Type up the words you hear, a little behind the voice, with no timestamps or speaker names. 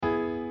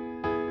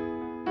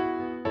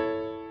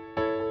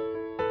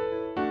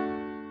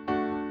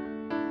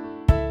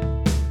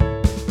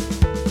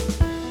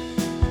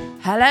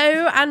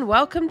Hello and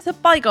welcome to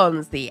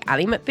Bygones, the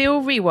Ally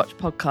McBeal Rewatch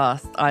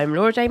podcast. I'm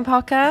Laura Jane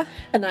Parker.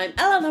 And I'm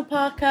Eleanor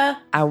Parker.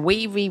 And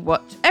we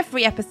rewatch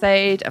every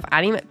episode of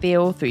Ally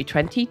McBeal through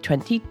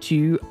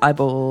 2022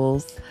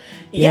 eyeballs.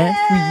 Yeah.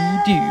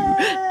 Yes, we do.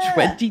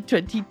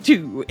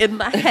 2022 in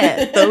my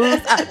head,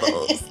 those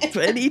eyeballs.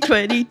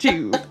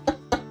 2022.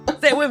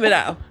 Say it with me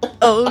now.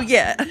 Oh,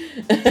 yeah.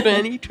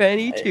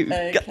 2022.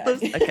 Okay. Got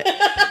those? Okay.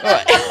 All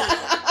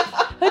right.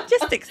 I'm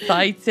just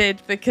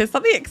excited because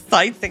something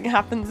exciting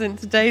happens in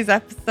today's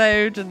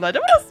episode, and I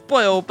don't want to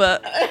spoil,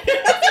 but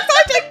it's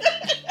exciting.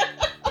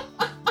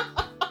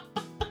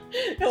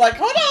 You're like,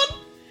 hold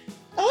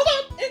on,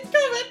 it's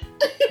coming.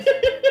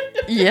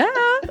 Yeah,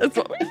 that's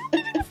what we're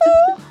waiting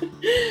for.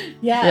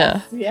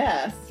 Yes.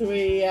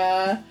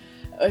 We're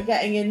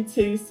getting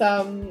into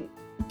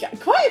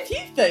quite a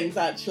few things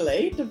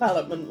actually,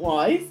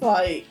 development-wise,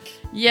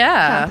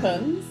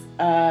 happens.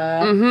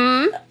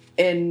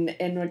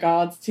 In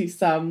regards to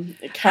some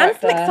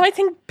character. And some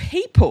exciting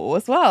people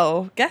as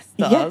well, guest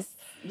stars.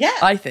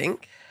 Yes. I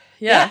think.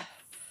 Yeah.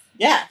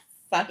 Yes,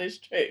 that is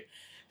true.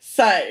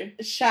 So,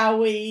 shall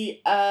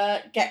we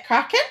get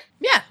cracking?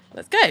 Yeah,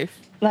 let's go.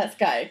 Let's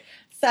go.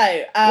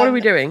 So, what are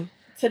we doing?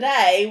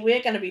 Today,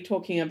 we're going to be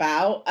talking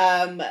about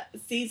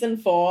Season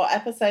 4,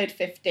 Episode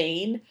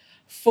 15,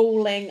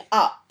 Falling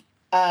Up.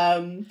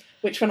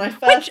 Which when I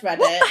first read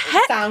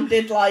it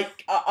sounded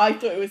like I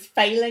thought it was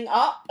failing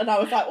up, and I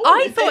was like,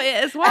 I thought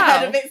it as well.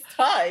 Ahead of its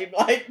time,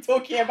 like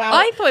talking about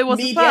I thought it was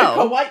mediocre as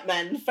well. white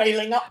men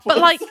failing upwards. But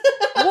like,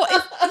 what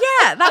is?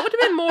 Yeah, that would have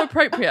been more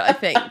appropriate, I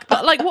think.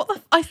 But like,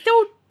 I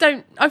still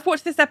don't. I've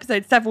watched this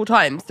episode several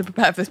times to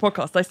prepare for this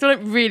podcast. I still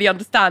don't really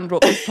understand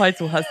what this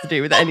title has to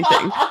do with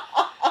anything.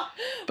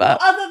 But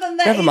other than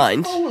that, never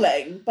mind.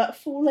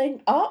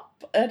 Falling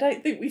up. I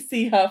don't think we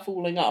see her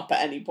falling up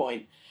at any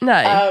point.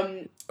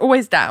 No.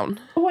 Always down.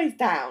 Always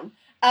down.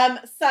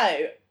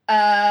 So,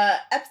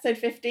 episode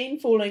 15,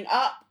 Falling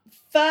Up,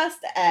 first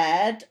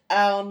aired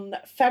on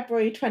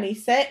February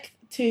 26th,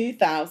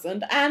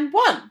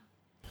 2001.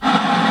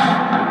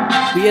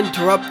 We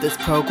interrupt this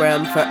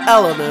program for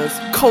Eleanor's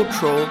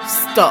cultural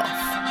stuff.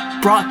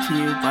 Brought to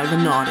you by the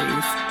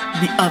Naughties.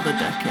 The other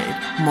decade,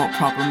 more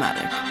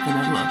problematic than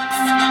it looks.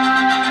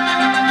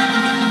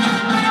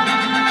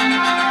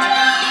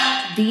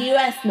 The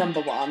US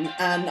 #1,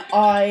 and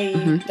I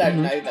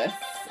don't know this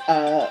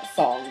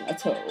song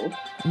at all.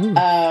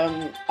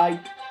 I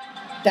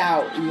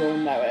doubt you'll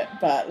know it,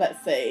 but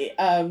let's see.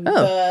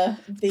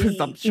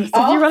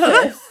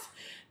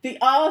 The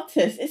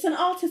artist, it's an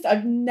artist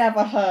I've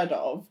never heard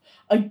of.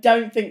 I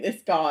don't think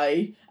this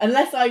guy,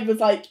 unless I was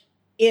like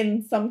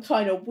in some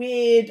kind of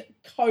weird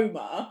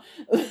coma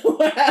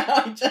where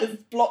I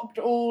just blocked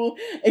all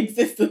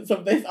existence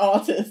of this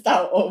artist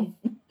out of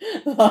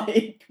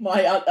like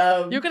my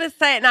You're gonna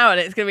say it now and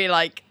it's gonna be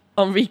like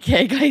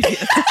Enrique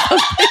Iglesias or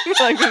something.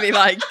 I'm gonna be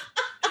like,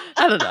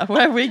 I don't know,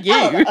 where were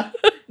you?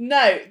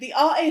 No, the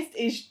artist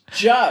is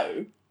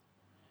Joe.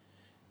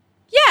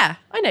 Yeah,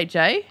 I know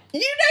Joe.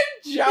 You know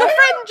Joe? My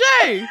friend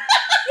Joe.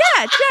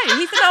 Yeah, Joe.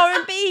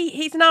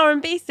 He's an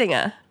R&B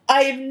singer.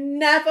 I've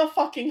never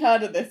fucking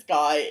heard of this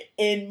guy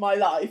in my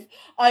life.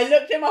 I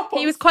looked him up on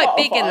He was quite Spotify.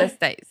 big in the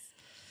States.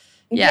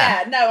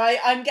 Yeah, no,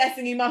 I'm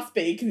guessing he must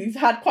be, because he's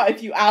had quite a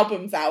few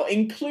albums out,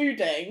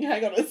 including,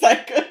 hang on a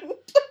second,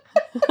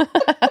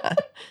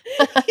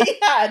 he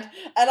had,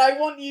 and I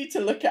want you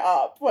to look it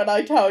up when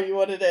I tell you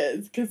what it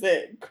is, because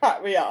it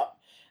cracked me up.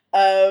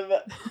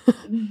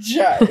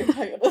 Joe,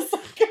 hang on a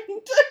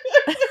second.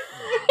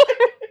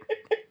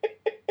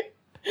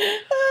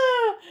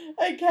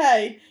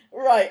 Okay,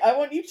 right, I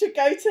want you to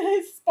go to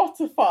his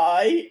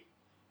Spotify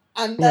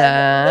and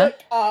then look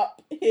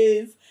up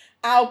his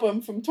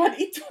album from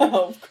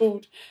 2012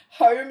 called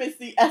Home is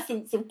the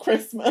Essence of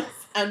Christmas,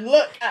 and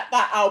look at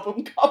that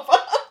album cover.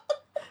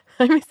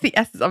 I miss the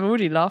essence. I'm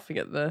already laughing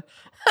at the...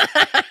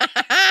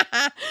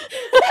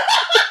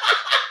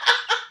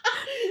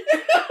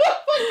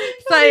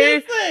 So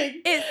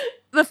it's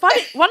the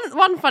funny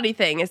one funny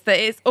thing is that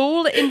it's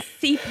all in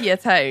sepia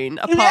tone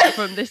apart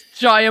from this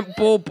giant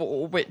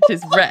bauble which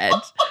is red.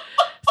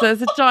 So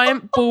there's a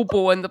giant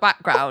bauble in the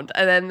background,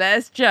 and then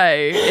there's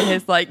Joe in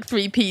his like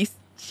 3-piece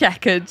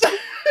checkered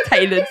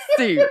tailored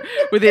suit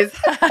with his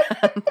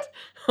hand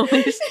on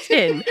his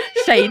chin,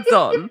 shades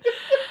on.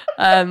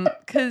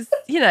 Because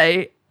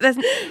there's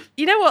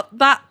what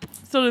that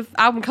sort of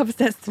album cover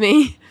says to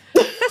me.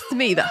 It says to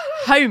me that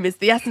home is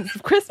the essence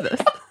of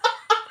Christmas.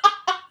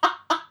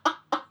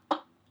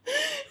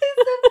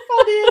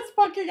 Funniest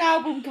fucking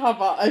album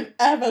cover I've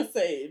ever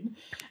seen.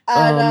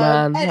 And,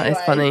 man, anyway, that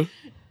is funny.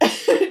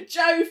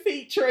 Joe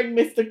featuring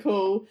Mr.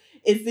 Cool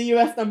is the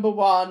US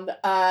 #1,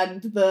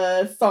 and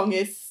the song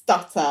is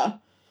Stutter,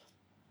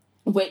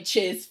 which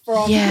is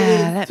from his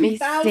let me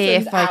 2000 see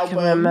if I can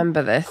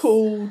remember this.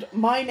 Called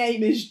My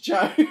Name is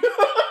Joe.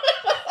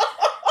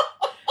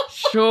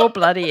 Sure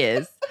bloody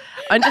is.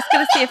 I'm just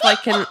going to see if I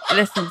can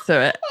listen to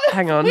it.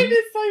 Hang on. It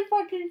is so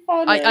fucking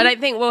funny. I don't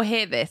think we'll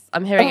hear this.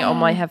 I'm hearing it on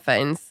my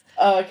headphones.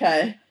 Oh,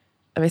 okay.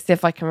 Let me see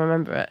if I can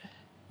remember it.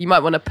 You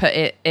might want to put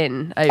it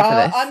in over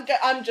this.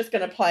 I'm just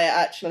going to play it,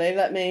 actually.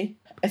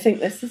 I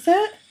think this is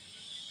it.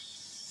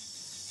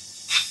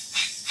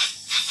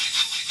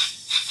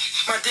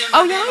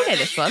 Oh, yeah, I know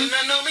this one. Is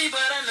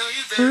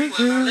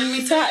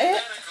that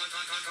it?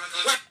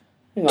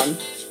 Hang on.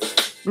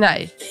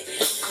 No,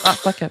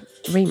 that's like a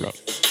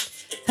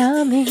remix.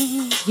 Tell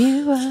me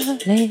you were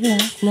late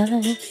last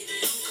night.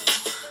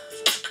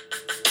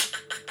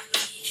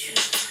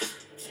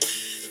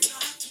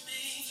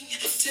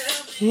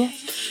 Yeah,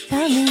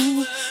 tell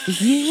me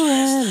you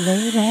were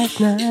late last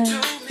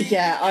night.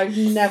 Yeah, I've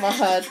never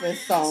heard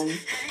this song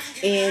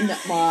in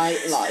my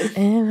life.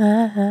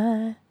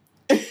 Oh,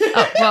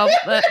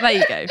 well, there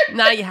you go.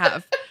 Now you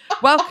have.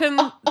 Welcome.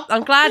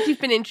 I'm glad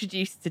you've been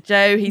introduced to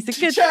Joe. He's a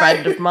good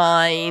friend of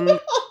mine.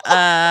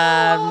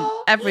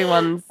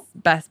 Everyone's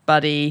best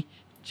buddy,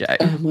 Joe.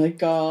 Oh my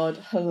God,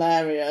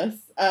 hilarious.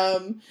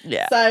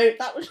 Yeah. So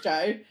that was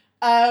Joe.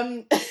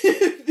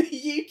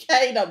 The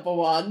UK number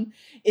one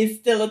is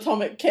still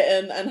Atomic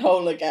Kitten and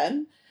Whole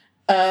Again.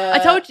 I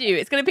told you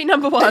it's going to be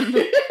number one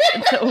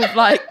until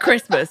like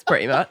Christmas,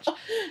 pretty much.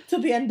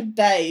 Till the end of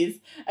days.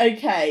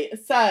 Okay,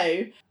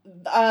 so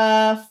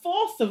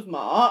 4th of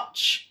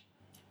March,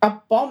 a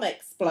bomb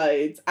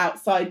explodes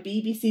outside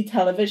BBC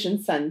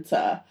Television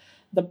Centre.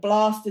 The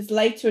blast is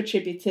later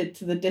attributed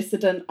to the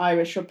dissident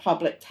Irish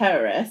Republic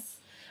terrorists,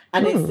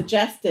 and it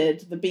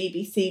suggested the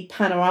BBC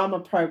Panorama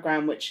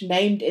programme, which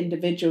named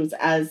individuals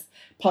as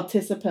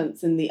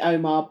participants in the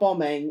Omagh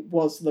bombing,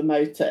 was the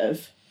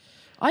motive.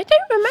 I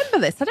don't remember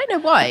this. I don't know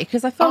why,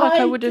 because I feel like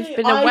I would have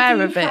been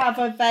aware of it. I have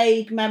a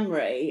vague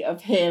memory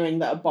of hearing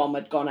that a bomb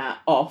had gone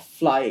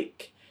off,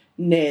 like,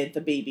 near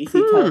the BBC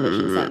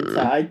Television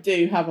Centre. I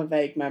do have a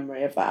vague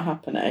memory of that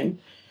happening.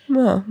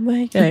 Well, there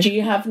you go. Do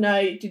you have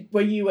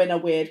were you in a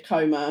weird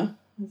coma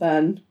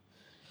then?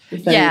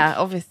 Yeah,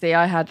 obviously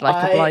I had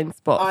like a blind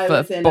spot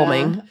for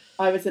bombing.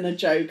 I was in a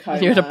Joe coma.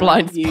 You had a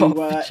blind spot. You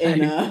were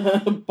in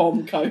a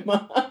bomb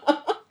coma.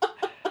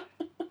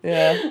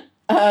 Yeah.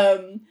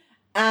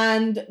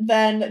 And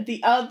then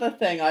the only other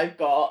thing I've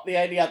got,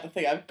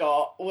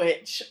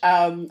 which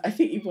I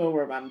think you will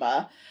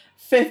remember,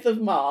 5th of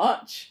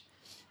March,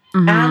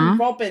 Anne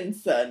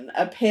Robinson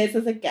appears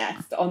as a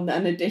guest on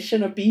an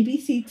edition of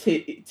BBC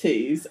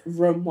Two's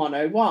Room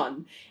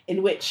 101,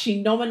 in which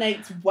she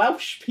nominates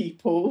Welsh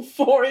people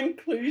for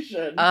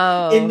inclusion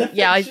in the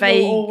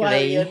fictional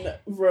Orwellian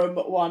Room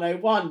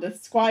 101,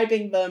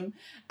 describing them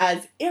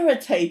as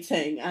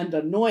irritating and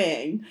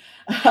annoying.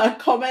 Her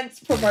comments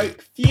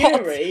provoke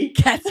fury.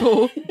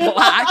 Kettle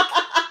black.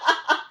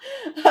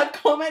 Her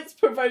comments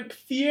provoke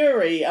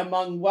fury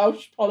among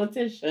Welsh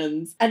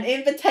politicians. An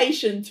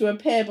invitation to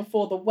appear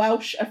before the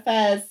Welsh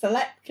Affairs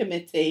Select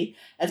Committee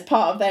as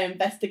part of their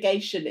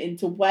investigation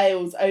into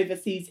Wales'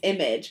 overseas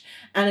image,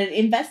 and an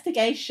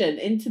investigation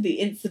into the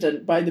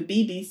incident by the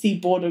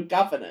BBC Board of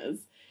Governors.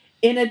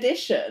 In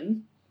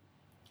addition,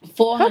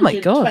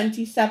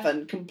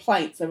 427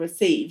 complaints are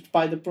received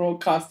by the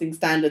Broadcasting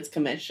Standards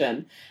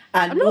Commission.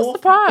 And I'm not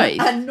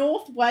surprised. And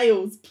North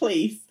Wales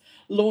Police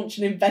launch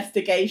an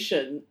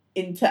investigation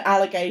into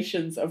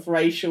allegations of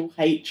racial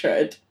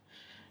hatred.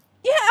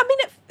 Yeah, I mean,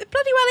 it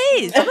bloody well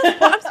is. I'm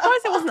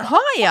surprised it wasn't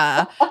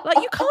higher. Like,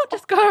 you can't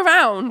just go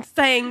around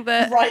saying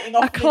that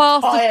a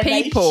class of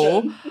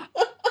people...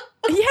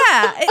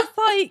 Yeah, it's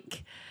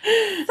like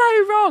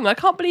so wrong. I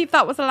can't believe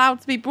that was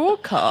allowed to be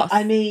broadcast.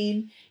 I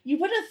mean, you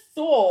would have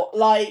thought,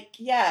 like,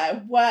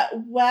 yeah, where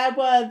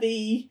were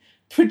the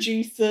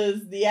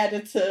producers, the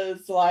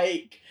editors,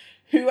 like,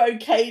 who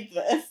okayed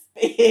this?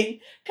 Being,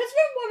 because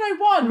Room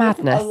 101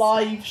 wasn't a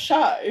live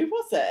show,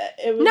 was it?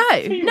 It was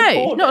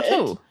no, not at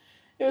all.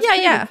 It was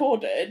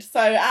pre-recorded, so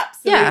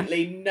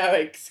absolutely no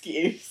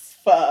excuse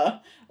for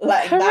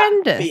letting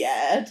that be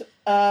aired.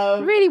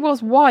 It really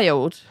was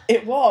wild.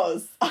 It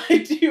was. I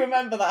do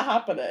remember that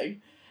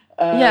happening.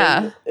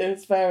 It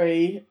was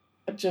very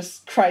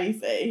just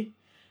crazy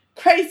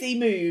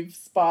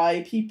moves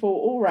by people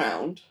all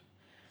round.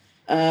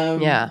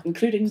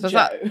 Including Joe. Was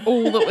that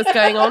all that was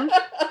going on?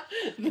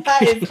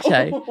 That is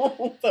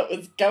all that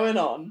was going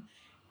on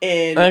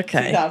in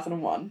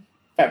 2001,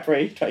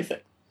 February 26th.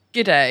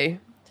 G'day.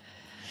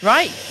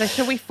 Right, so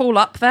shall we fall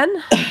up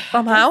then,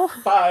 somehow?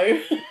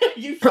 So,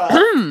 you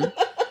first.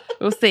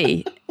 We'll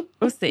see.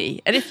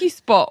 And if you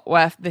spot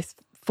where this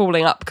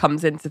falling up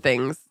comes into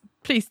things,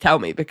 please tell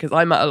me, because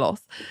I'm at a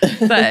loss.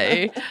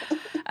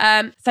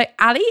 So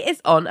Ali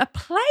is on a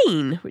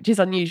plane, which is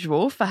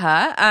unusual for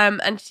her.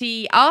 And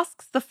she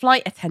asks the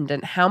flight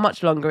attendant how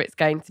much longer it's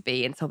going to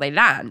be until they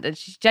land. And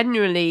she's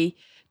generally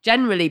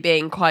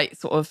being quite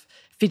sort of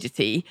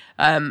fidgety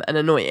and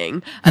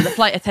annoying. And the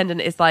flight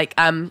attendant is like,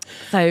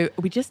 so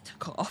we just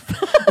took off.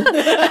 And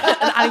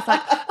Ali's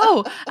like,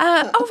 all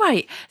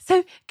right.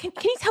 So can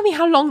you tell me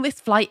how long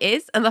this flight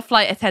is? And the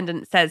flight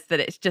attendant says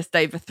that it's just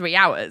over 3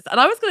 hours. And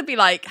I was going to be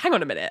like, hang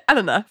on a minute,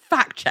 Eleanor,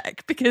 fact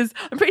check, because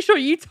I'm pretty sure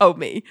you told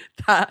me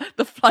that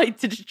the flight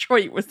to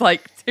Detroit was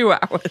like 2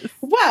 hours.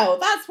 Well,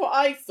 that's what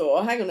I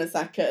saw. Hang on a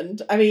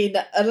second. I mean,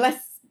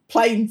 unless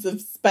planes have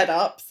sped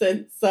up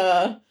since...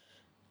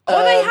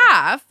 Oh, they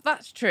have.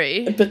 That's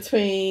true.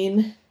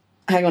 Between,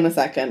 hang on a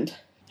second.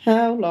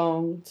 How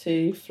long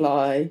to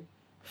fly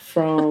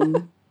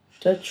from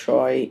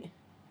Detroit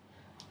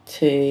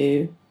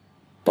to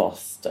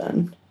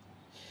Boston?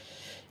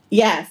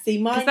 Yeah, see,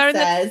 mine They're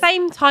says in the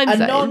same time a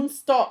zone.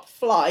 non-stop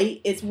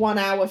flight is 1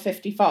 hour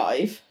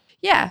 55.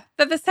 Yeah,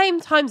 they're the same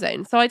time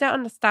zone. So I don't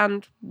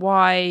understand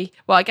why.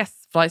 Well, I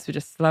guess flights were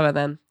just slower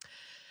then.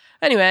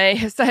 Anyway,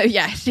 so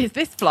yeah,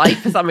 this flight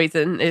for some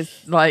reason is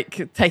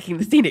like taking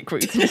the scenic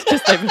route and it's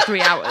just over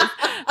 3 hours.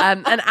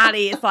 And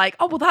Ali is like,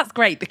 oh, well, that's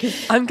great because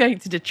I'm going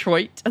to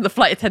Detroit. And the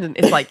flight attendant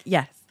is like,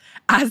 yes,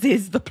 as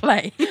is the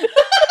plane.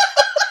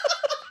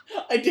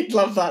 I did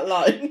love that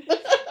line.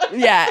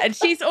 Yeah, and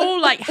she's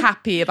all like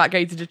happy about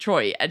going to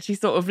Detroit. And she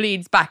sort of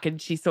leans back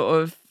and she sort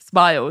of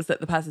smiles at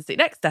the person sitting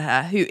next to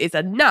her, who is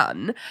a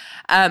nun.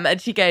 And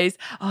she goes,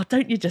 oh,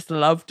 don't you just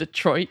love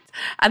Detroit?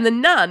 And the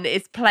nun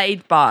is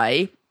played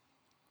by,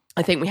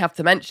 I think we have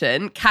to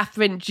mention,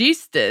 Catherine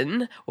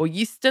Houston, or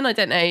Houston, I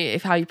don't know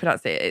if how you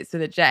pronounce it, it's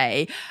with a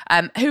J,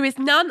 who is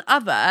none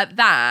other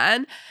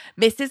than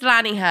Mrs.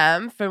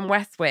 Lanningham from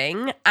West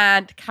Wing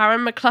and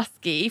Karen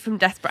McCluskey from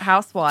Desperate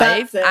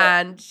Housewives.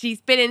 And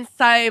she's been in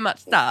so much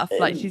stuff.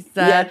 Like she's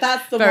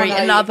that's the very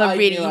one another I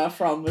really knew her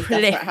from was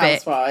prolific Desperate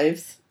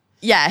Housewives.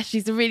 Yeah,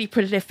 she's a really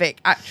prolific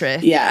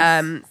actress.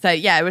 Yes. So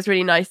yeah, it was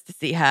really nice to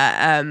see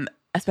her.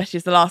 Especially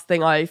as the last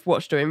thing I've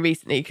watched her in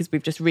recently, because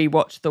we've just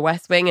rewatched The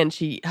West Wing, and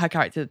her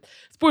character,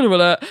 spoiler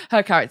alert,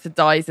 her character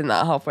dies in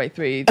that halfway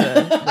through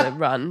the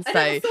run. So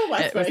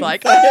it was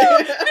like, oh,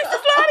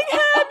 Mrs.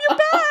 Lanningham, you're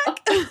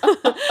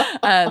back.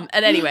 And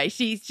anyway,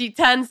 she's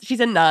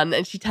a nun,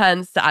 and she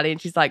turns to Ali and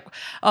she's like,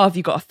 oh, have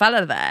you got a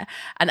fella there?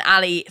 And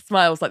Ali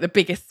smiles like the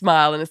biggest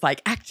smile and is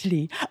like,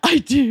 actually, I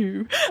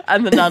do.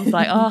 And the nun's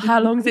like, oh,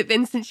 how long's it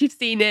been since you've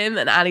seen him?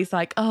 And Ali's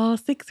like, oh,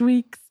 6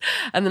 weeks.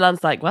 And the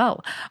nun's like,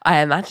 well, I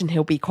imagine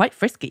he'll be quite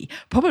frisky,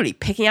 probably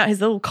picking out his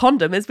little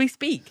condom as we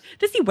speak.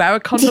 Does he wear a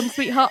condom,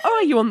 sweetheart? Or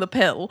are you on the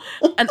pill?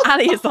 And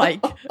Ali is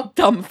like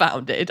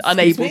dumbfounded,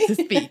 unable to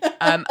speak,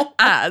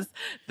 as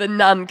the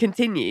nun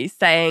continues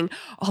saying,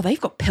 oh,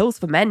 they've got pills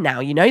for men now.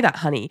 You know that,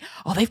 honey.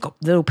 Oh, they've got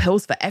little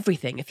pills for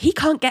everything. If he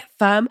can't get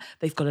firm,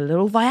 they've got a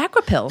little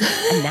Viagra pill.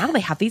 And now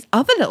they have these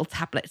other little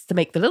tablets to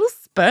make the little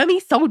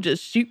spermy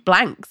soldiers shoot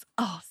blanks.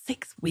 Oh,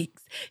 6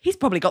 weeks. He's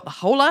probably got the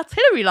whole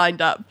artillery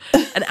lined up.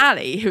 And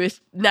Ali, who is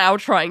now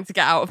trying to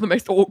get out of the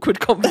most awkward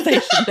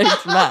conversation known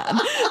to man,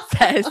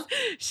 says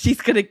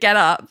she's going to get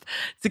up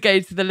to go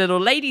to the little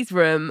ladies'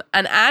 room.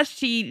 And as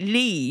she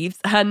leaves,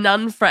 her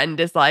nun friend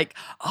is like,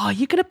 oh,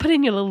 you're going to put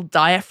in your little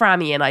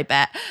diaphragm in, I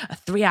bet. A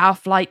 3-hour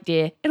flight,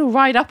 dear. It'll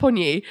ride up on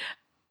you.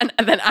 And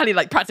then Ali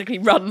like practically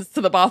runs to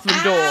the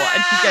bathroom door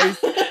and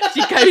she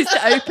goes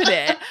to open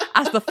it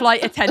as the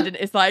flight attendant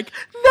is like,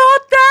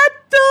 not that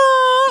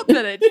door.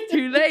 But it's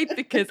too late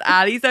because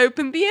Ali's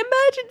opened the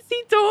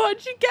emergency door and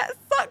she gets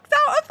sucked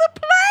out of the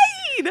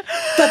plane.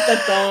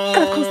 And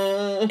of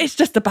course, it's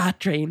just a bad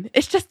dream.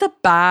 It's just a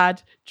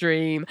bad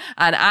dream.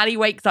 And Ali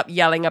wakes up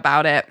yelling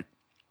about it.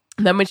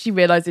 And then when she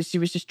realises she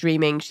was just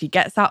dreaming, she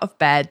gets out of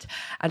bed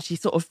and she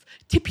sort of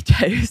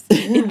tippy-toes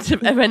into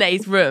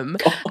Renee's room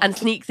and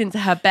sneaks into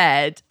her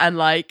bed and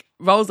like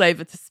rolls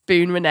over to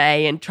spoon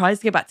Renee and tries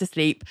to go back to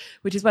sleep,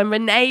 which is when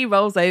Renee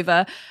rolls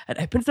over and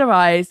opens her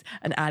eyes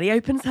and Ali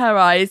opens her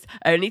eyes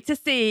only to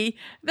see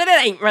that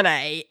it ain't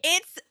Renee,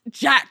 it's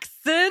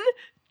Jackson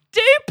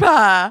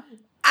Duper.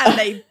 And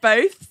they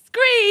both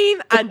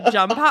scream and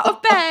jump out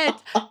of bed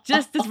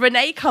just as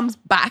Renee comes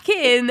back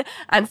in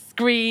and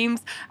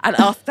screams and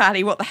asks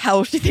Ali what the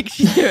hell she thinks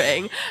she's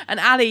doing. And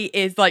Ali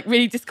is like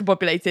really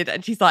discombobulated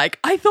and she's like,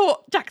 I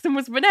thought Jackson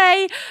was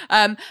Renee.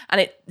 And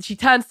she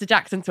turns to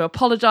Jackson to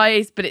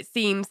apologise, but it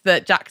seems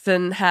that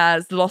Jackson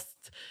has lost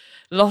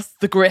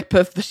the grip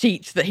of the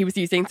sheet that he was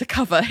using to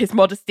cover his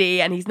modesty,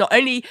 and he's not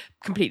only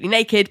completely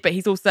naked, but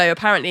he's also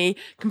apparently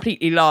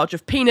completely large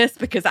of penis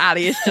because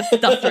Ali is just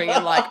stuttering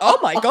and like, oh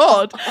my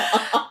God.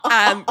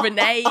 And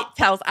Renee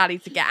tells Ali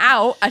to get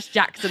out as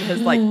Jackson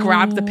has like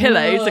grabbed a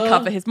pillow to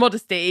cover his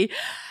modesty.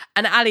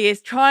 And Ali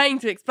is trying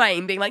to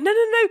explain, being like, no,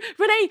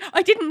 Renee,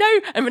 I didn't know.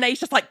 And Renee's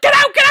just like, get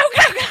out.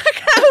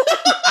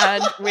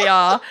 And we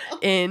are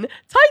in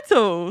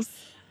titles.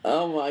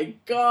 Oh my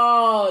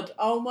God.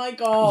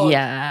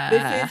 Yeah.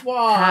 This is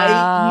why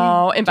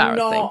How you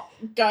embarrassing. do not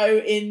go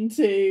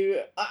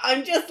into...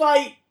 I'm just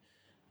like,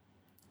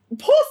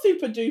 poor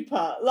Super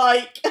Duper.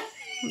 Like...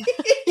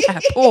 Yeah,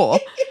 poor.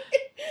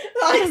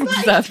 That is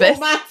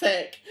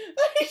traumatic.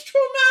 That is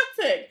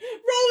traumatic.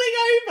 Rolling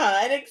over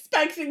and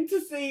expecting to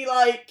see,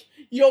 like,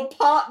 your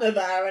partner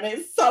there and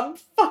it's some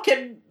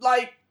fucking,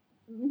 like,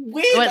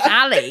 weird... Well, it's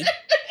Ali.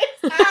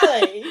 It's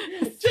Ali.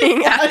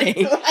 Being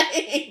Ali.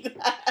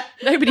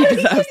 Nobody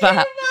deserves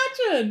that.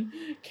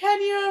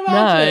 Can you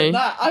imagine No.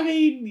 that? I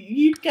mean,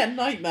 you'd get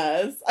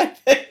nightmares, I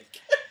think.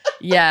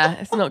 Yeah,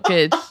 it's not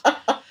good.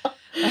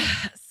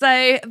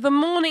 So the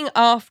morning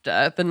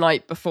after the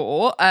night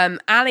before,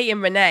 Ali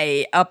and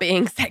Renee are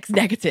being sex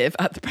negative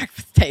at the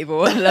breakfast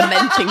table and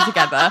lamenting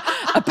together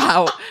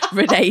about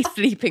Renee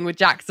sleeping with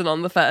Jackson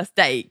on the first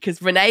date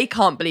because Renee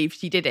can't believe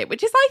she did it,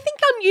 which is, I think,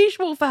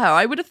 unusual for her.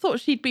 I would have thought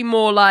she'd be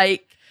more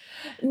like,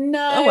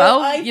 no, oh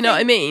well, you know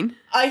what I mean?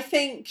 I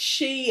think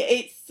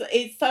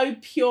it's so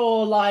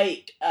pure,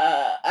 like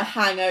a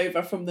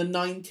hangover from the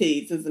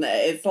 90s, isn't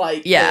it? It's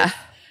like this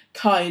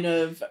kind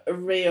of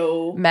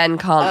real men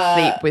can't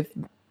sleep with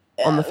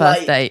on the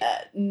first date.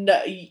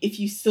 No, if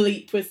you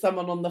sleep with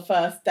someone on the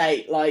first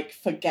date, like,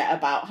 forget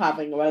about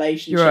having a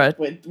relationship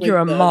with you're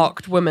a them.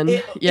 Marked woman.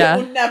 It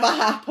will never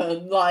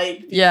happen.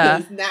 Like,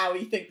 because now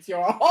he thinks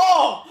you're a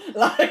whore.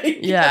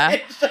 Like,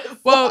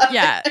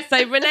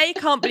 So Renee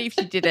can't believe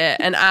she did it,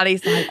 and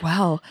Ali's like,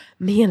 well,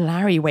 me and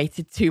Larry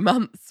waited 2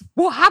 months.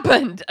 What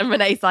happened? And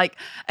Renee's like,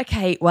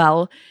 okay,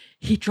 well,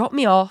 he dropped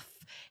me off.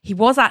 He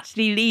was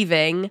actually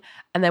leaving,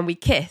 and then we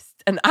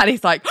kissed. And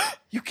Ali's like,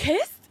 you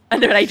kissed?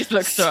 And Renee just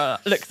looks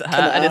at her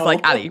and is like,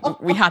 Ali,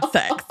 we had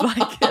sex.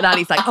 Like, and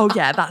Ali's like, oh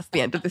yeah, that's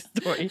the end of the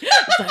story.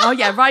 It's like, oh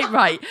yeah,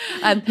 right.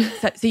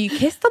 So you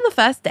kissed on the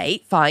first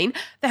date, fine.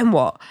 Then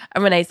what?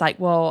 And Renee's like,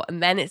 well,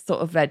 and then it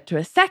sort of led to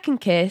a second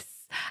kiss.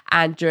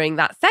 And during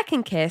that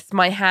second kiss,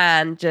 my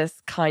hand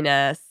just kind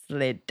of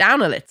slid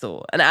down a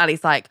little. And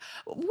Ali's like,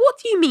 what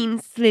do you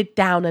mean slid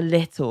down a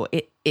little?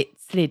 It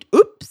slid,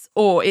 oops,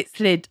 or it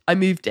slid, I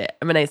moved it.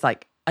 And Renee's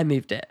like, I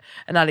moved it.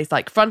 And Ali's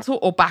like, frontal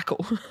or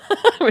backle?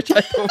 Which I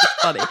thought was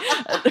funny.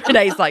 And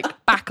Renee's like,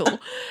 backle.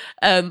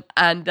 And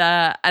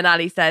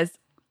Ali says,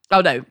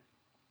 oh no.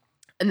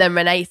 And then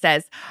Renee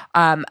says,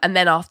 and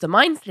then after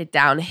mine slid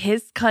down,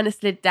 his kind of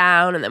slid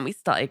down, and then we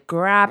started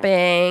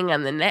grabbing,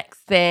 and the next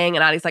thing,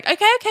 and Ali's like,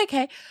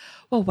 okay.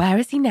 Well, where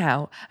is he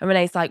now? And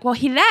Renee's like, well,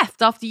 he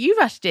left after you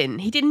rushed in.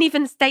 He didn't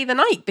even stay the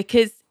night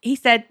because he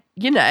said,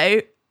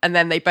 and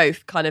then they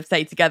both kind of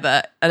say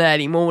together an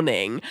early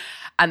morning.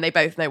 And they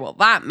both know what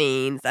that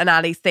means. And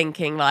Ali's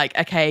thinking like,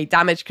 okay,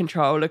 damage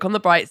control, look on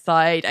the bright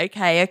side.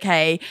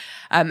 Okay.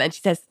 And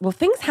she says, well,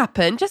 things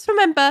happen. Just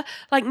remember,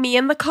 like, me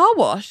and the car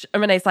wash.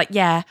 And Renee's like,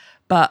 yeah,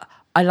 but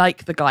I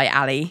like the guy,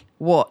 Ali.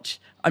 Watch.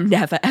 I'm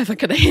never, ever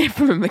going to hear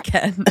from him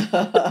again.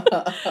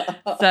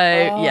 So,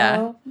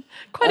 yeah,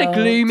 quite a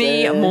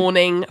gloomy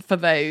morning for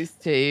those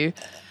two.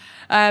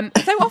 So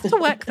off to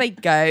work they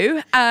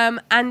go.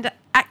 And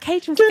at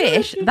Cajun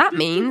Fish, that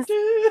means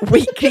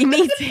weekly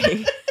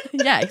meeting.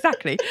 Yeah,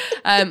 exactly.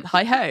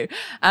 Hi-ho.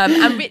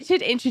 And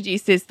Richard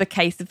introduces the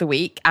case of the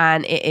week,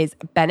 and it is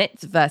Bennett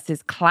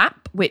versus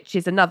Clapp, which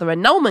is another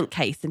annulment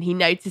case. And he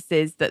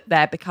notices that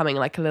they're becoming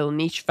like a little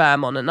niche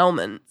firm on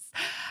annulments.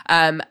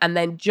 And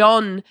then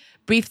John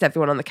briefs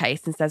everyone on the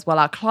case and says, well,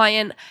 our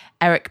client,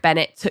 Eric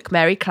Bennett, took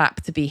Mary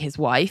Clapp to be his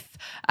wife.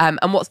 And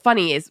what's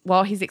funny is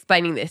while he's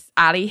explaining this,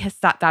 Ali has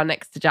sat down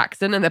next to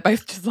Jackson and they're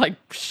both just like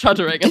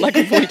shuddering and like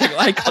avoiding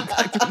eye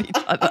contact with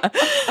each other.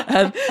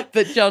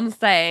 But John's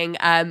saying,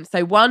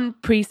 so one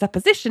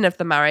presupposition of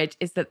the marriage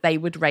is that they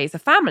would raise a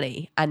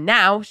family. And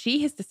now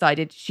she has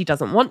decided she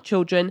doesn't want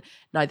children,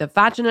 neither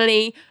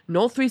vaginally,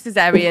 nor through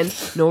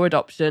cesarean, nor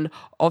adoption.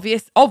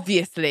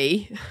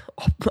 Obviously,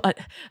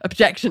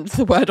 objection to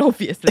the word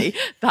obviously,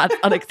 that's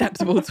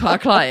unacceptable to our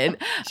client.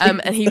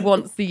 And he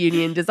wants the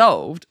union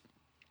dissolved.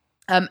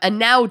 And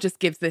now just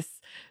gives this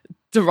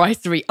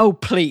derisory, oh,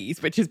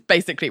 please, which is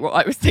basically what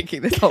I was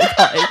thinking this whole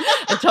time.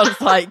 And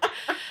John's like,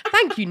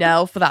 thank you,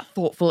 Nell, for that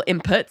thoughtful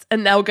input.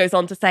 And Nell goes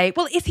on to say,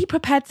 well, is he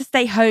prepared to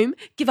stay home,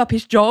 give up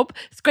his job,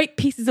 scrape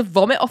pieces of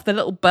vomit off the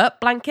little burp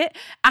blanket,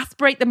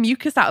 aspirate the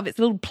mucus out of its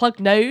little plugged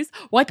nose,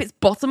 wipe its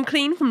bottom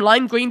clean from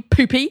lime green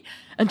poopy?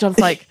 And John's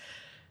like,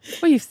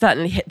 well, you've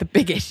certainly hit the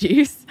big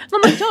issues. And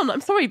I'm like, John,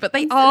 I'm sorry, but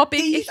they are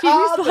big issues.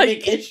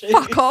 Like, big issues.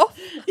 Fuck off.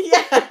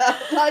 Yeah,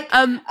 like,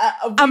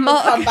 we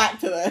will come back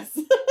to this.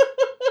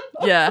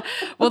 Yeah.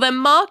 Well, then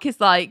Mark is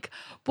like,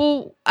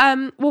 well,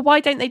 why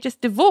don't they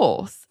just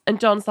divorce? And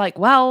John's like,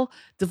 well,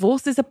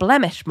 divorce is a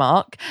blemish,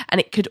 Mark, and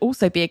it could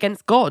also be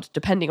against God,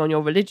 depending on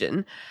your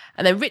religion.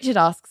 And then Richard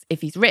asks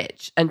if he's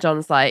rich, and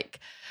John's like,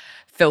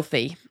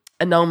 filthy.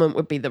 Annulment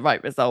would be the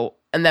right result.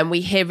 And then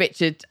we hear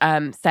Richard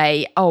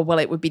say, oh, well,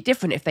 it would be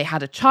different if they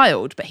had a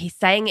child, but he's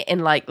saying it in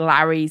like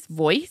Larry's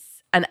voice.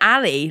 And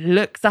Ali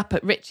looks up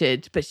at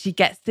Richard, but she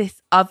gets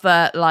this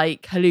other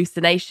like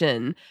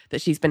hallucination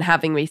that she's been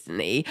having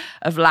recently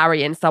of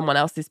Larry in someone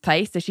else's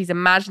place. So she's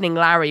imagining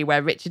Larry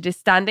where Richard is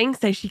standing.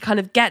 So she kind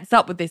of gets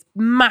up with this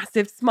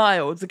massive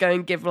smile to go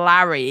and give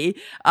Larry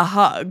a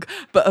hug.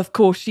 But of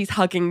course, she's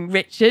hugging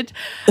Richard.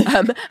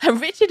 And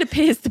Richard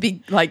appears to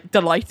be like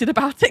delighted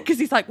about it because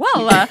he's like,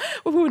 well,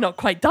 we're not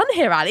quite done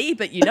here, Ali.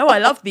 But you know, I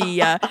love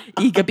the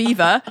eager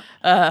beaver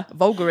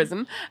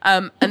vulgarism.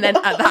 And then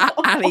at that,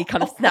 Ali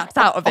kind of snaps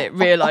out of it,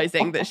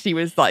 realizing that she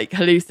was like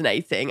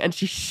hallucinating, and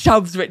she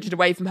shoves Richard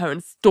away from her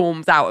and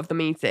storms out of the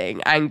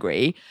meeting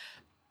angry.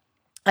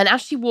 And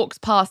as she walks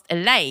past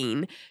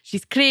Elaine,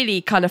 she's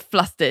clearly kind of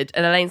flustered,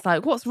 and Elaine's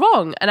like, what's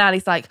wrong? And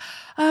Ali's like,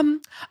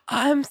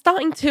 I'm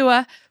starting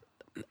to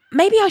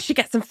maybe I should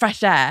get some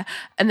fresh air.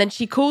 And then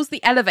she calls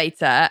the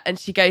elevator and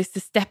she goes to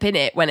step in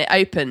it when it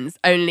opens,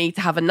 only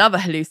to have another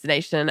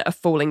hallucination of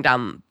falling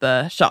down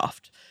the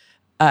shaft.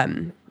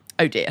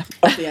 Oh dear.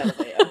 Of the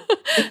elevator.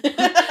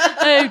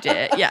 Oh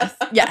dear.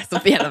 Yes,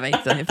 of the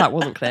elevator, if that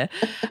wasn't clear.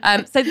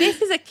 So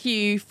this is a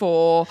cue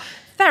for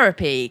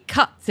therapy.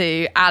 Cut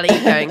to Ali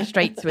going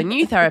straight to a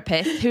new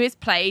therapist who is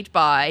played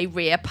by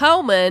Rhea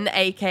Perlman,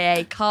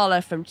 aka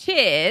Carla from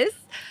Cheers.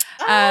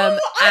 I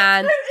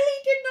totally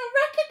did not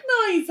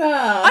recognise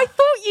her. I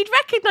thought you'd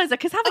recognise her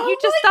because haven't you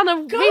just done a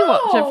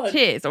rewatch of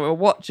Cheers or a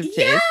watch of Cheers?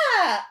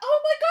 Yeah.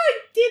 Oh my God, I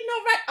did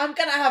not I'm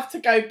going to have to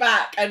go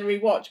back and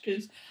rewatch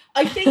because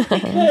I think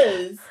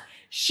because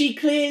she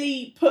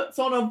clearly puts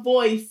on a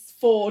voice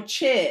for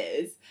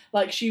Cheers.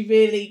 Like she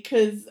really,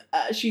 because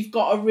she's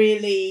got a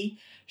really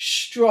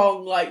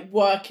strong like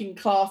working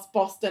class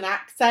Boston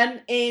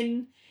accent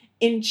in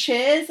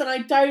Cheers,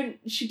 and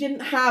she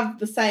didn't have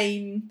the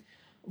same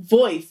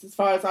voice as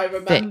far as I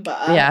remember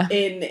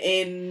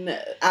in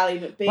Ally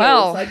McBeal.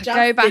 Well, so I just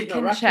go back did not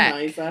and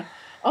recognise check. her.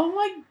 Oh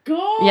my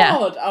God.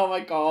 Yeah. Oh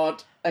my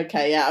God.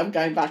 Okay, yeah, I'm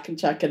going back and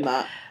checking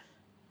that.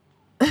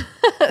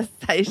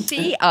 So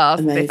she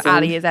asks if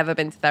Ali has ever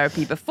been to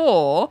therapy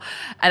before,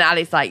 and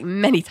Ali's like,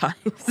 many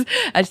times.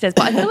 And she says,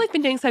 but I feel like I've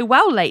been doing so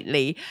well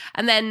lately.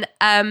 And then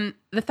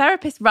the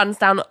therapist runs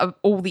down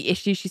all the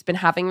issues she's been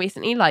having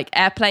recently, like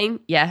airplane,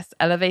 yes,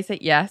 elevator,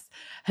 yes,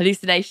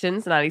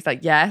 hallucinations, and Ali's like,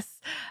 yes.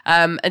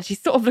 And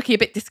she's sort of looking a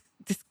bit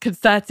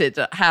disconcerted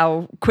at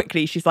how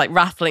quickly she's like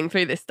rattling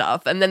through this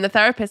stuff. And then the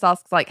therapist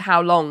asks like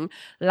how long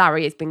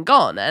Larry has been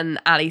gone, and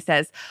Ali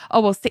says, oh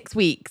well, 6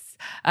 weeks.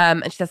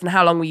 And she says, and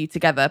how long were you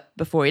together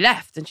before he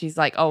left? And she's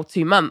like, oh,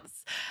 2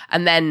 months.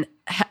 And then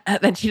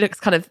she looks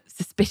kind of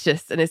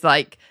suspicious and is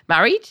like,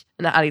 married?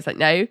 And Ali's like,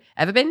 no.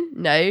 Ever been?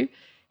 No.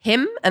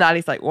 Him? And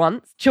Ali's like,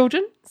 once.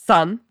 Children?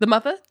 Son? The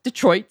mother?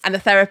 Detroit? And the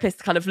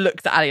therapist kind of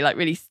looks at Ali like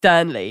really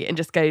sternly and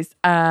just goes,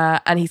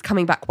 and he's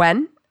coming back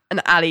when?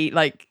 And Ali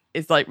like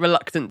is like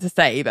reluctant to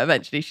say, but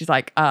eventually she's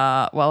like,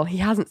 well, he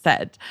hasn't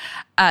said.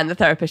 And the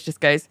therapist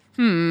just goes,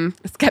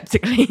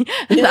 skeptically.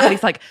 And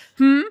Ali's like,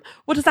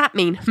 what does that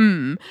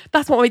mean?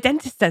 That's what my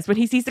dentist says when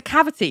he sees a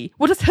cavity.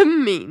 What does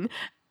mean?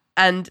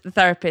 And the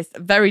therapist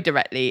very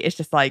directly is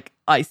just like,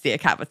 I see a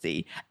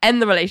cavity.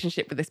 End the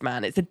relationship with this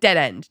man. It's a dead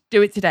end.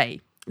 Do it today.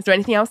 Is there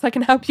anything else I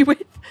can help you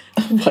with?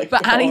 Oh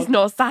but Ali's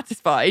not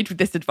satisfied with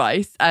this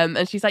advice.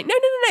 And she's like, no.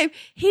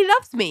 He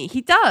loves me.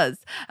 He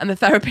does. And the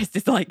therapist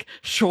is like,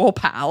 sure,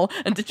 pal.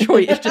 And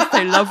Detroit is just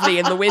so lovely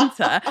in the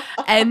winter.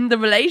 End the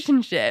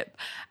relationship.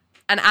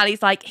 And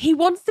Ali's like, he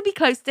wants to be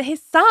close to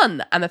his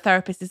son. And the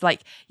therapist is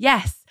like,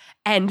 yes,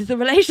 end the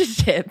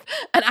relationship.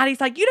 And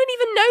Ali's like, you don't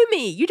even know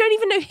me. You don't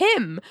even know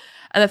him.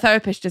 And the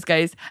therapist just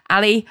goes,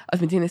 Ali, I've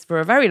been doing this for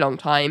a very long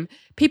time.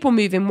 People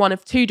move in one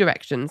of two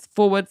directions,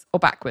 forwards or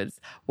backwards.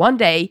 One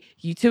day,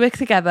 you two are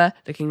together,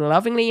 looking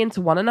lovingly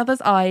into one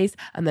another's eyes,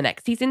 and the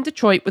next he's in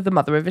Detroit with the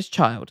mother of his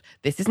child.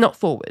 This is not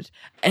forward.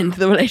 End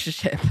the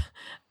relationship.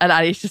 And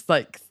Ali's just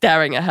like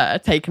staring at her,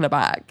 taken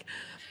aback.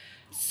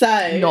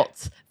 So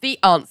not the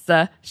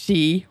answer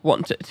she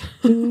wanted.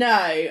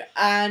 No,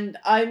 and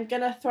I'm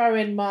going to throw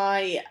in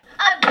my...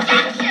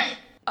 Objection!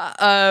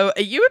 Uh-oh,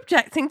 are you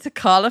objecting to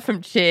Carla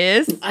from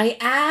Cheers? I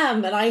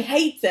am, and I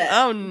hate it.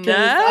 Oh, no.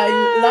 Because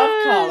I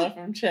love Carla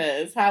from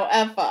Cheers.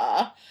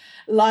 However,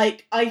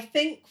 like, I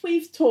think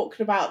we've talked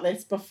about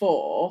this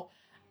before,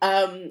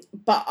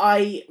 but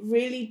I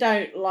really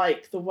don't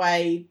like the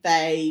way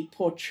they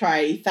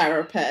portray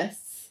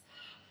therapists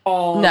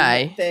on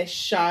this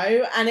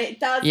show. And it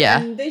does,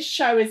 and this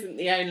show isn't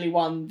the only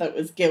one that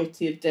was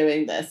guilty of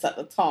doing this at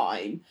the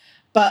time.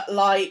 But,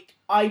 like,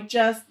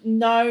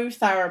 no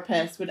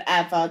therapist would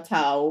ever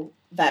tell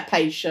their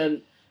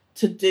patient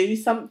to do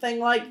something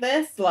like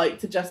this, like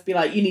to just be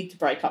like, you need to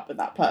break up with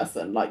that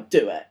person, like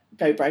do it,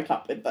 go break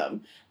up with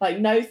them. Like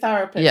no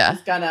therapist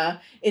is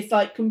gonna, it's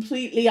like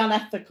completely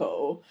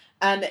unethical.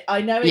 And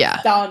I know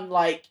it's done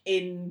like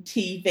in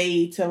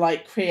TV to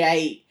like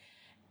create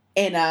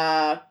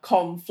inner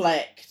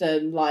conflict,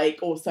 and like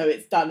also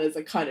it's done as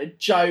a kind of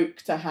joke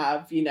to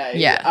have, you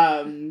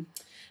know,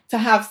 to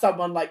have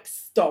someone like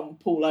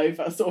stomp all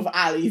over sort of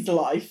Ali's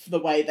life the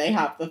way they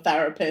have the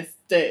therapist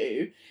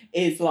do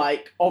is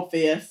like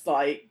obvious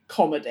like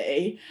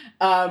comedy.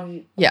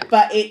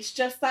 But it's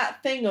just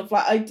that thing of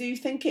like, I do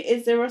think it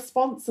is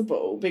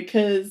irresponsible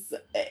because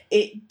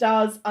it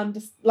does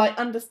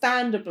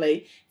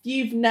understandably, if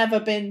you've never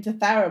been to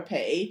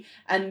therapy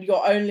and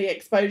your only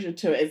exposure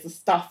to it is the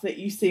stuff that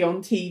you see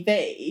on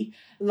TV,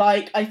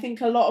 like I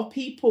think a lot of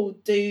people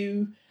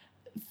do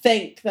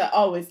think that,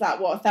 oh, is that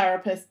what a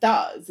therapist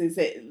does? Is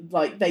it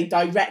like they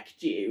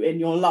direct you in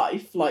your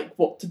life, like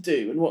what to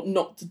do and what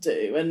not to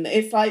do? And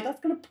it's like,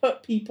 that's going to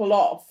put people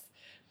off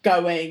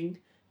going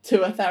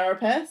to a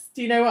therapist.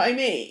 Do you know what I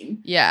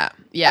mean? Yeah.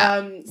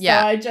 So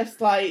I just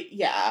like,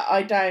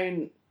 I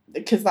don't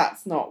because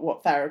that's not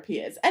what therapy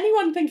is.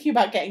 Anyone thinking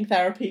about getting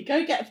therapy,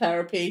 go get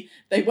therapy.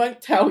 They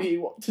won't tell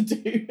you what to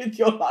do with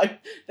your life.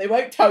 They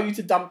won't tell you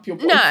to dump your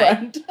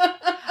boyfriend. No.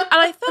 And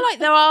I feel like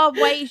there are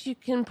ways you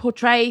can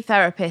portray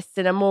therapists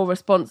in a more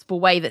responsible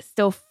way that's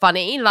still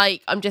funny.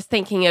 Like, I'm just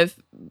thinking of,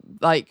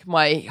 like,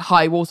 my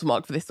high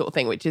watermark for this sort of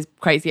thing, which is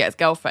Crazy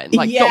Ex-Girlfriend.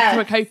 Like, Yes.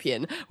 Dr.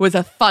 Akopian was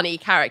a funny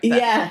character,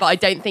 Yes. but I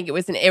don't think it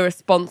was an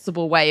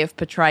irresponsible way of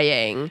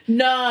portraying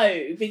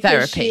No, because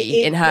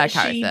therapy in her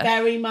she character.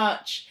 very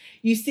much,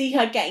 you see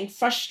her getting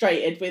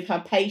frustrated with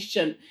her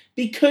patient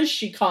because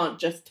she can't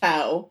just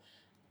tell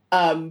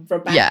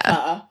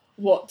Rebecca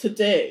what to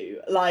do.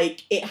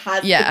 Like, it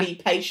has to be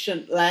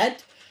patient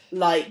led.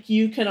 Like,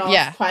 you can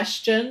ask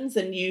questions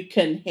and you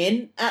can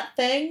hint at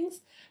things,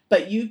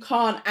 but you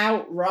can't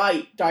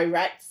outright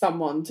direct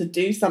someone to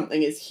do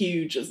something as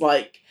huge as,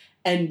 like,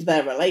 end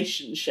their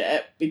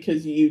relationship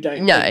because you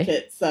don't think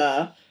it's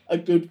a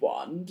good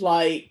one.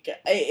 Like,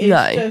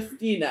 it's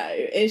just, you know,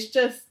 it's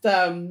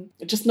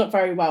just not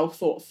very well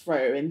thought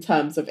through in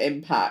terms of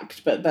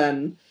impact, but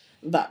then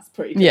that's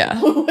pretty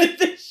typical with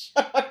this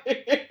show.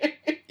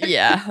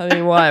 Yeah, I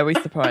mean, why are we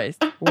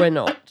surprised? We're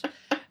not.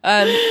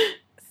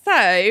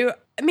 So,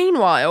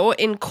 meanwhile,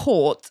 in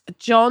court,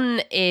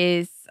 John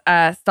is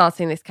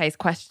starting this case,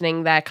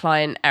 questioning their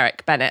client,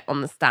 Eric Bennett,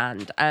 on the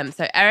stand.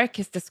 So Eric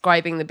is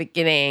describing the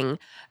beginning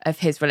of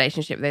his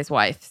relationship with his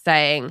wife,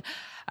 saying,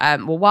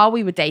 well, while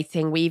we were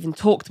dating, we even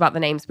talked about the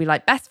names we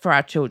like best for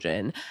our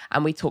children,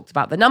 and we talked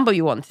about the number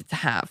we wanted to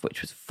have,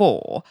 which was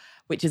 4,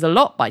 which is a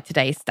lot by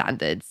today's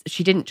standards.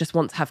 She didn't just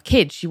want to have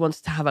kids, she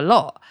wanted to have a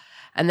lot.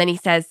 And then he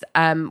says,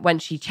 when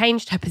she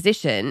changed her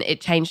position, it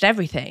changed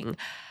everything.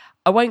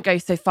 I won't go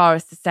so far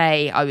as to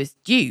say I was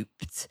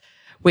duped,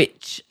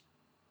 which,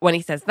 when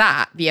he says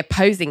that, the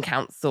opposing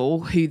counsel,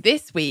 who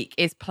this week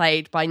is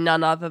played by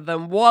none other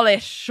than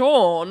Wallace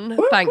Shawn,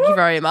 thank you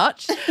very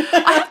much.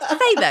 I have to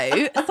say,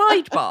 though,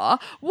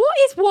 sidebar, what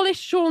is Wallace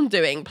Shawn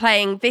doing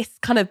playing this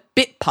kind of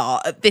bit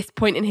part at this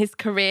point in his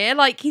career?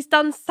 Like, he's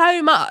done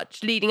so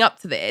much leading up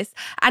to this,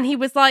 and he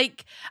was,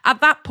 like,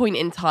 at that point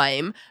in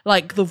time,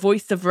 like, the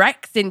voice of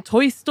Rex in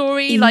Toy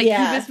Story. Like, he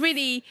was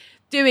really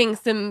doing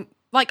some,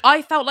 like,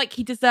 I felt like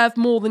he deserved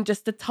more than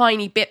just a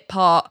tiny bit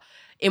part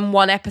in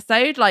one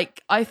episode.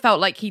 Like, I felt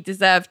like he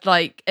deserved,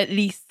 like, at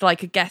least,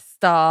 like, a guest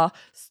star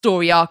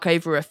story arc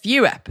over a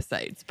few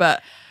episodes.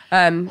 But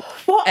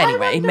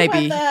anyway,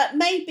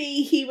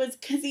 maybe he was,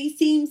 because he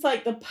seems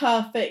like the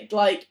perfect,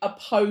 like,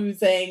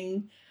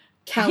 opposing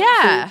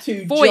counsel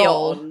to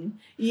foil. John.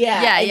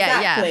 Yeah,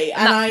 exactly.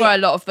 And that's where a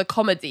lot of the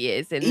comedy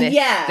is in this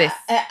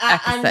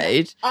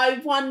episode.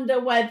 I wonder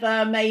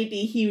whether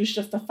maybe he was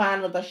just a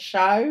fan of the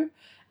show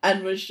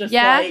and was just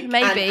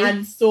maybe.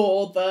 And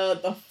saw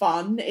the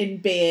fun in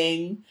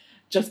being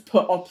just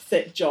put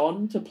opposite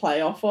John to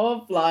play off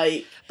of.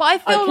 Like, but I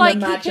feel like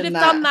he could have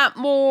done that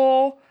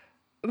more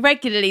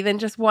regularly than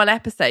just one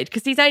episode,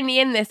 because he's only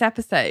in this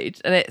episode,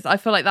 and I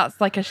feel like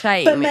that's like a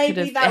shame. But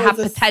maybe it had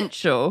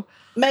potential.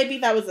 Maybe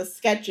that was a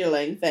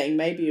scheduling thing.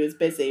 Maybe he was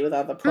busy with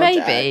other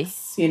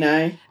projects. You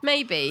know,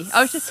 maybe.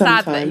 I was just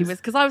sad that he was,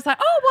 because I was like,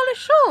 oh, Wallace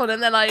Shawn,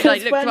 and then I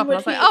looked him up and I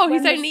was like, oh,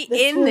 he's only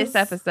in this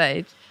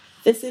episode.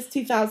 This is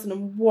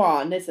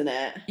 2001, isn't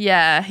it?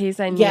 Yeah, he's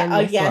only in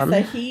this one.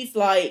 So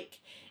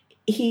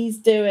he's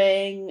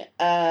doing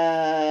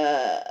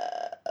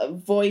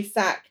voice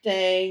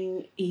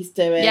acting. He's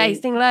doing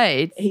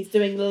loads. He's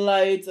doing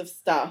loads of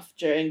stuff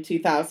during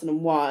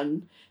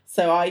 2001.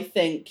 So I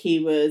think he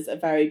was a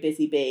very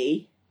busy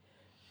bee.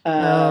 He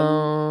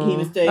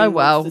was doing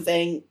Monsters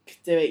Inc.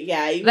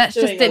 He was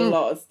doing a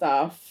lot of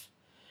stuff.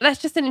 Let's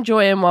just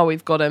enjoy him while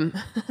we've got him.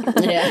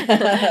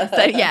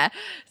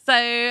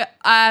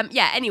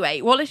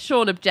 Anyway, Wallace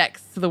Shawn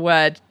objects to the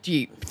word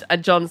duped,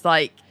 and John's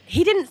like,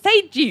 he didn't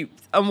say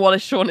duped, and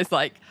Wallace Shawn is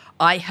like,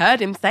 I heard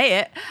him say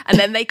it. And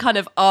then they kind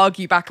of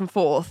argue back and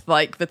forth,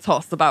 like the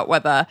toss about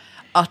whether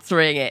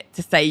uttering it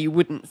to say you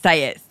wouldn't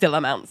say it still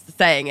amounts to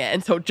saying it,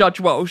 until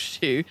Judge Walsh,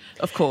 who,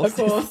 of course.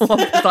 is the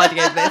one presiding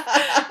over this,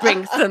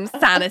 brings some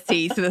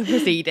sanity to the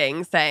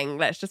proceedings, saying,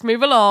 let's just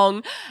move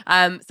along.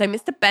 So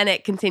Mr.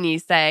 Bennett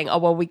continues saying, oh,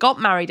 well, we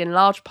got married in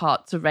large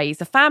part to raise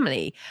a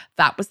family.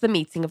 That was the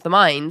meeting of the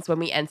minds when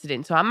we entered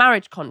into our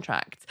marriage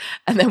contract.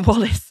 And then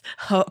Wallace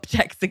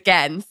objects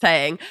again,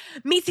 saying,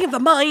 meeting of the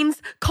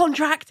minds,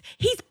 contract,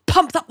 he's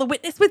pumped up the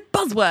witness with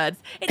buzzwords.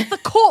 It's the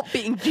court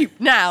being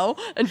duped now.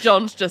 And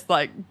John's just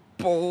like,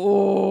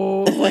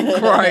 balls, like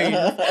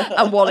groans.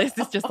 And Wallace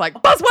is just like,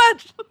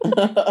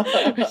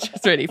 buzzword! Which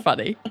is really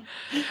funny.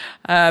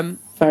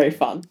 Very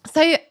fun.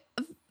 So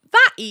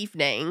that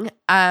evening,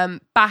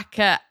 back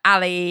at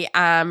Ali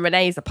and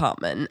Renee's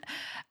apartment,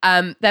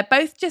 they're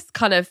both just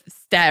kind of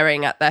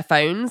staring at their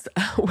phones,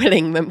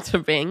 willing them to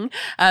ring.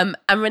 And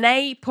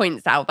Renee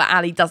points out that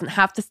Ali doesn't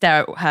have to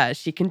stare at her.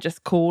 She can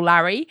just call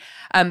Larry.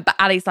 But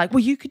Ali's like, well,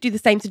 you could do the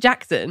same to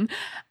Jackson.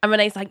 And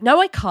Renee's like, no,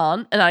 I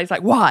can't. And Ali's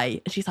like,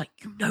 why? And she's like,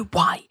 you know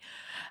why?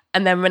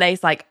 And then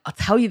Renee's like, I'll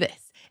tell you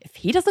this. If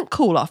he doesn't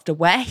call after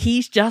where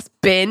he's just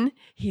been,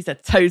 he's a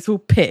total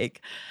pig.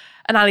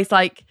 And Ali's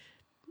like,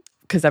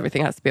 because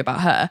everything has to be about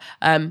her.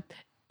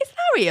 Is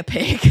Larry a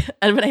pig?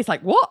 And Renee's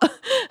like, what?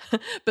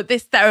 But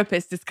this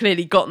therapist has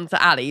clearly gotten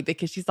to Ali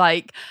because she's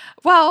like,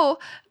 well,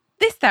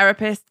 this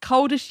therapist,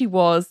 cold as she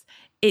was,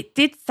 it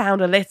did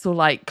sound a little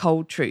like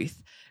cold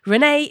truth.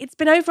 Renee, it's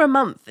been over a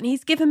month and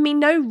he's given me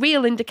no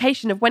real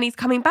indication of when he's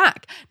coming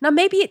back. Now,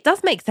 maybe it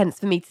does make sense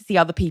for me to see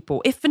other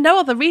people, if for no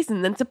other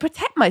reason than to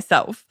protect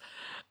myself.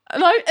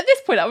 And at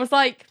this point, I was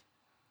like,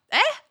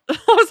 I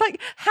was like,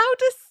 how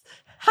does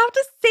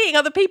seeing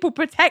other people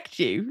protect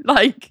you?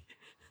 Like,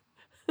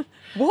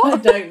 what? I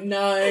don't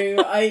know.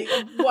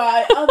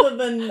 Other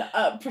than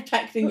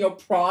protecting your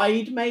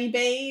pride,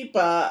 maybe,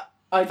 but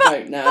I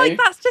don't know. Like,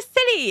 that's just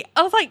silly.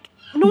 I was like,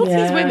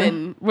 Naughty's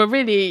women were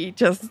really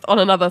just on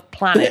another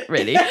planet,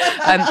 really.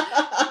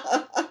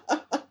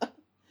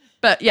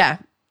 But yeah.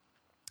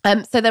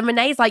 So then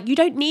Renee's like, you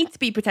don't need to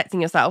be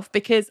protecting yourself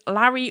because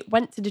Larry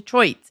went to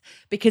Detroit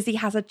because he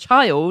has a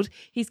child.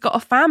 He's got a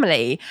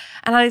family.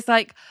 And I was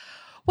like,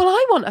 well,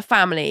 I want a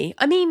family.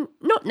 I mean,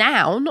 not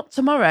now, not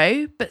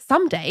tomorrow, but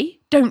someday,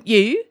 don't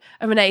you?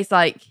 And Renee's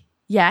like,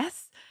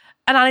 yes.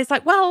 And Ali's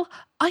like, well,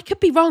 I could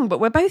be wrong, but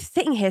we're both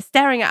sitting here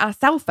staring at our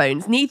cell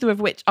phones, neither of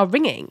which are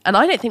ringing. And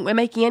I don't think we're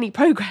making any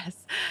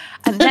progress.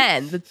 And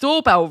then the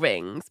doorbell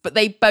rings, but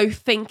they both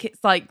think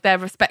it's like their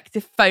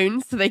respective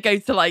phones. So they go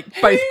to like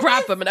both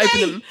grab them and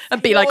open them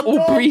and be like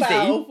all breezy.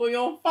 For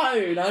your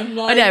phone. I'm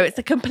like, I know, it's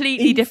a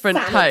completely different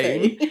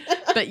tone.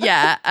 But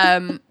yeah,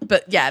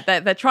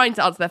 they're trying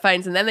to answer their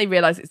phones and then they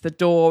realise it's the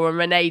door and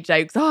Renee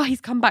jokes, oh,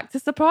 he's come back to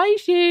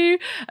surprise you.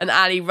 And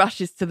Ali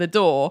rushes to the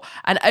door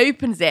and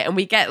opens it and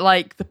we get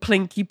like the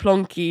plinky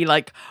plonky,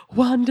 like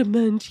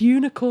wonderment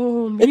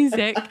unicorn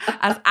music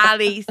as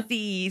Ali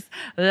sees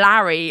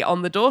Larry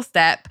on the doorstep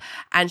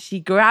and she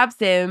grabs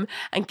him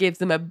and gives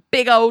him a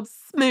big old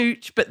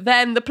smooch, but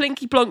then the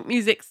plinky plonk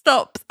music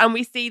stops and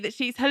we see that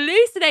she's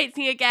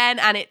hallucinating again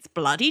and it's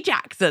bloody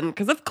Jackson,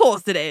 because of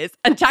course it is.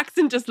 And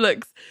Jackson just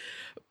looks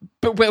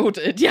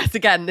bewildered. Yes,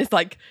 again, it's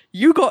like,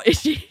 you got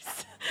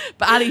issues.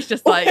 But Ali's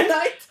just like,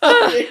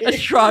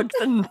 shrugs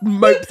and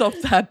mopes off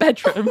to her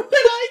bedroom. When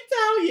I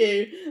tell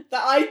you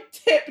that I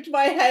tipped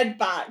my head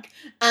back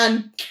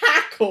and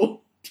cackled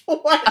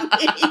when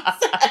he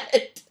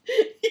said,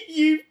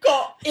 you've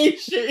got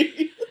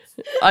issues.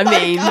 I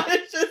mean, I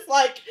was just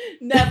like,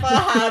 never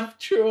have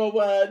truer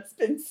words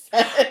been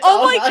said.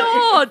 Oh my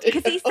God,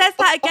 because he says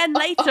that again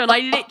later and I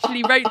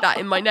literally wrote that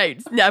in my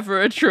notes.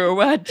 Never a truer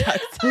word,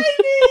 Jackson. I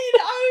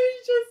mean, I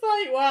was just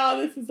like, wow,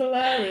 this is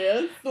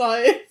hilarious.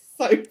 Like, it's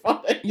so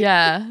funny.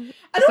 Yeah.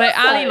 And so also,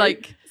 Ali,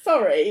 like...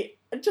 Sorry,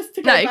 just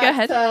to go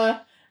back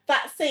to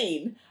that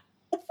scene.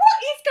 What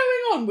is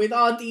going on with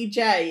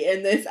RDJ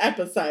in this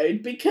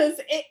episode? Because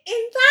in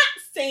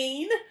that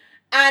scene...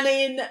 And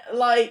in,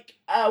 like,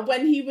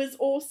 when he was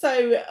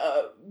also,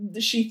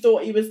 she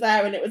thought he was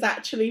there and it was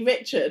actually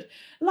Richard.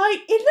 Like,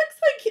 it looks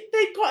like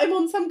they got him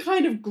on some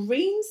kind of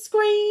green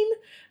screen.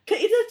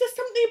 There's just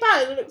something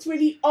about it that looks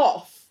really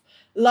off.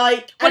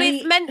 Like, well,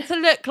 it's meant to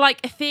look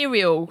like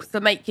ethereal to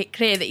make it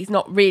clear that he's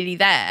not really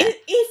there. Is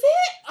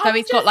it? So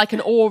he's got like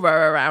an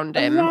aura around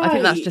him. Right. I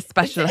think that's just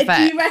special effects.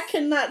 Do you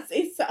reckon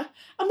it's?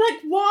 I'm like,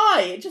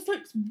 why? It just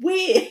looks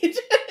weird.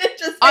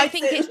 I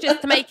think it's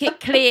just to make it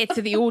clear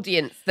to the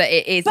audience that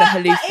it is a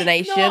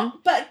hallucination.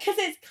 But because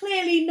it's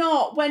clearly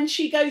not when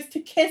she goes to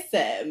kiss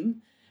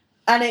him.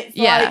 And it's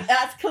like,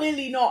 that's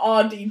clearly not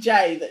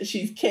RDJ that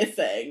she's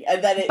kissing.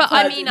 And then it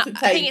turns into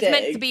Taye I think it's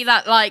meant to be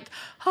that, like,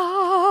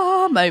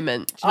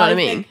 moment. Do you know what I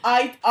mean?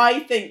 I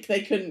think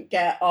they couldn't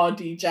get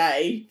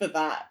RDJ for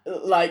that.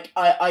 Like,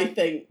 I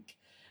think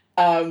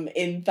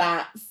in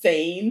that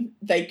scene,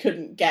 they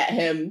couldn't get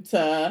him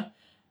to...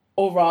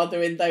 Or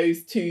rather, in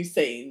those two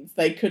scenes,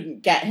 they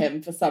couldn't get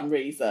him for some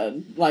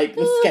reason. Like,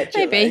 the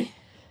scheduling. Maybe.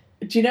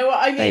 Do you know what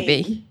I mean?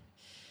 Maybe.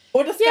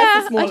 We'll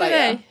discuss this more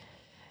later. Know.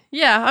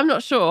 Yeah, I'm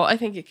not sure. I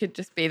think it could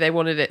just be they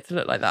wanted it to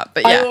look like that.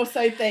 But yeah. I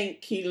also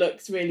think he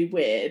looks really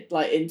weird,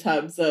 like, in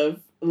terms of,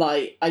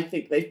 like, I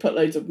think they've put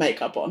loads of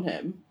makeup on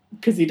him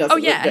because he doesn't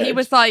look good. He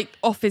was, like,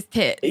 off his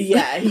tits.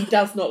 Yeah, he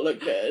does not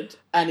look good.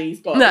 And he's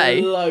got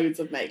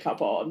loads of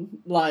makeup on.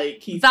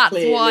 Like, That's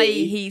why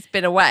he's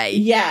been away.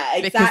 Yeah,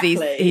 exactly.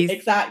 Because he's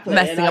exactly.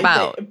 messing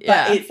about.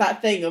 But it's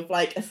that thing of,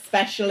 like,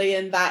 especially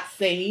in that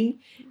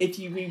scene, if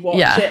you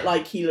rewatch it,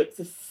 like, he looks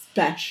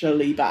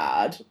especially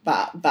bad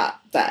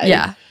that day.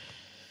 Yeah.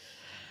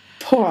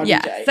 Poor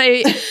RDJ.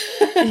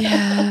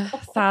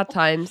 Sad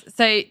times.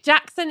 So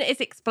Jackson is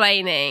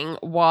explaining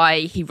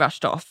why he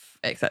rushed off,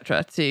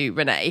 etc., to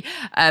Renee,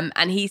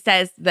 and he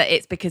says that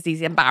it's because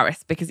he's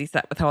embarrassed because he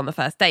slept with her on the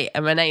first date.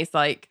 And Renee's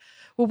like,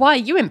 well, why are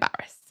you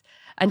embarrassed?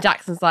 And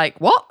Jackson's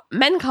like, what?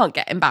 Men can't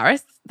get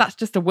embarrassed. That's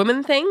just a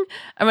woman thing.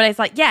 And Renee's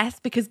like, yes,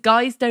 because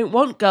guys don't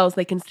want girls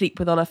they can sleep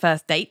with on a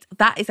first date.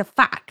 That is a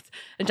fact.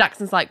 And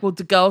Jackson's like, well,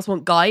 do girls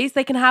want guys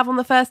they can have on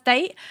the first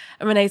date?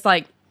 And Renee's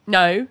like,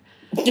 no.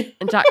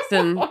 And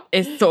Jackson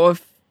is sort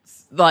of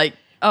like,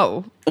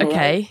 oh,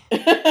 okay.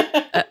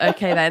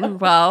 Okay then.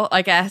 Well,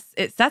 I guess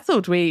it's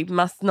settled. We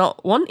must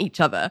not want each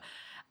other.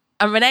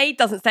 And Renee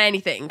doesn't say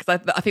anything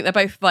because I think they're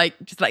both like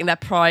just letting their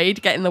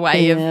pride get in the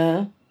way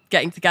of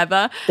getting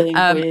together.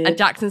 And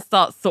Jackson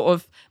starts sort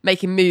of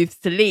making moves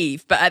to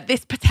leave. But at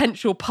this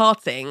potential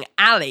parting,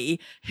 Ali,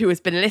 who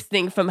has been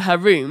listening from her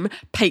room,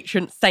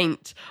 patron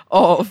saint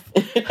of,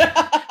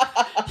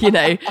 you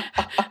know,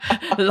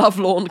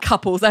 lovelorn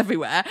couples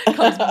everywhere,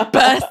 comes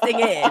bursting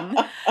in,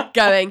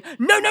 going,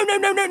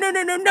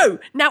 no.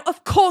 Now,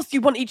 of course you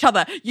want each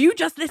other. You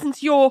just listen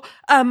to your...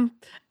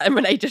 And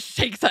Renee just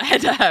shakes her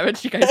head at her and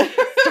she goes,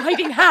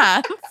 hiding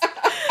hands.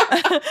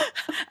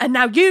 And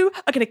now you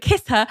are going to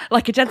kiss her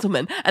like a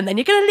gentleman, and then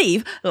you're going to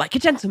leave like a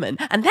gentleman,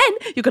 and then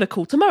you're going to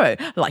call tomorrow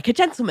like a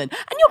gentleman,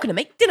 and you're going to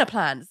make dinner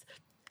plans.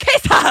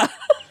 Kiss her!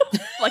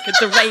 Like a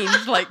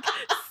deranged, like,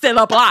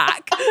 Cilla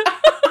Black.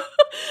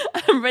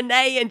 And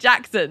Renee and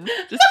Jackson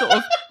just sort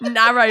of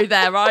narrow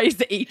their eyes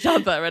at each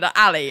other and at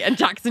Ali, and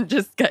Jackson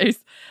just goes,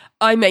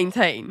 I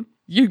maintain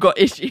you got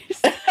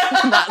issues.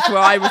 And that's where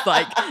I was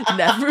like,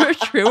 never a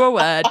truer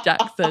word,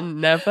 Jackson,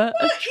 never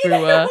a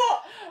truer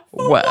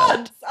word.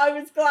 Once, I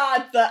was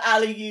glad that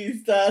Ali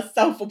used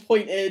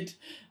self-appointed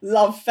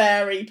love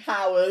fairy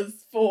powers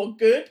for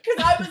good,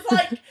 because I was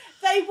like,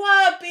 they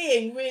were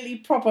being really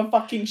proper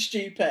fucking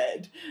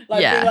stupid.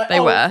 Like, yeah, like, they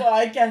were. Well,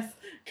 I guess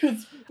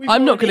because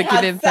I'm not going to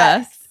give in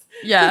first.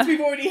 Yeah, because we've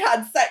already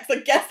had sex. I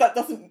guess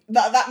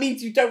that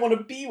means you don't want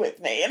to be with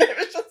me, and it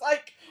was just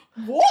like,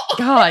 what,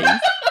 guys?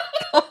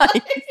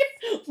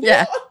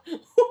 Yeah.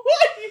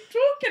 What are you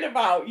talking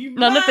about?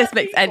 None of this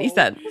makes any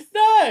sense.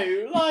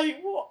 No, like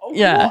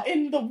what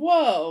in the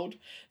world?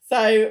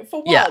 So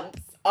for once,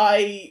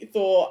 I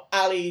thought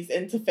Ali's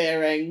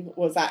interfering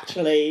was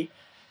actually,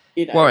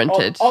 you know,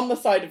 warranted, on the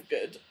side of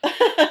good.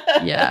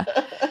 Yeah.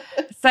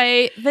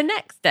 So the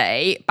next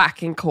day,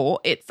 back in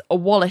court, it's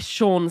Wallace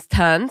Shawn's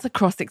turn to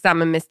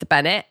cross-examine Mr.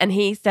 Bennett, and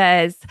he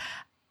says,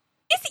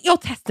 is it your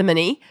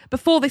testimony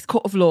before this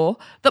court of law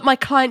that my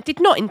client did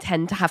not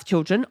intend to have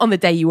children on the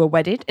day you were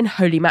wedded in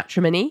holy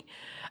matrimony?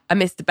 And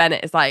Mr.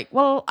 Bennett is like,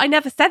 well, I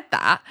never said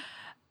that.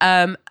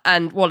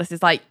 And Wallace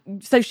is like,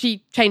 so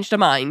she changed her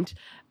mind?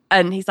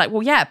 And he's like,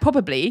 well, yeah,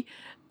 probably.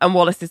 And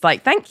Wallace is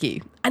like, thank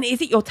you. And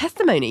is it your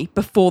testimony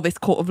before this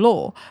court of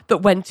law that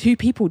when two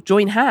people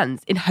join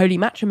hands in holy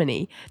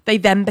matrimony, they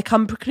then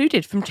become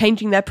precluded from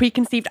changing their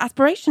preconceived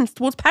aspirations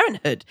towards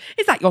parenthood?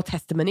 Is that your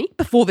testimony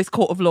before this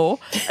court of law?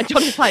 And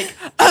John is like,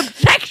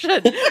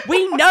 objection!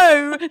 We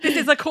know this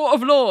is a court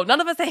of law.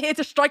 None of us are here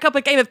to strike up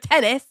a game of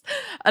tennis.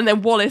 And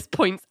then Wallace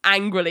points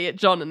angrily at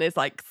John and is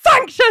like,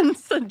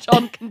 sanctions! And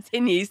John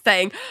continues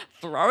saying,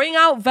 throwing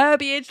out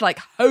verbiage like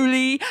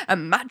holy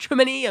and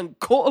matrimony and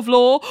court of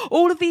law,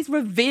 all of these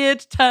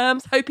revered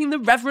terms, hoping the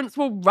reverence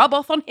will rub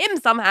off on him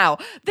somehow.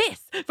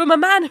 This from a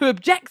man who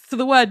objects to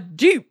the word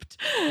duped.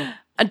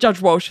 And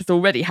Judge Walsh has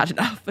already had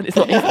enough, and it's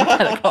not even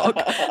 10 o'clock.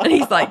 And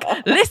he's like,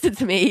 listen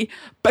to me,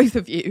 both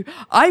of you.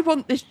 I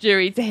want this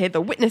jury to hear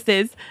the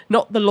witnesses,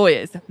 not the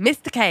lawyers.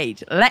 Mr.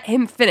 Cage, let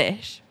him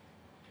finish.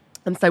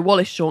 And so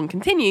Wallace Shawn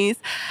continues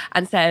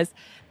and says,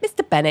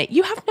 Mr. Bennett,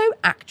 you have no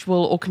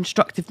actual or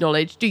constructive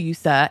knowledge, do you,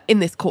 sir, in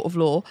this court of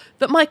law,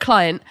 that my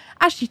client,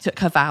 as she took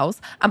her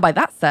vows, and by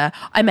that, sir,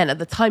 I meant at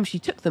the time she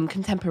took them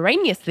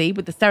contemporaneously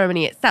with the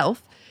ceremony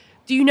itself,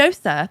 do you know,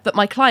 sir, that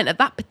my client at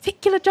that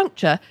particular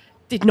juncture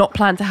did not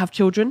plan to have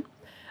children?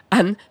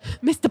 And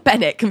Mr.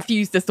 Bennett,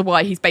 confused as to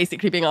why he's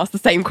basically being asked the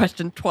same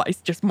question twice,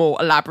 just more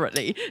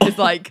elaborately, is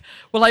like,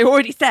 well, I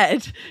already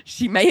said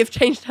she may have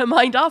changed her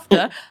mind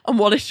after. And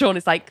Wallace Shawn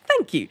is like,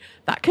 thank you.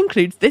 That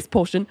concludes this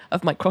portion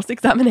of my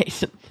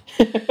cross-examination.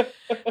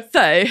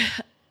 So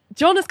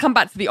John has come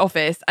back to the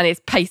office and is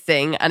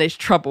pacing and is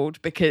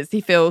troubled because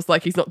he feels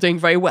like he's not doing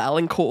very well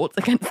in court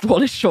against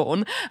Wallace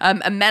Shawn.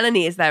 And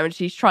Melanie is there and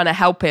she's trying to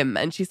help him.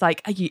 And she's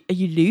like, are you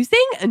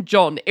losing? And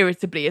John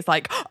irritably is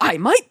like, I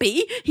might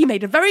be. He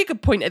made a very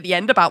good point at the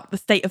end about the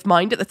state of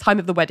mind at the time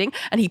of the wedding.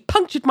 And he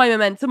punctured my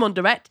momentum on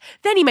direct.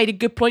 Then he made a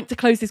good point to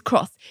close his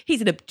cross.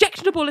 He's an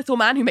objectionable little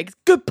man who makes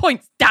good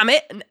points, damn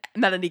it. And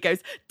Melanie goes,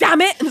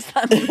 damn it, and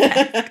slams the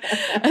desk.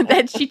 And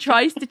then she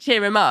tries to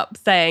cheer him up,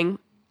 saying,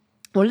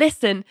 well,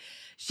 listen,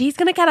 she's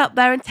going to get up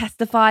there and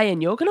testify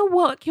and you're going to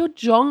work your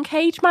John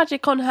Cage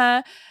magic on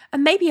her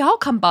and maybe I'll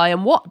come by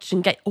and watch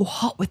and get all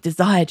hot with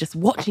desire just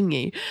watching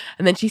you.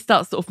 And then she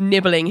starts sort of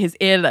nibbling his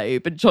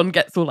earlobe and John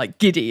gets all like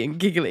giddy and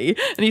giggly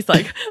and he's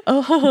like,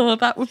 oh,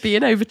 that would be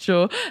an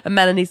overture. And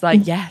Melanie's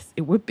like, yes,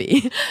 it would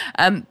be.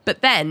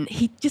 But then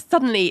he just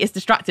suddenly is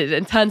distracted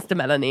and turns to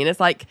Melanie and is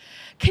like,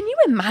 can you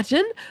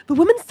imagine the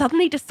woman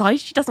suddenly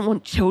decides she doesn't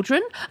want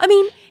children? I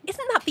mean,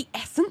 isn't that the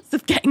essence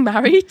of getting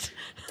married?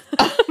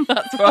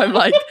 That's where I'm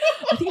like,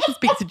 I think you should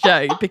speak to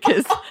Joe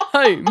because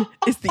home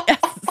is the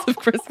essence of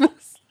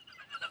Christmas.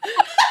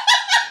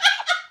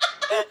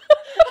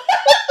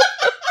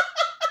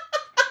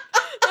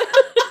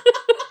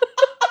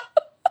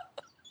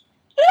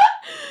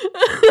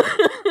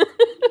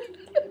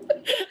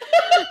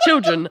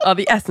 Children are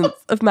the essence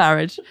of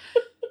marriage.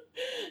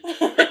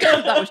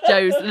 That was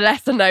Joe's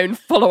lesser known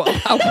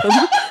follow-up album.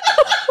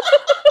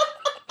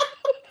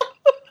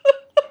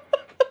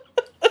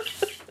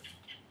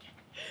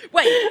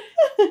 Wait,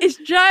 is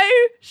Joe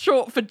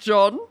short for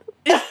John?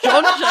 Is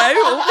John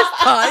Joe all this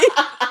time?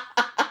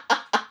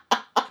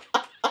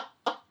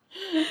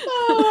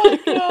 Oh my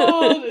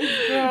God,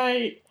 it's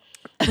great.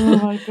 Oh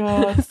my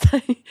God. So,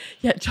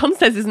 yeah, John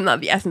says, isn't that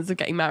the essence of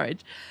getting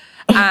married?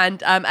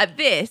 And at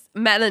this,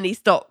 Melanie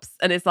stops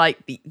and is like,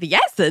 the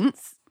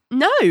essence?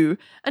 No.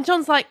 And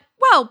John's like,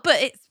 well,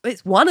 but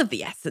it's one of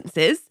the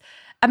essences.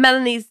 And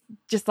Melanie's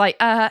just like,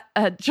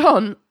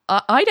 John,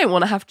 I don't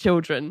want to have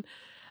children.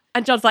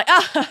 And John's like,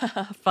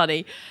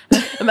 funny.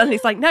 And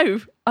Melanie's like,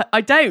 no,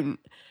 I don't.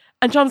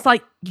 And John's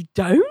like, you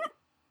don't?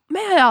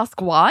 May I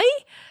ask why?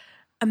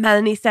 And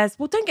Melanie says,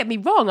 well, don't get me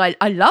wrong.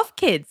 I love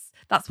kids.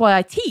 That's why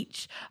I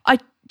teach. I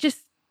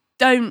just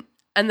don't.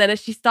 And then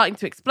as she's starting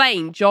to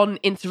explain, John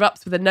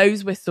interrupts with a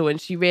nose whistle and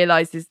she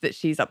realises that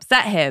she's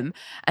upset him.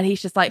 And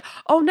he's just like,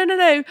 oh,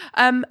 no.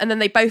 And then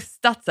they both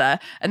stutter.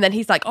 And then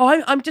he's like,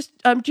 oh, I'm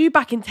due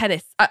back in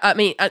tennis.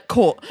 At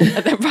court.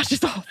 And then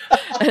rushes off.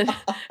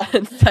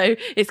 And so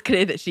it's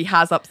clear that she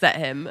has upset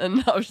him.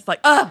 And I was just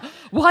like,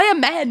 why are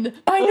men?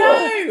 I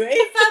know.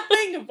 It's that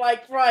thing of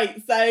like,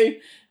 right, so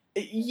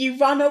you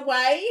run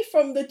away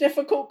from the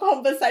difficult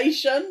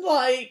conversation.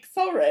 Like,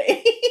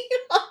 sorry.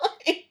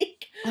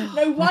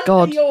 No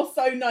wonder you're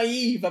so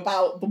naive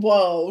about the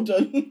world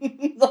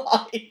and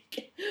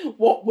like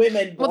what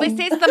women want. Well, this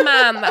is the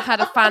man that had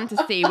a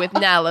fantasy with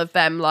Nell of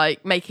them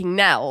like making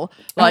Nell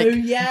like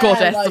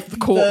goddess like of the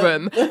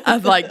courtroom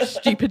as like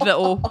stupid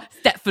little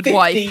Stepford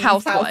wife,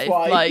 housewife.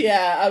 Like,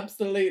 yeah,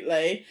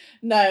 absolutely.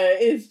 No,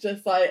 it's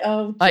just like,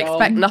 oh, John, I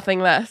expect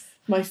nothing less.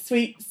 My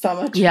sweet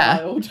summer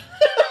child.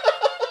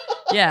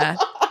 Yeah.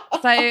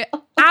 So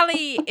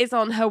Ali is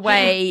on her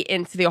way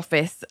into the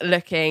office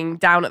looking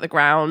down at the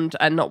ground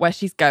and not where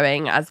she's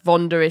going as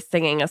Vonda is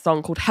singing a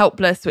song called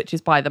Helpless, which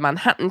is by the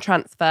Manhattan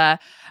Transfer.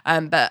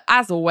 But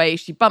as always,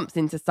 she bumps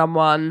into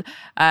someone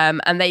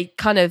and they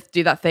kind of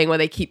do that thing where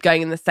they keep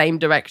going in the same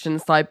direction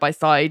side by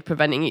side,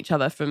 preventing each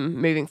other from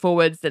moving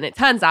forwards. And it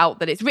turns out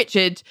that it's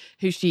Richard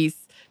who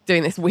she's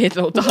doing this weird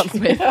little dance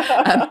with.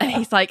 And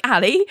he's like,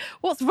 Ali,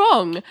 what's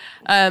wrong?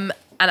 And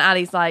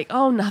Ali's like,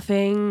 oh,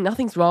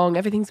 nothing's wrong.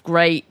 Everything's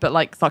great, but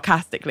like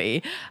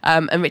sarcastically.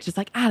 And Richard's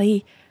like,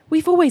 Ali,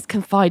 we've always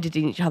confided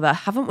in each other,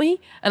 haven't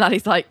we? And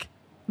Ali's like,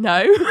 no.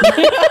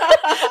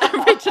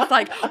 And Richard's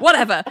like,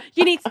 whatever,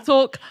 you need to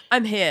talk.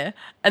 I'm here.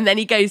 And then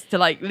he goes to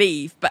like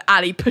leave, but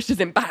Ali pushes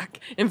him back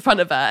in front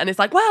of her. And it's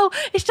like, well,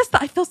 it's just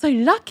that I feel so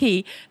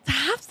lucky to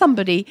have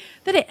somebody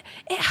that it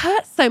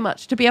hurts so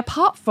much to be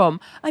apart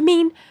from. I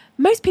mean,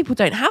 most people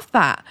don't have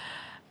that.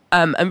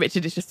 And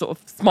Richard is just sort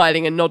of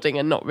smiling and nodding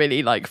and not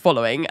really like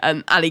following.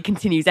 And Ali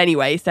continues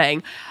anyway,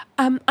 saying,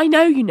 I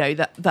know you know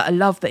that a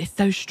love that is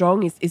so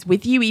strong is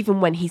with you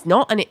even when he's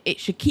not, and it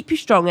should keep you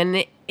strong,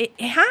 and it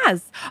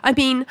has. I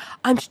mean,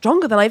 I'm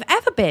stronger than I've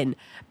ever been.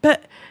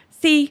 But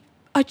see,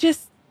 I get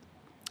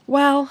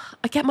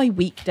my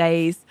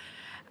weekdays.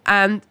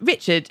 And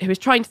Richard, who is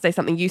trying to say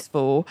something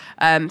useful,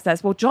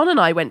 says, well, John and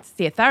I went to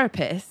see a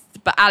therapist.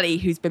 But Ali,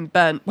 who's been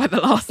burnt by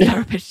the last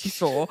therapist she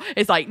saw,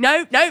 is like,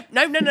 no. And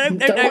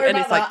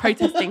it's like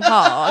protesting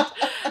hard.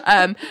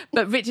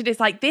 But Richard is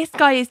like, this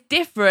guy is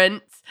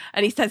different.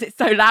 And he says it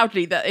so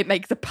loudly that it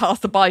makes a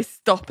passerby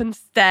stop and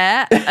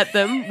stare at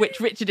them, which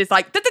Richard is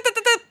like,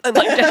 and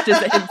like gestures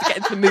at him to get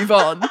him to move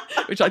on,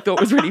 which I thought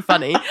was really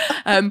funny.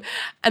 And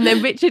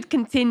then Richard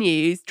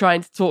continues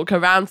trying to talk her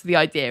around to the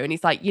idea. And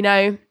he's like,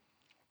 I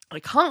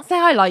can't say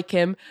I like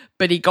him,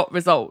 but he got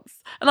results.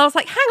 And I was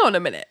like, hang on a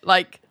minute.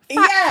 Like,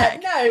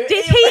 no.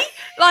 Did he?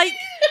 Like,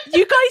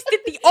 you guys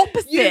did the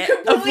opposite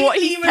of what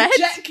he said. You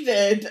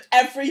rejected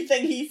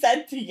everything he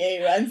said to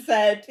you and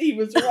said he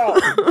was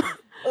wrong.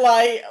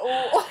 Like,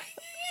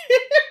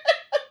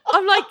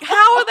 I'm like,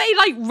 how are they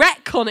like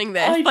retconning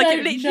this? Like,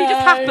 it literally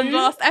just happened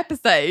last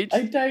episode.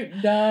 I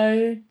don't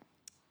know.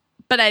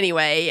 But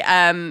anyway,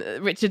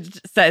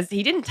 Richard says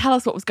he didn't tell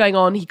us what was going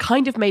on. He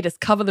kind of made us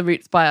cover the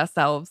roots by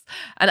ourselves.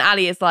 And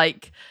Ali is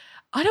like,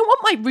 I don't want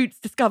my roots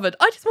discovered.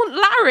 I just want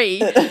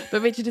Larry.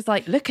 But Richard is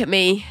like, look at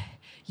me.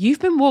 You've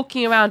been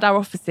walking around our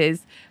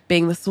offices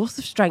being the source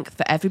of strength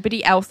for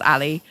everybody else,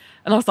 Ali.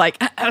 And I was like,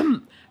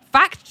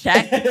 fact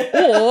check,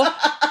 or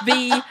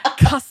the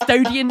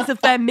custodians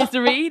of their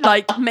misery,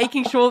 like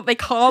making sure that they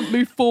can't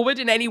move forward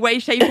in any way,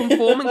 shape and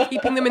form and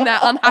keeping them in their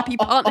unhappy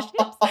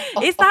partnerships.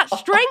 Is that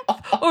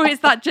strength or is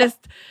that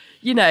just,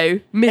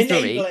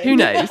 misery? Enabling. Who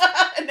knows?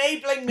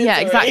 Enabling misery. Yeah,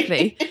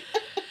 exactly.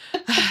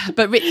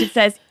 But Richard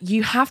says,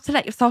 you have to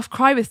let yourself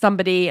cry with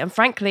somebody. And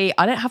frankly,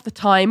 I don't have the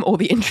time or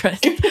the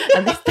interest.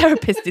 And this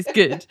therapist is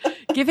good.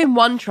 Give him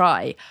one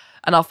try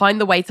and I'll find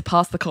the way to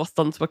pass the cost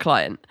on to a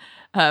client.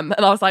 And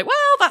I was like, well,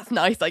 that's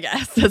nice, I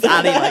guess, as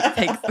Ali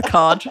takes the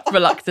card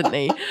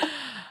reluctantly.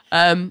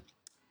 So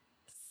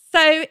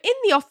in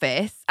the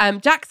office,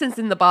 Jackson's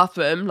in the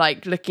bathroom,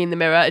 looking in the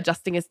mirror,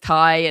 adjusting his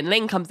tie. And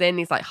Ling comes in.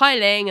 He's like, hi,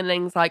 Ling. And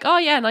Ling's like, oh,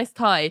 yeah, nice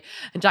tie.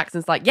 And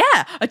Jackson's like,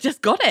 yeah, I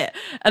just got it.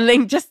 And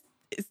Ling is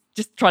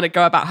just trying to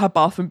go about her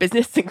bathroom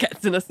business and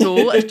gets in a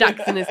stall as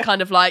Jackson is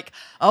kind of like,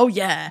 oh,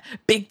 yeah,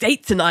 big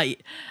date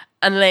tonight.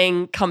 And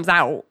Ling comes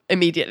out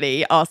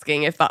immediately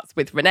asking if that's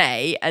with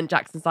Renee. And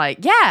Jackson's like,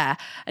 yeah.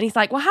 And he's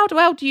like, well, how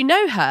well do you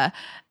know her?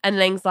 And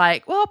Ling's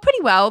like, well,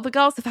 pretty well. The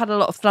girls have had a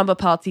lot of slumber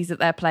parties at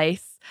their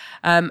place.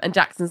 And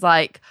Jackson's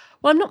like,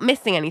 well, I'm not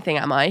missing anything,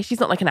 am I? She's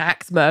not like an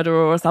axe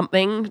murderer or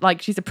something.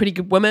 Like, she's a pretty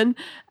good woman.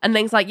 And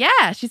Ling's like,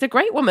 yeah, she's a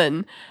great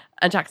woman.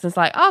 And Jackson's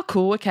like, oh,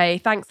 cool. Okay,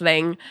 thanks,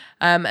 Ling.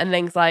 And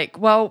Ling's like,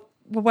 well,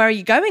 where are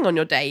you going on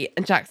your date?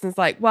 And Jackson's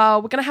like,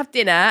 well, we're going to have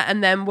dinner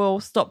and then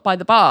we'll stop by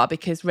the bar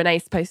because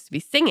Renee's supposed to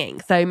be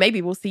singing. So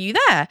maybe we'll see you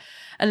there.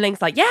 And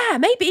Ling's like, yeah,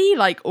 maybe,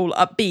 like all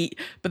upbeat.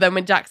 But then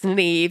when Jackson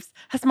leaves,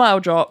 her smile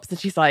drops and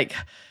she's like,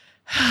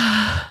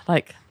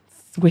 like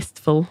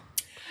wistful.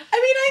 I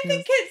mean, I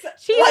think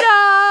it's... She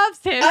loves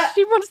him.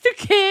 She wants to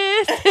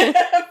kiss.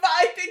 But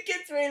I think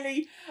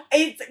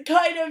it's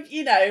kind of,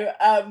 you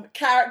know,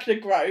 character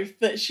growth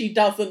that she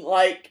doesn't,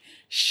 like,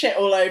 shit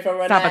all over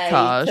Renee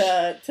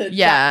Sabotage. to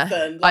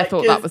Jackson. I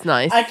thought that was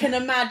nice. I can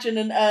imagine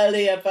an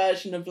earlier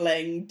version of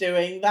Ling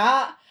doing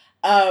that.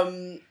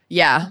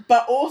 Yeah.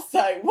 But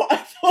also, what I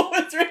thought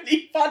was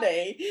really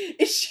funny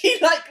is she,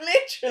 like,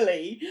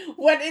 literally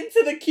went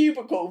into the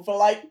cubicle for,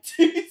 like,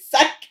 2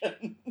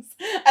 seconds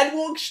and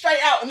walked straight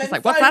out and then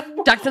like, what's that?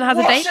 Jackson has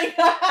a date? washing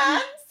her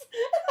hands.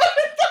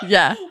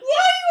 Yeah. Why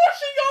are you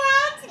washing your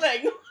hands,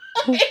 Ling?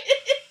 Well,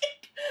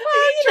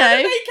 you trying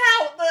know. to make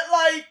out that,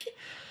 like,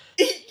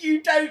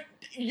 you don't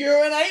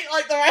urinate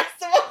like the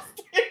rest of us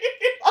do.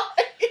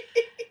 Like,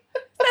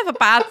 It's never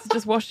bad to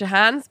just wash your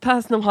hands.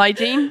 Personal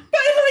hygiene. but,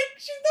 like,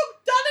 she's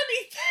not done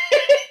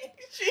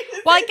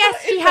anything. Well, I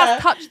guess she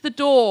has touched the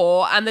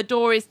door, and the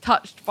door is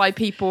touched by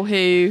people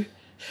who...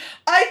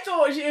 I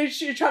thought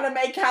she was trying to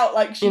make out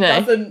like she You know.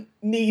 doesn't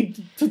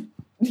need to,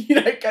 you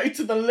know, go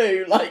to the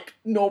loo like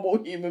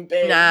normal human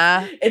beings.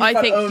 Nah, in I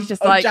front think of, she's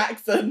just of like...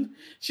 Jackson.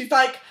 She's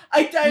like,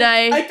 I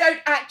don't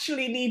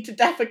actually need to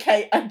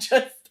defecate.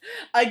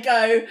 I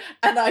go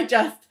and I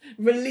just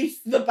release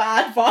the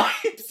bad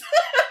vibes.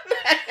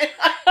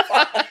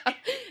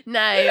 No,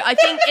 I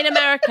think in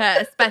America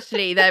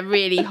especially, they're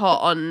really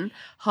hot on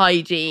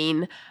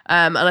hygiene.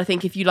 And I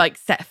think if you like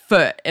set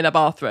foot in a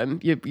bathroom,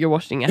 you're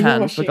washing your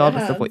hands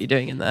regardless of what you're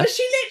doing in there. But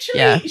she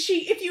literally,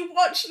 if you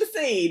watch the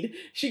scene,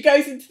 she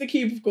goes into the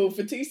cubicle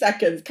for 2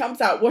 seconds,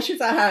 comes out, washes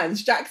her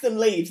hands, Jackson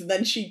leaves, and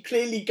then she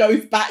clearly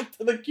goes back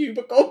to the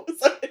cubicle.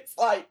 So it's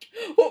like,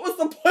 what was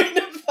the point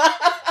of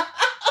that?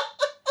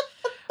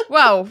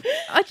 Well,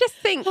 I just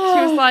think she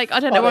was like, I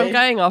don't know where I'm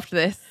Funny. going after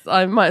this.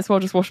 I might as well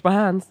just wash my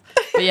hands.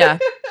 But yeah.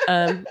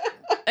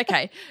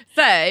 Okay.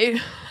 So,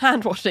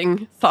 hand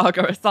washing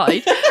saga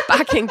aside,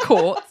 back in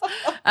court,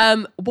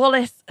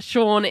 Wallace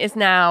Shawn is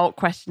now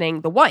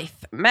questioning the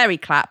wife, Mary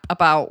Clapp,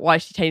 about why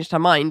she changed her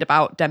mind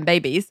about dem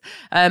babies.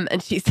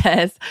 And she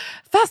says,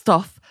 first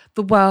off,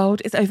 the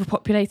world is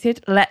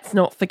overpopulated. Let's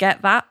not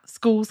forget that.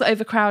 Schools are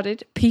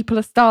overcrowded. People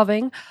are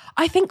starving.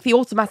 I think the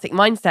automatic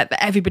mindset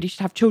that everybody should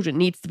have children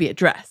needs to be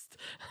addressed.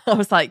 I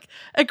was like,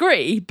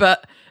 agree,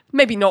 but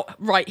maybe not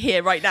right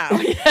here, right now.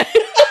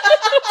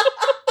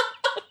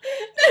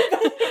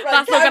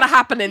 That's not going to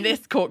happen in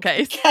this court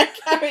case.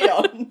 Carry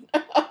on.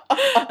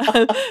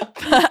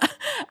 But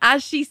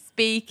as she's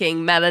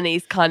speaking,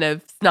 Melanie's kind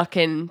of snuck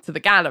into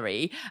the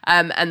gallery,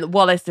 and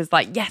Wallace is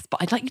like, yes,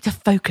 but I'd like you to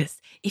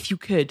focus, if you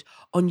could,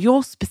 on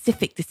your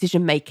specific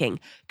decision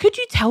making. Could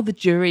you tell the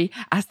jury,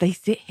 as they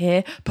sit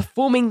here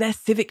performing their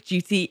civic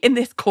duty in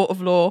this court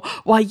of law,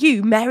 why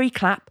you, Mary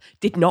Clapp,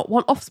 did not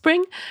want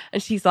offspring?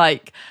 And she's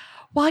like,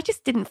 well, I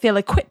just didn't feel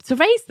equipped to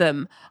raise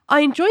them.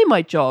 I enjoy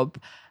my job.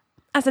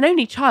 As an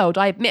only child,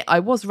 I admit I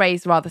was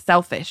raised rather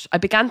selfish. I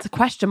began to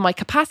question my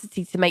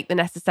capacity to make the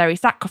necessary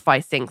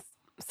sacrifices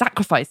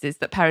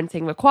that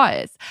parenting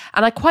requires.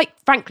 And I quite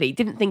frankly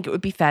didn't think it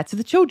would be fair to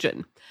the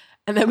children.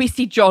 And then we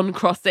see John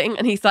crossing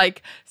and he's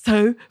like,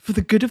 so for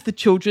the good of the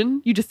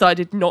children, you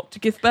decided not to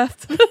give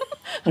birth to them?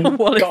 And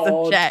Wallace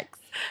objects.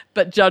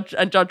 But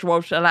Judge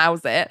Walsh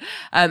allows it.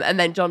 And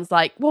then John's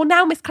like, well,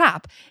 now, Miss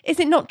Clapp, is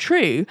it not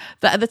true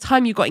that at the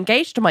time you got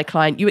engaged to my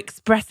client, you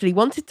expressly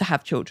wanted to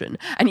have children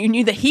and you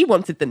knew that he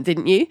wanted them,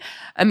 didn't you?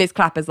 And Miss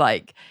Clapp is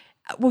like,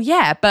 well,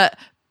 yeah, but...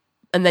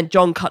 And then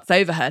John cuts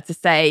over her to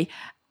say,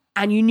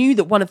 and you knew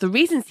that one of the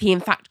reasons he in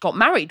fact got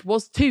married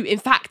was to, in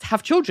fact,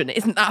 have children.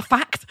 Isn't that a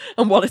fact?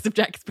 And Wallace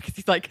objects because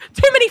he's like,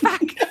 too many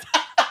facts.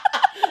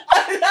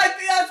 I think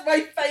that's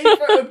my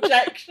favourite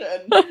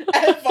objection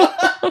ever.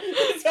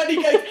 It's when he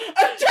goes,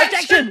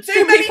 objection,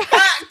 too many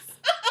facts.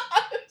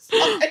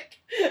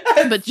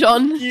 But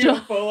John...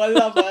 Beautiful, I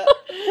love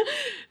it.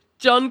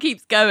 John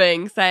keeps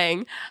going,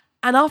 saying,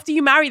 and after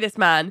you marry this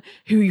man,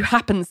 who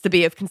happens to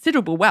be of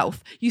considerable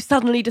wealth, you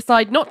suddenly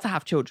decide not to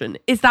have children.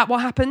 Is that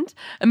what happened?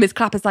 And Miss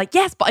Clapp is like,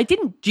 yes, but I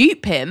didn't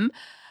dupe him.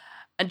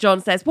 And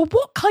John says, well,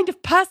 what kind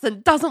of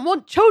person doesn't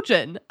want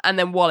children? And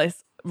then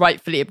Wallace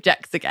rightfully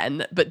objects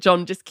again, but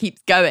John just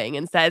keeps going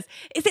and says,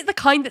 is it the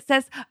kind that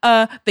says,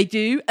 they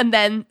do, and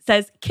then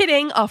says,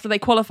 kidding, after they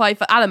qualify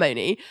for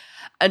alimony?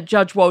 And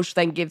Judge Walsh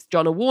then gives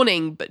John a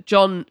warning, but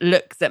John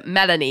looks at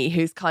Melanie,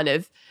 who's kind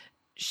of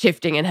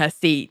shifting in her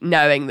seat,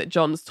 knowing that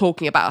John's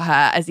talking about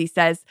her, as he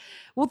says,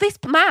 Well, this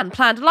man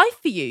planned a life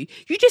for you.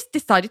 You just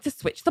decided to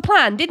switch the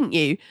plan, didn't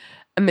you?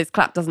 And Ms.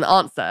 Clapp doesn't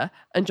answer.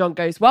 And John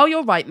goes, well,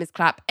 you're right, Ms.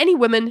 Clapp. Any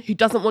woman who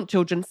doesn't want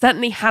children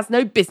certainly has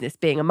no business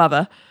being a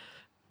mother.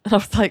 And I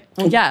was like,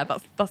 well, yeah,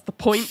 that's the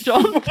point,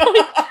 John.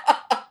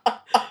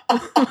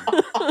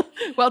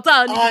 Well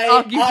done. You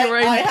argued your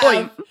own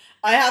point.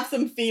 I have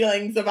some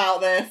feelings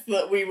about this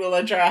that we will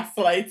address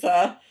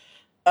later.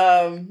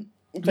 But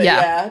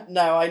yeah,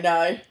 no, I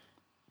know.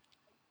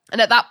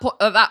 And at that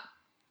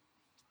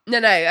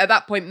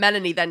point,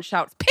 Melanie then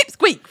shouts,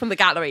 "Pipsqueak!" from the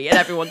gallery, and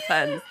everyone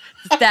turns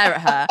to stare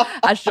at her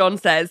as John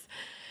says,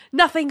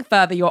 "Nothing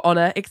further, Your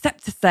Honour,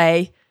 except to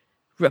say,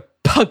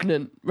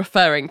 repugnant,"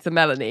 referring to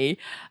Melanie.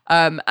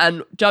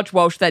 And Judge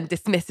Walsh then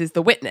dismisses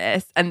the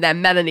witness, and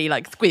then Melanie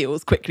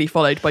squeals, quickly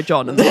followed by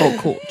John, and the whole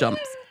court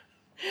jumps.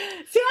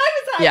 See, I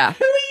was like,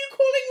 who are you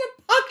calling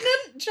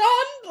repugnant,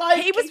 John?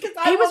 He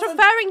was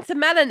referring to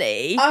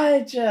Melanie.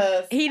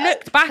 He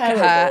looked back at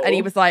her and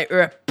he was like,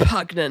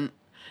 repugnant.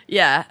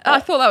 Yeah, I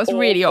thought that was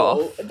really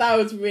off. That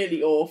was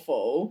really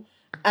awful.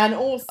 And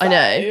also, I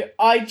know.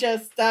 I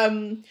just,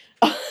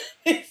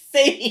 this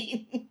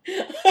scene,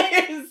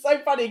 it was so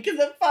funny, because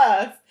at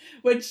first,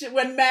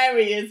 when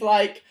Mary is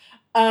like,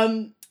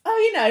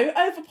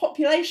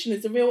 overpopulation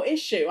is a real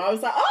issue, I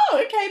was like,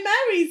 oh, okay,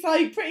 Mary's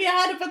pretty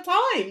ahead of her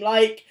time.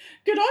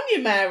 Good on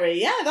you,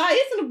 Mary. Yeah, that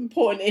is an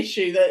important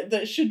issue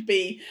that should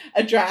be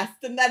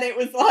addressed. And then it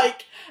was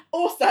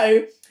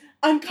also,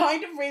 I'm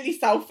kind of really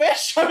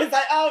selfish. I was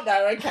like, oh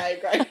no, okay,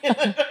 great.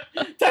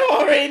 Don't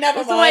worry,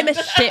 never mind. So I'm a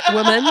shit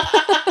woman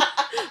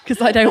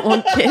because I don't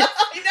want kids.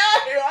 I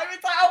know. I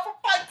was like, oh, for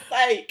fuck's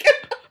sake.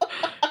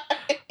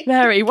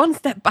 Mary, one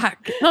step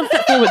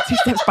forward, 2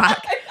 steps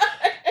back.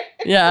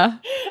 Yeah.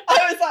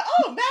 I was like,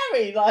 oh,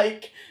 Mary,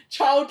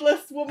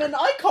 childless woman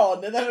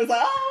icon. And then I was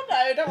like, oh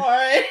no, don't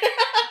worry.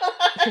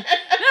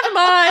 Never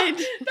mind.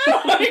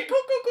 Don't worry.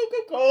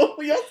 Cool.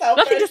 You're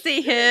selfish. Nothing to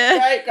see here.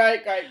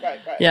 Great.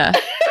 Yeah.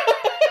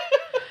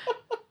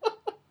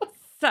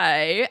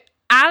 So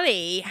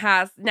Ali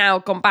has now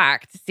gone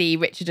back to see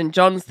Richard and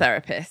John's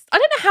therapist. I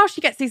don't know how she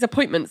gets these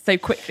appointments so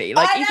quickly.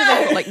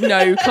 Either they've got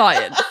no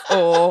clients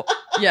or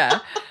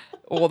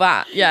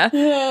that.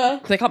 Yeah.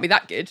 They can't be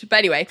that good. But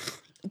anyway,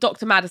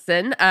 Dr.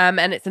 Madison,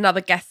 and it's another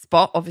guest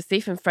spot, obviously,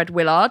 from Fred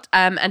Willard,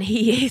 and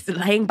he is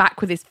laying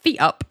back with his feet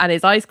up and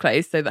his eyes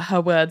closed so that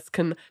her words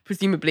can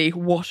presumably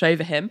wash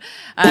over him,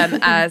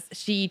 as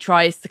she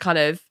tries to kind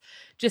of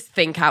just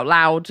think out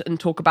loud and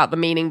talk about the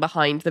meaning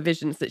behind the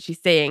visions that she's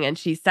seeing. And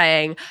she's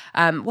saying,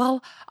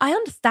 well, I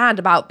understand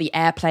about the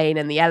airplane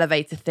and the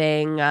elevator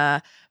thing,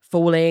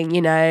 falling,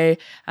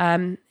 it's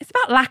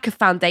about lack of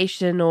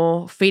foundation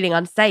or feeling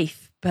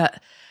unsafe.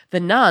 But the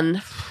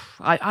nun,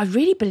 I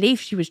really believe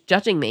she was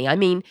judging me. I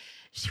mean,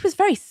 she was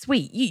very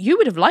sweet. You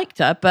would have liked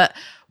her, but,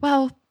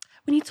 well,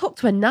 when you talk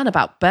to a nun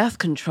about birth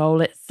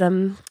control, it's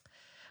not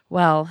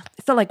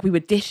like we were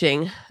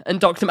dishing. And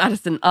Dr.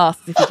 Madison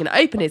asks if he can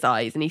open his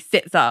eyes, and he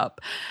sits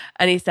up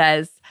and he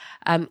says,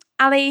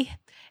 Ali,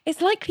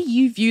 it's likely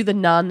you view the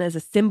nun as a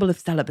symbol of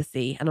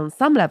celibacy and on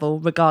some level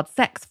regard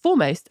sex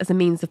foremost as a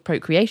means of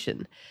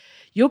procreation.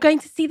 You're going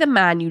to see the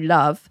man you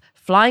love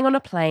flying on a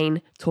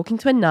plane, talking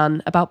to a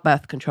nun about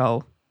birth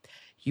control.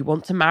 You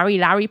want to marry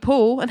Larry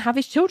Paul and have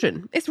his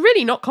children. It's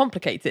really not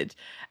complicated.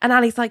 And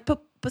Ali's like,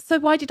 but so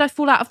why did I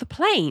fall out of the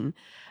plane?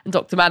 And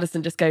Dr.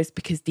 Madison just goes,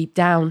 because deep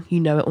down, you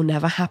know it will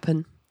never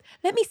happen.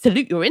 Let me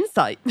salute your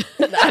insight.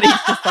 And Ali's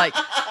just like,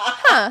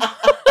 huh.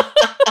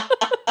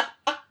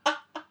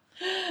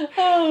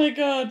 Oh my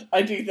God.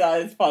 I do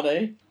that. It's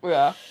funny.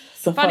 Yeah.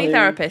 So funny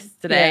therapist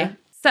today. Yeah.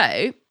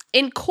 So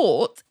in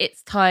court,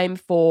 it's time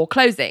for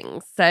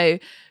closings. So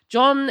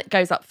John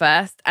goes up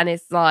first and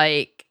is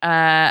like,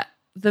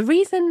 the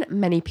reason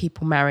many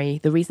people marry,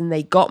 the reason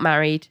they got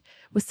married,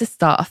 was to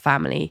start a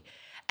family.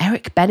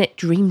 Eric Bennett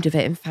dreamed of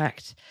it, in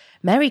fact.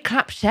 Mary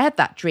Clapp shared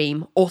that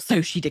dream, or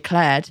so she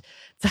declared,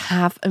 to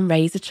have and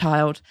raise a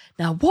child.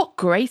 Now, what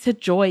greater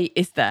joy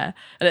is there?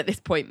 And at this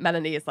point,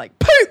 Melanie is like,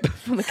 poop,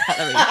 from the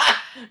gallery.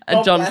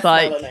 And John's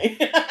like,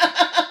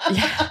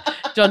 yeah.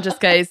 John just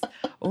goes,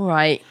 all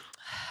right.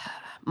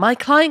 My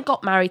client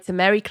got married to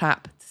Mary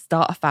Clapp to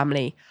start a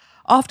family,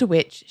 after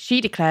which she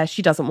declares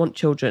she doesn't want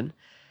children.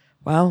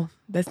 Well,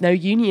 there's no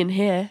union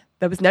here.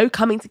 There was no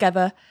coming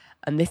together,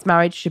 and this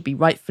marriage should be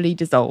rightfully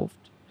dissolved.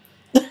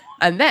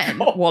 And then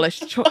Wallace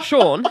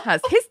Shawn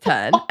has his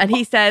turn, and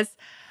he says,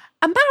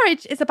 a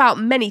marriage is about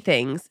many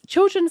things,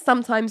 children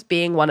sometimes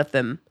being one of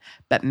them.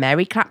 But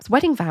Mary Clapp's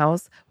wedding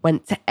vows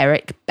went to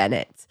Eric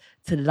Bennett,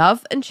 to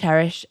love and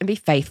cherish and be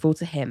faithful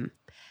to him.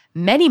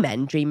 Many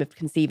men dream of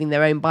conceiving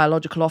their own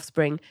biological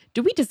offspring.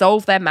 Do we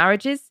dissolve their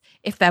marriages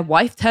if their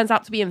wife turns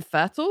out to be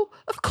infertile?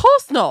 Of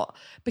course not,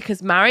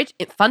 because marriage,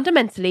 it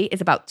fundamentally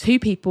is about two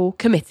people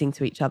committing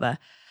to each other.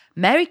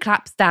 Mary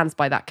Clapp stands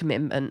by that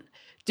commitment.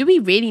 Do we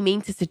really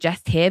mean to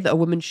suggest here that a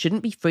woman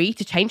shouldn't be free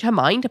to change her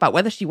mind about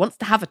whether she wants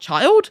to have a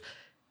child?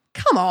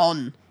 Come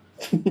on.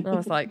 I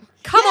was like,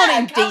 come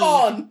on, indeed. Come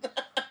on.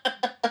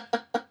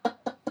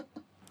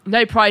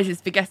 No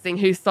prizes for guessing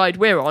whose side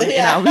we're on in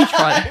our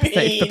retrial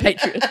episode for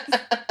Patreon.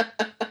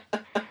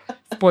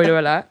 Spoiler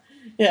alert.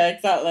 Yeah,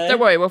 exactly. Don't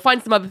worry, we'll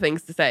find some other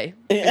things to say.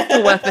 It's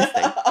still worth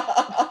listening.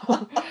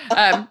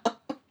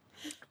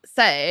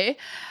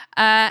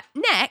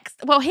 Next,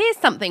 well, here's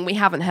something we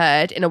haven't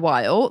heard in a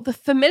while. The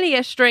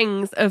familiar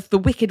strings of the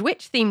Wicked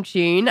Witch theme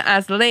tune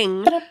as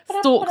Ling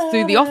stalks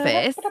through the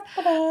office.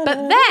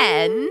 But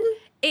then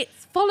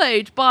it's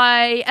followed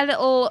by a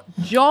little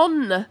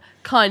John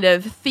kind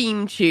of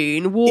theme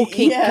tune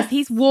walking, because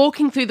he's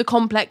walking through the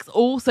complex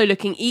also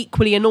looking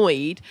equally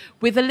annoyed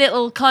with a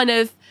little kind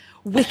of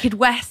Wicked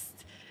Witch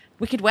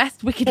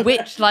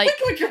like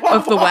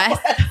of the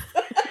West.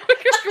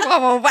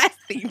 West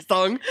theme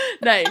song.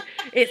 No,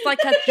 it's like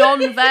a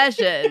John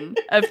version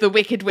of the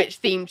Wicked Witch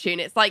theme tune.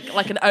 It's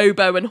like an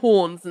oboe and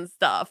horns and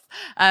stuff,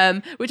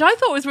 which I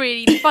thought was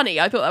really funny.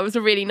 I thought that was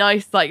a really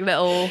nice like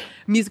little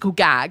musical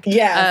gag.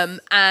 Yeah.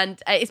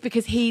 And it's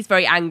because he's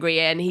very angry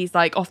and he's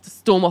like off to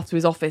storm off to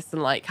his office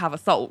and like have a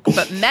sulk.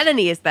 But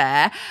Melanie is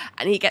there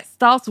and he gets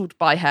startled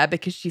by her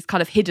because she's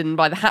kind of hidden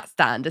by the hat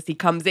stand as he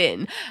comes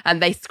in,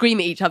 and they scream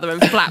at each other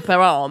and flap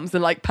their arms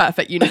in like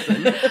perfect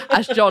unison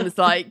as John is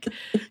like,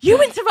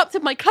 "You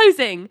interrupted my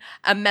closing."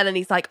 And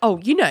Melanie's like, "Oh,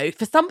 you know,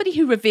 for somebody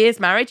who reveres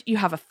marriage, you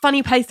have a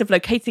funny place of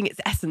locating its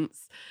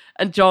essence."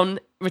 And John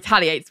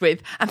retaliates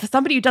with, "And for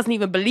somebody who doesn't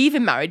even believe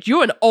in marriage,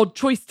 you're an odd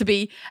choice to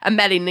be." And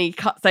Melanie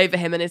cuts over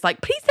him and is like,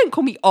 "Please don't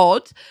call me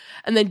odd."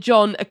 And then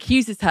John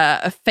accuses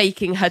her of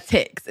faking her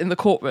tics in the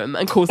courtroom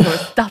and calls her a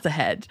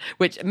stutterhead,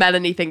 which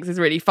Melanie thinks is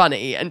really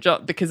funny. And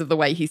John, because of the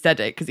way he said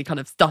it, because he kind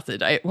of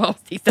stuttered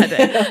whilst he said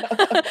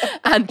it.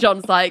 And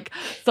John's like,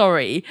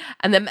 "Sorry."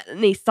 And then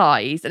Melanie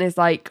sighs and is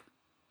like,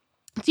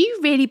 "Do you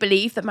really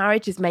believe that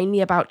marriage is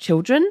mainly about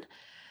children?"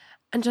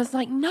 And John's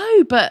like,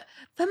 "No, but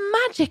the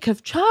magic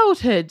of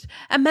childhood."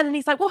 And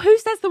Melanie's like, "Well, who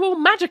says they're all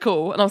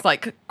magical?" And I was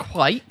like,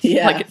 "Quite."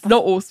 Yeah. Like, it's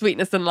not all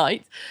sweetness and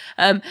light.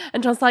 And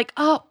John's like,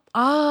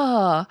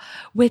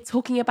 we're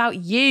talking about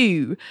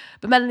you."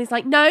 But Melanie's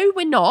like, "No,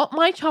 we're not.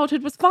 My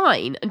childhood was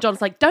fine." And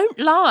John's like, "Don't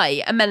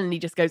lie." And Melanie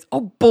just goes,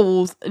 "Oh,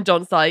 balls." And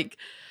John's like,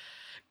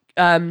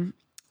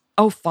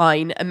 "Oh,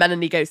 fine." And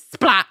Melanie goes,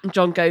 "Splat." And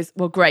John goes,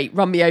 "Well, great,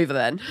 run me over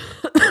then."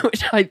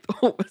 Which I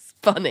thought was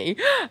funny.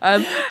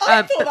 I thought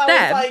that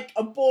was like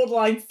a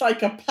borderline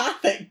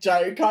psychopathic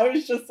joke. I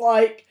was just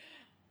like,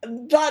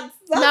 that's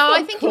no,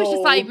 I think cool. it was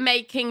just like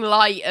making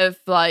light of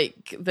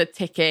like the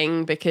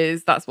ticking,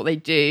 because that's what they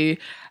do,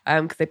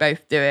 because they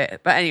both do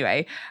it. But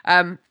anyway,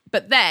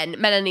 but then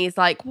Melanie is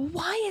like, "Well,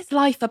 why is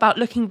life about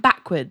looking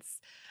backwards?"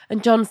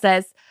 And John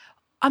says,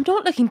 "I'm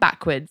not looking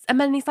backwards." And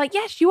Melanie's like,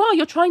 "Yes, you are.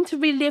 You're trying to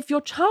relive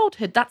your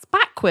childhood. That's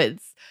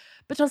backwards."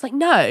 But John's like,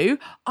 "No,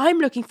 I'm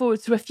looking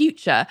forward to a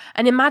future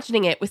and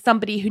imagining it with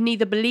somebody who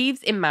neither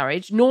believes in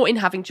marriage nor in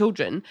having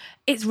children.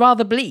 It's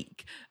rather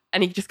bleak."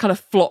 And he just kind of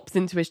flops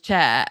into his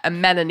chair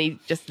and Melanie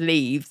just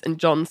leaves and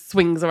John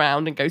swings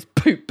around and goes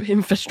poop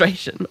in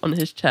frustration on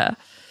his chair.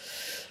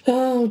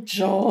 Oh,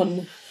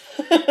 John.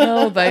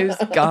 Oh, those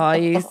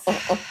guys.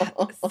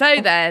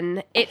 So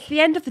then, it's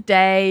the end of the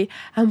day,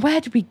 and where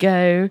do we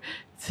go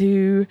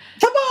to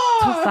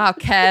toss our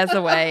cares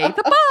away?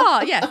 The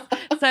bar, yes.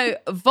 So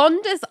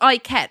Vonda's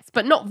Ikettes,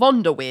 but not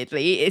Vonda,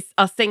 weirdly,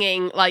 are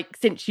singing like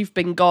 "Since You've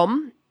Been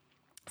Gone."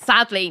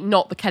 Sadly,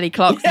 not the Kelly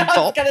Clarkson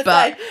bop,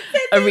 but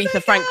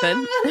Aretha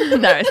Franklin.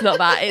 No, it's not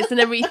that. It's an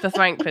Aretha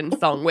Franklin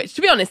song, which,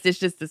 to be honest, is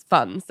just as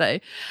fun. So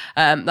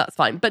that's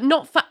fine. But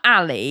not for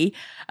Ali.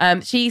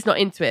 She's not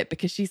into it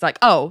because she's like,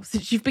 "Oh,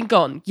 since you've been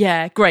gone,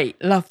 yeah,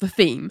 great, love the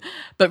theme."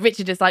 But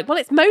Richard is like, "Well,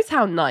 it's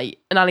Motown night."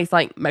 And Ali's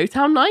like,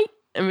 "Motown night?"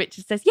 And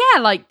Richard says, "Yeah,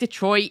 like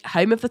Detroit,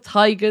 home of the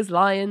Tigers,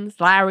 Lions,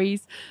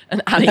 Larrys."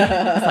 And Ali is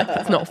like,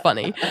 "That's not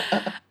funny."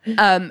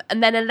 And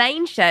then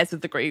Elaine shares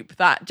with the group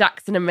that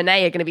Jackson and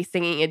Renee are going to be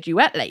singing a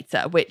duet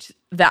later, which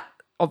that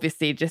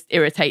obviously just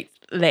irritates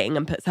Ling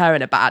and puts her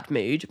in a bad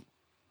mood.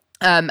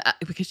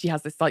 Because she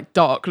has this like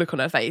dark look on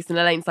her face, and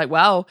Elaine's like,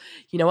 "Well,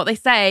 you know what they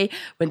say,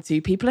 when two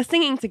people are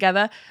singing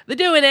together, they're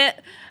doing it."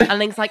 And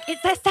Ling's like,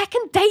 "It's their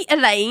second date,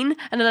 Elaine."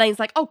 And Elaine's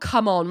like, "Oh,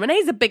 come on,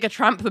 Renee's a bigger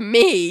tramp than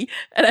me."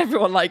 And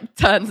everyone like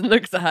turns and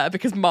looks at her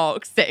because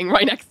Mark's sitting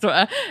right next to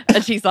her,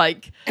 and she's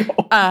like,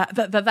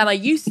 "Then I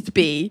used to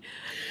be."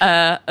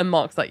 And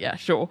Mark's like, "Yeah,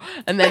 sure."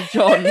 And then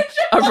John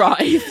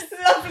arrives.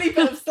 Lovely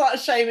bit of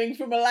slut shaming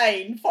from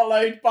Elaine,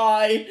 followed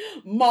by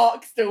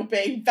Mark still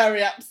being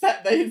very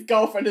upset that his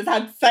girlfriend has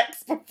had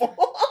sex before.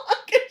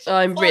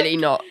 I'm really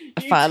not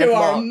a fan of You two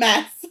Mark. are a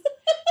mess.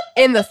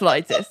 In the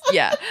slightest,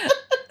 yeah.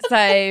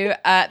 So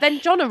then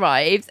John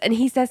arrives and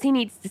he says he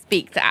needs to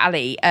speak to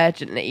Ali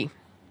urgently.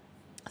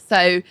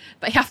 So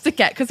they have to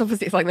because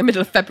obviously it's like the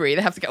middle of February,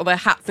 they have to get all their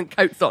hats and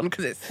coats on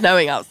because it's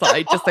snowing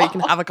outside just so you can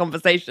have a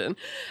conversation.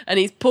 And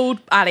he's pulled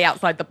Ali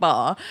outside the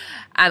bar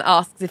and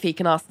asks if he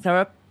can ask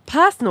her a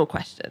personal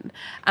question.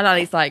 And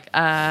Ali's like,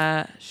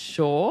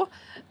 sure.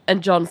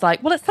 And John's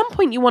like, "Well, at some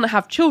point you want to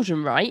have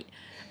children, right?"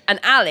 And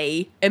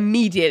Ali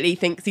immediately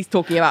thinks he's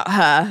talking about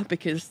her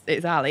because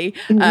it's Ali.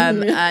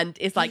 And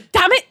is like,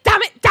 damn it.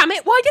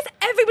 Why does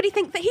everybody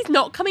think that he's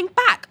not coming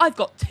back? I've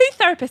got 2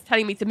 therapists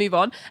telling me to move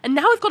on, and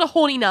now I've got a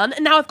horny nun,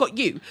 and now I've got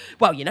you.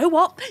 Well, you know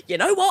what?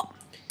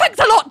 thanks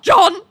a lot,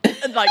 John,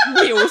 and like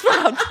wheels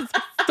round to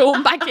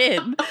storm back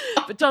in.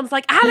 But John's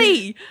like,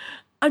 Ali,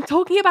 I'm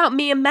talking about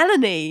me and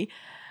Melanie.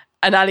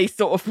 And Ali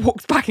sort of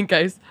walks back and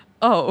goes,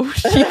 oh,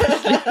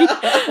 sheepishly.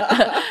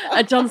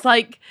 And John's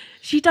like,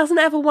 she doesn't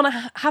ever want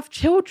to have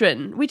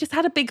children. We just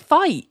had a big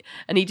fight.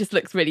 And he just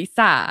looks really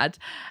sad.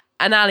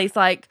 And Ali's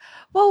like,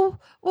 well,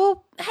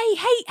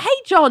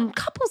 hey, John,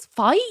 couples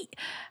fight.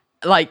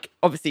 Like,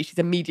 obviously, she's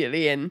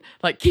immediately in,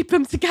 like, keep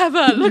them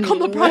together, look on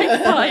the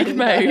bright side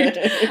mode.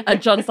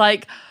 And John's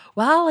like,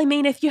 well, I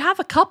mean, if you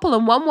have a couple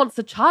and one wants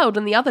a child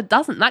and the other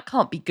doesn't, that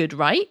can't be good,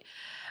 right?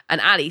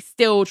 And Ali's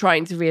still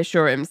trying to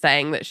reassure him,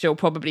 saying that she'll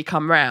probably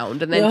come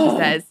round. And then she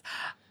says,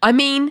 I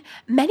mean,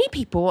 many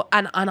people,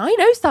 and I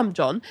know some,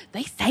 John,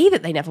 they say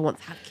that they never want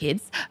to have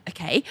kids,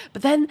 okay?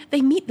 But then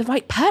they meet the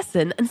right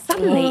person and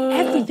suddenly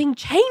everything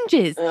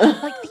changes.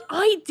 Like the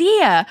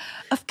idea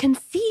of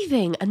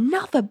conceiving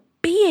another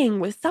being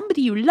with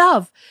somebody you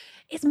love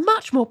is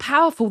much more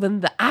powerful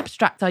than the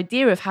abstract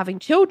idea of having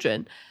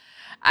children.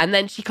 And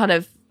then she kind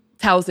of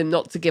tells him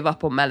not to give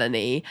up on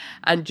Melanie.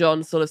 And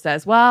John sort of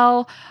says,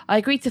 well, I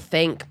agree to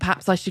think.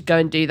 Perhaps I should go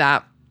and do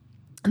that.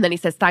 And then he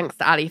says thanks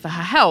to Ali for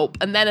her help.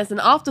 And then as an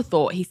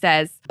afterthought, he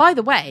says, by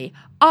the way,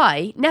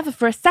 I never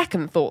for a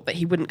second thought that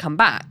he wouldn't come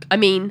back. I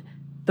mean,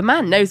 the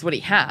man knows what he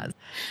has.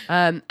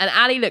 And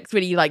Ali looks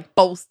really like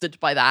bolstered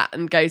by that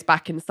and goes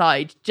back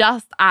inside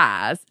just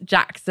as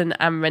Jackson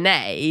and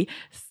Renee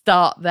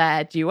start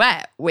their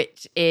duet,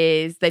 which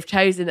is they've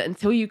chosen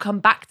Until You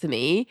Come Back to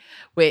Me,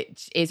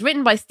 which is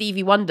written by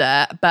Stevie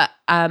Wonder, but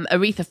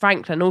Aretha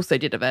Franklin also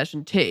did a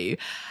version too.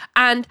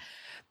 And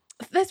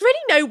there's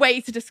really no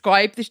way to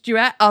describe this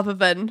duet other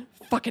than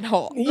fucking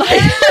hot.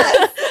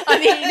 Yes! I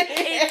mean,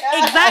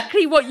 it's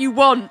exactly what you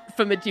want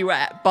from a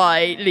duet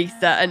by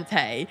Lisa and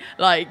Tay.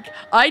 Like,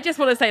 I just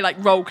want to say, like,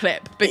 roll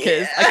clip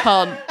because I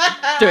can't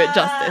do it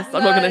justice.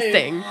 I'm not going to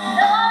sing.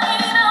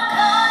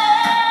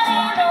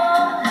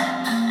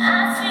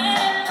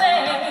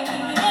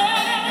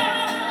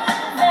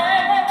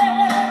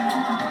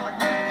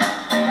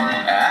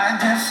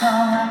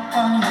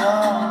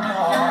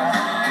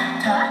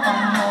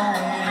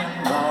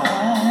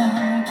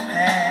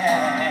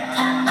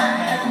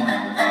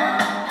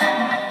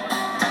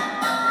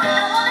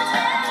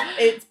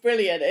 It's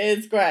brilliant. It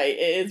is great.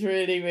 It is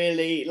really,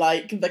 really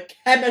like the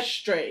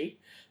chemistry.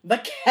 The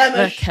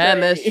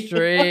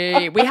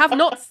chemistry. We have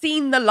not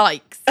seen the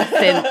likes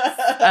since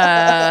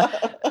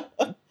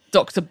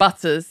Dr.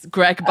 Butters,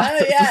 Greg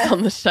Butters was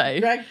on the show.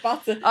 Greg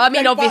Butters. I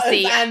mean, Greg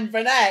obviously, Butters and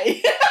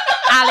Renee.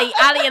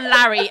 Ali and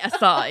Larry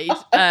aside.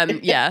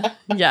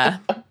 Yeah.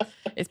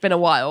 It's been a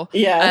while.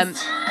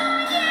 Yes.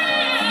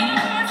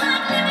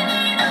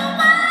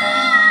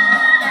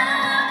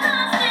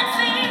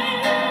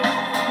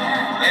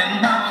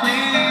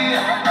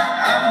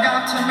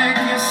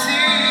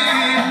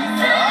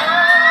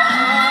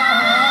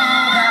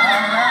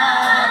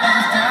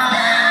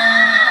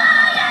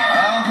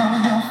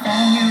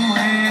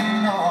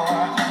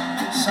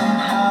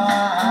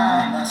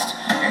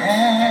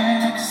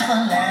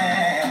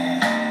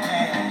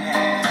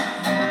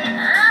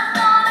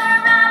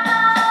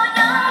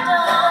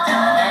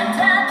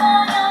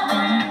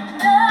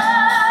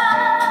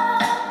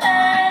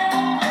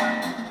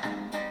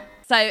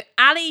 So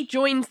Ali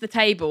joins the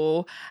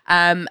table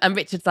and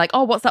Richard's like,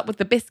 oh, what's up with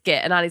the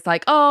biscuit? And Ali's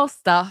like, oh,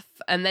 stuff.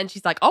 And then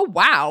she's like, oh,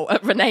 wow,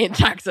 at Renee and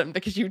Jackson,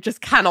 because you just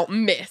cannot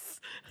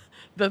miss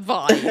the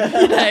vibe,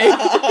 you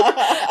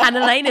know? And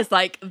Elaine is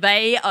like,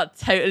 they are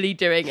totally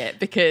doing it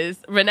because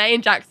Renee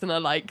and Jackson are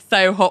like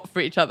so hot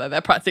for each other.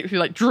 They're practically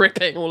like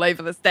dripping all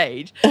over the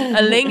stage.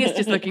 And Ling is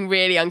just looking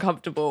really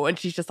uncomfortable. And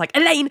she's just like,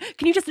 Elaine,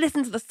 can you just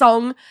listen to the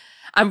song?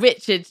 And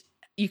Richard,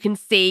 you can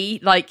see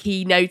like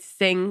he's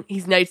noticing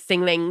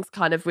Ling's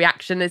kind of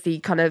reaction as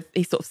he's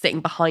sort of sitting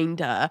behind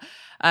her.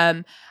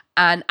 And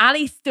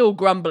Ali's still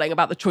grumbling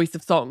about the choice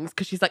of songs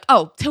because she's like,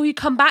 oh, Till You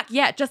Come Back?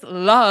 Yeah, just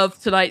love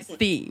tonight's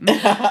theme.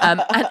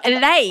 And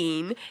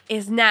Elaine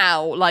is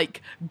now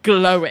like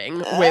glowing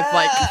with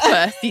like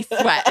thirsty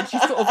sweat and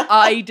she's sort of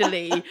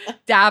idly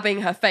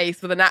dabbing her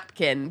face with a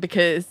napkin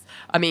because,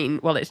 I mean,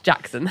 well, it's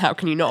Jackson. How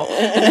can you not?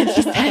 And then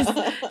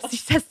she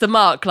says to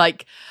Mark,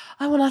 like,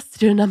 I want us to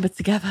do a number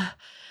together.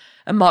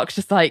 And Mark's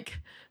just like,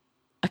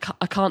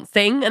 I can't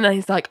sing. And then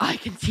he's like, I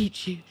can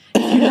teach you.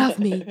 If you love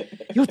me,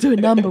 you'll do a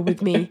number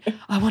with me.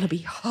 I want to be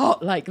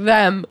hot like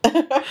them.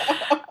 And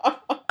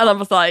I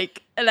was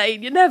like,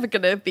 Elaine, you're never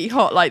going to be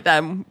hot like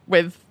them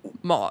with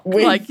Mark.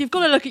 Like, you've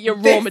got to look at your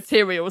raw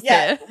materials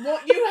here.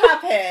 What you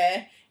have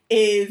here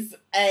is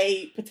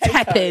a potato.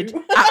 Tepid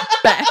at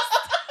best.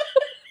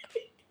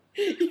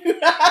 You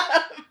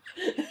have...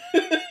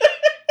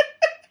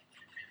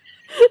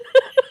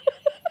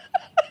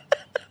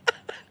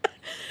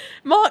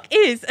 Mark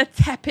is a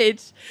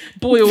tepid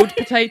boiled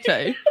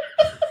potato.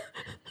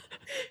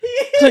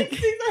 Like,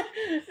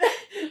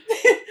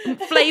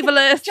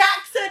 flavourless.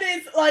 Jackson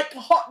is like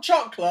hot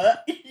chocolate.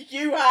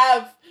 You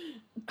have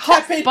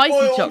Hot tepid spicy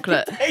boiled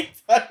chocolate. Potato.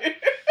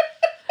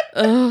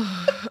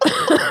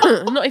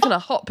 Not even a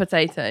hot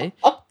potato.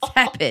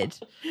 Tepid.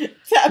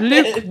 Tepid.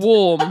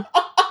 Lukewarm.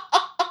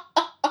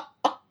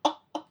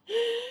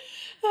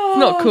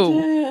 not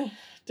cool.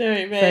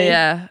 Dear me. So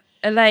yeah,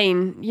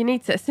 Elaine, you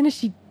need to, as soon as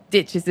she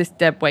ditches this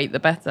dead weight, the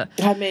better.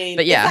 I mean,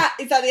 but yeah.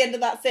 Is that the end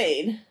of that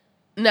scene?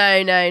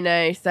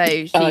 No. So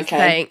she's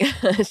saying,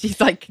 she's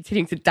like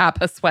continuing to dab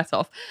her sweat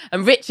off.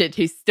 And Richard,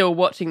 who's still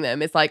watching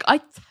them, is like, I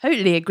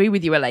totally agree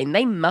with you, Elaine.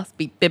 They must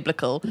be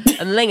biblical.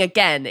 And Ling,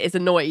 again, is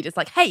annoyed. It's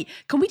like, hey,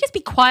 can we just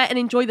be quiet and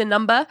enjoy the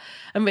number?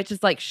 And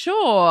Richard's like,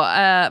 sure,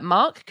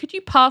 Mark, could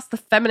you pass the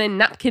feminine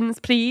napkins,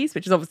 please?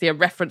 Which is obviously a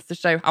reference to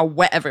show how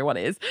wet everyone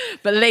is.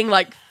 But Ling,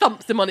 like,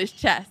 thumps him on his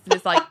chest and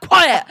is like,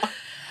 quiet!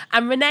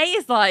 And Renee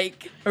is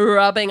like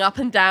rubbing up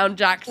and down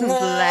Jackson's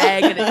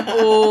leg, and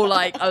it's all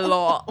like a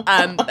lot.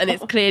 And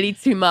it's clearly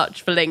too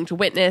much for Ling to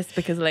witness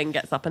because Ling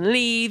gets up and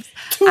leaves.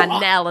 And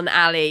Nell and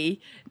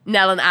Ali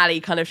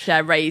kind of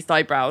share raised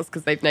eyebrows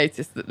because they've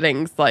noticed that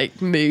Ling's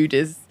like mood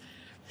is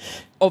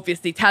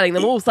obviously telling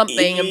them all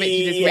something, and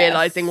Richard is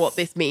realising what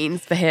this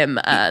means for him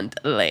and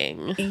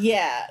Ling.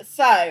 Yeah,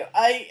 so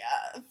I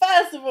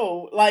first of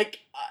all, like,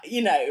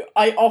 you know,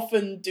 I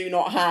often do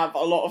not have a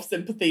lot of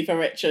sympathy for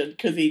Richard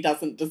because he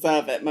doesn't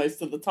deserve it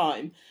most of the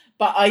time.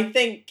 But I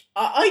think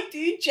I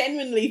do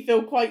genuinely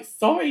feel quite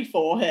sorry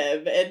for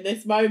him in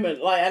this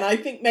moment. Like, and I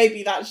think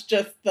maybe that's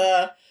just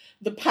the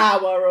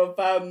power of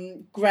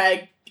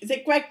Greg. Is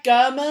it Greg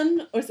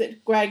German or is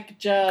it Greg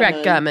German?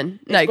 Greg German.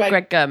 No,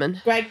 Greg German.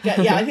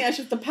 Yeah, I think that's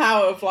just the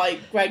power of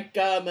like Greg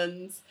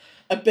German's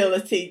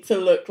ability to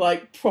look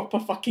like proper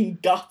fucking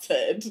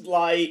gutted.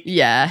 Like,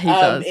 yeah, he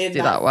does in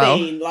do that well.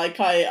 Scene. Like,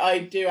 I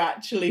do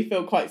actually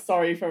feel quite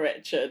sorry for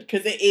Richard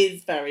because it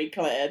is very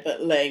clear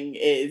that Ling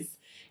is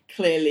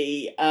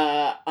clearly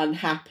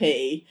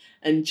unhappy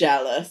and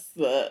jealous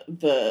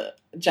that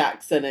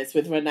Jackson is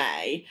with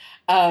Renee.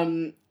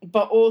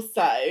 But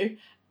also,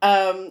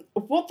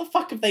 what the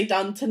fuck have they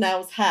done to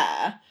Nell's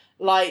hair?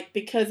 Like,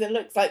 because it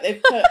looks like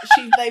they've put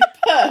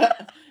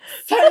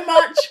so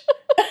much.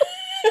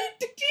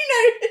 Did you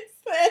notice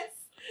this?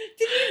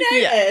 Did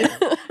you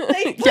notice? Yeah.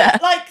 They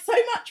put like so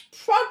much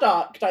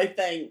product, I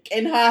think,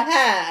 in her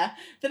hair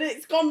that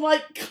it's gone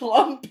like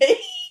clumpy.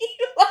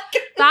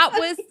 That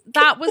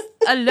was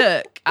a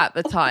look at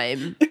the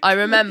time. I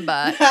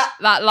remember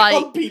that like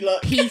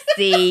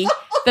PC,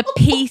 the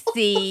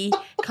PC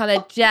kind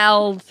of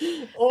gelled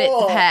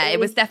bits of hair. It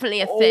was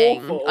definitely a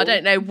thing. I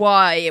don't know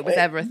why it was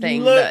ever a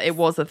thing, but it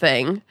was a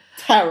thing.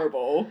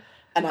 Terrible.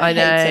 And I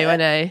hate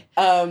it.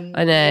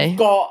 I know. We've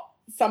got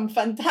some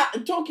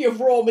fantastic. Talking of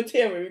raw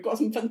material, we've got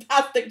some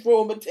fantastic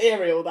raw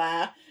material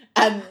there.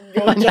 And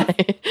you're just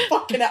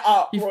fucking it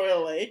up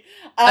royally.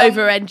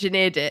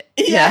 Over-engineered it.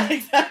 Yeah,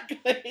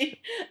 exactly.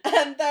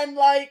 And then,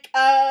 like,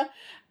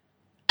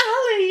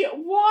 Ali,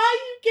 why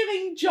are you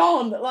giving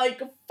John,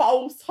 like,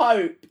 false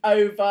hope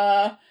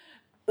over,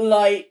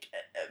 like,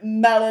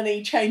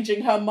 Melanie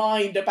changing her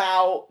mind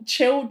about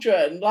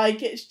children?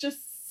 Like, it's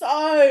just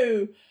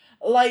so,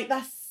 like,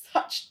 that's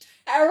such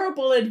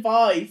terrible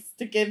advice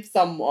to give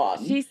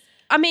someone.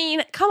 I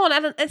mean, come on,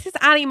 Ellen, this is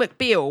Ally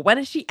McBeal. When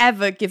has she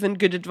ever given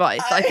good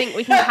advice? I think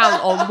we can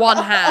count on one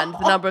hand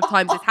the number of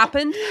times it's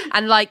happened.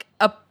 And like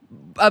a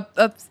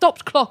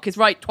stopped clock is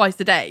right twice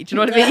a day. Do you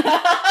know what I mean?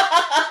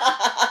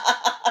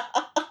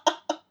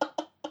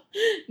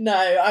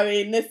 No, I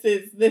mean, this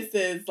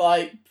is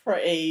like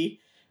pretty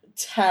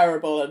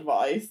terrible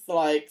advice.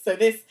 Like, so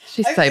this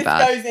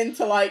goes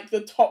into like the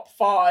top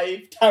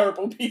 5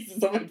 terrible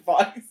pieces of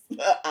advice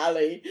that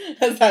Ali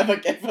has ever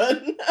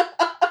given.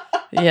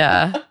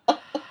 Yeah.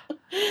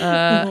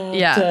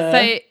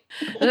 So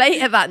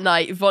later that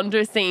night, Vonda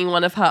is singing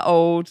one of her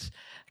old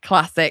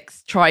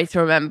classics, Try to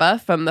Remember,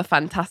 from the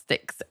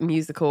Fantastics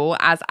musical,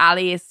 as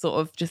Ali is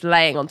sort of just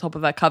laying on top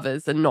of her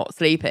covers and not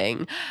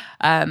sleeping.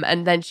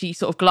 And then she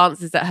sort of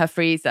glances at her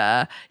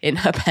freezer in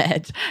her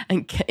bed,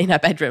 and in her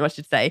bedroom, I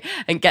should say,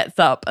 and gets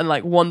up and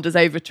like wanders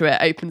over to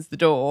it, opens the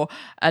door,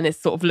 and is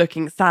sort of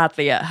looking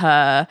sadly at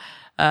her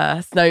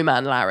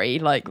snowman Larry,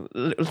 like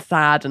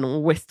sad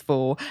and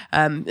wistful,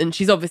 and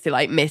she's obviously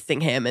like missing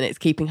him, and it's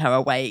keeping her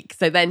awake.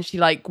 So then she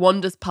like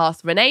wanders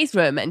past Renee's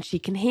room, and she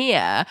can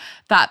hear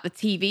that the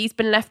TV's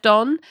been left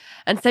on,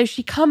 and so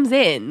she comes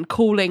in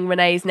calling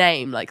Renee's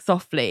name like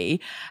softly,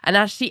 and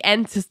as she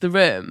enters the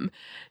room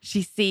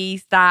she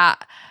sees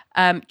that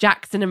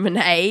Jackson and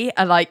Renee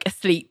are like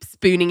asleep,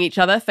 spooning each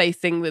other,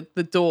 facing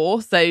the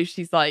door, so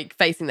she's like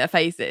facing their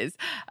faces,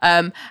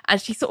 and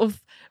she sort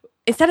of,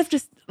 instead of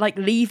just like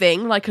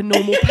leaving like a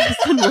normal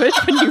person would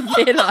when you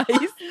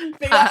realise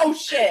oh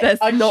shit, there's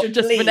I not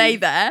just leave. Renee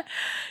there,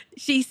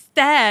 she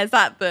stares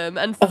at them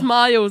and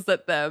smiles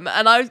at them,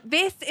 and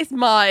this is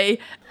my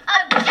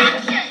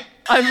objection.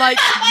 I'm like,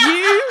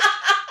 you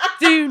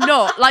do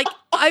not, like,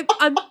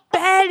 I'm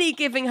barely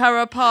giving her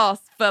a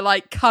pass for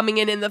like coming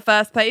in the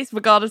first place,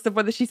 regardless of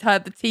whether she's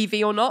heard the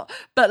TV or not,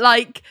 but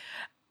like,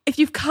 if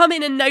you've come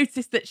in and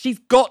noticed that she's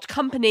got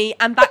company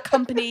and that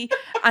company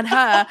and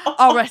her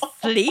are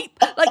asleep,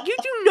 like, you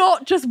do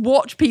not just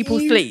watch people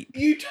sleep.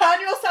 You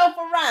turn yourself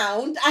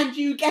around and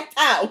you get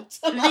out.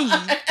 Leave,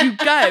 you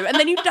go. And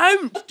then you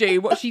don't do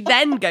what she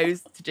then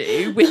goes to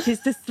do, which is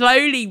to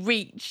slowly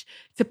reach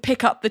to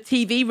pick up the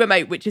TV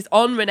remote, which is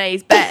on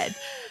Renee's bed.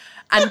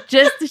 And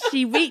just as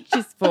she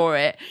reaches for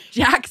it,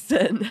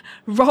 Jackson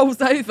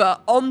rolls over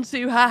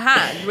onto her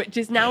hand, which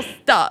is now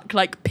stuck,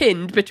 like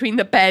pinned between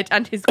the bed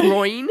and his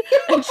groin.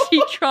 And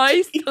she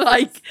tries to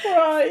like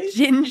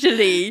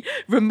gingerly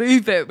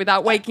remove it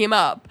without waking him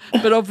up.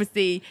 But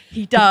obviously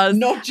he does.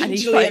 Not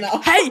gingerly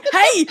enough.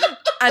 Hey!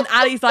 And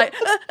Ali's like,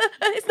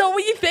 it's not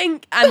what you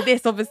think. And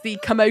this obviously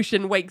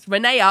commotion wakes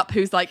Renee up,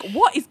 who's like,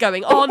 what is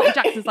going on? And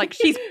Jackson's like,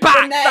 she's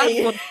back.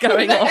 That's what's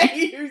going on.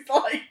 Who's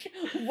like,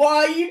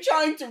 why are you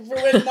trying to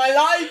ruin my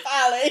life,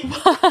 Ali?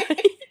 Why?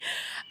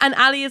 And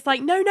Ali is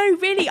like, no,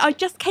 really, I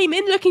just came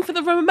in looking for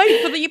the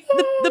remote for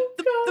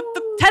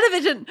the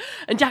television.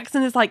 And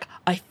Jackson is like,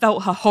 I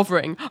felt her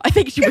hovering. I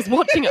think she was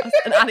watching us.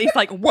 And Ali's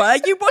like, were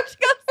you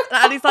watching us?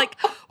 And Ali's like,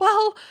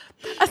 well,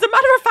 as a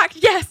matter of fact,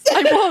 yes,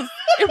 I was.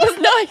 It was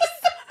nice.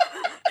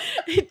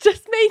 It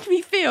just made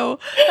me feel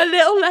a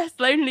little less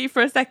lonely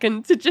for a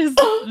second to just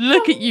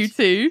look at you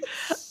two.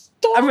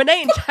 And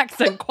Renee and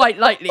Jackson quite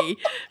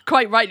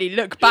rightly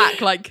look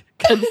back like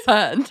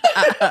concerned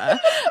at her.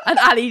 And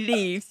Ali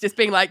leaves just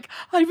being like,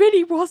 I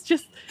really was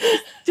just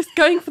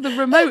going for the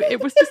remote.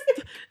 It was just...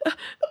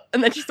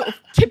 And then she sort of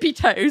tippy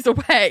toes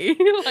away,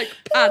 like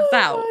pads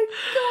out.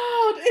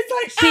 Oh my God. It's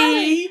like, she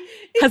Ali,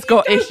 has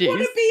got issues. If you don't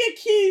want to be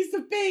accused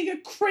of being a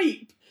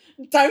creep,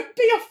 don't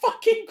be a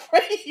fucking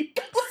creep.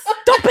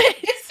 Stop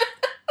it.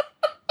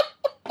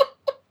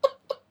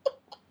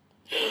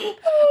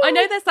 I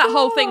know there's that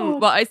whole thing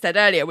what I said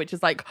earlier, which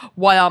is like,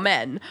 why are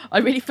men? I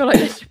really feel like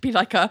there should be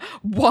like a,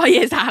 why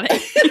is Ali?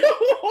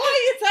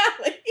 Why is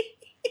Ali?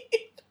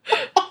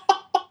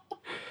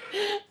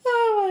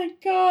 Oh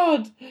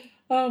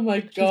my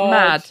God. She's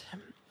mad.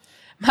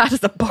 Mad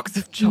as a box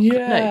of chocolate.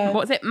 Yeah. No,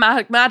 what's it?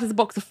 Mad as a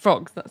box of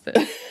frogs. That's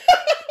it.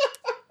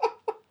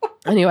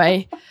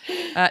 Anyway,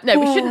 no,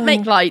 we shouldn't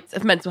make light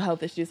of mental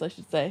health issues, I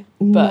should say.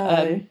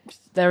 But No.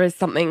 there is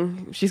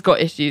something, she's got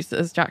issues,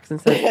 as Jackson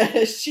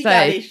said. She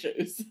got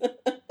issues.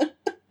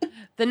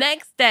 The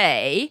next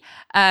day,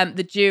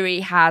 the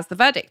jury has the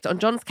verdict on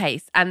John's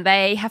case, and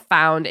they have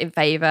found in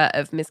favour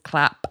of Miss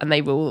Clapp, and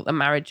they rule the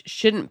marriage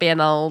shouldn't be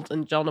annulled,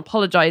 and John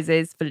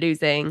apologises for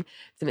losing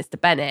to Mr.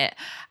 Bennett.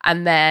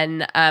 And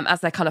then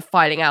as they're kind of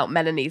filing out,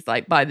 Melanie's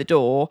like by the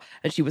door,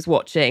 and she was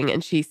watching,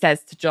 and she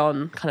says to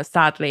John kind of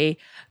sadly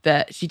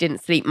that she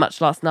didn't sleep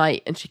much last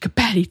night and she could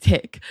barely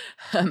tick.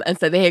 And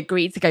so they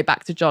agreed to go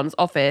back to John's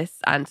office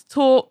and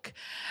talk.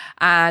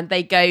 And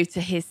they go to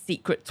his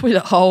secret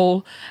toilet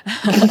hole.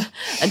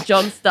 And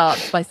John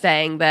starts by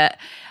saying that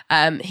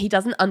he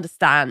doesn't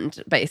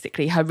understand,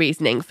 basically, her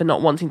reasoning for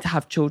not wanting to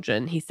have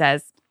children. He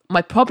says,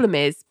 my problem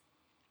is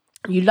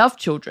you love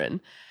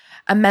children.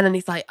 And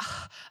Melanie's like,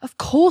 oh, of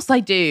course I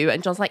do.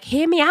 And John's like,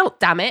 hear me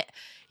out, damn it.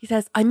 He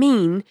says, I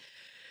mean,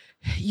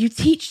 you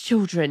teach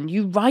children,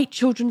 you write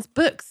children's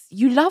books,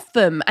 you love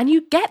them and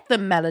you get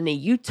them, Melanie.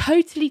 You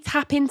totally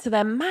tap into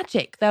their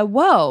magic, their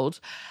world.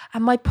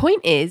 And my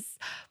point is,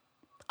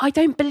 I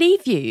don't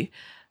believe you.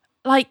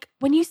 Like,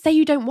 when you say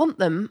you don't want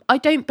them, I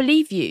don't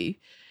believe you.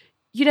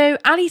 You know,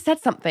 Ali said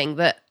something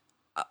that,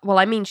 well,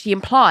 I mean, she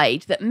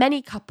implied that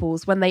many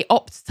couples, when they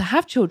opt to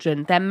have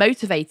children, they're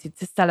motivated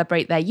to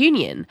celebrate their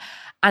union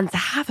and to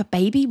have a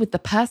baby with the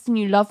person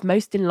you love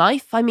most in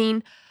life. I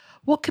mean,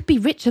 what could be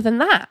richer than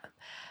that?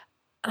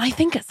 And I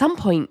think at some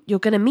point you're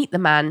going to meet the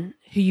man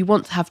who you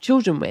want to have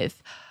children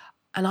with.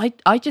 And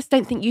I just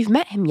don't think you've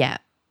met him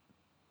yet.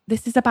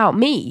 This is about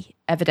me,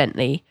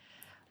 evidently.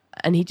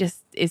 And he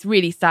just is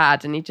really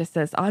sad. And he just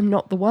says, I'm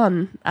not the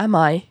one, am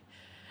I?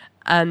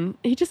 And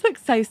he just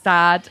looks so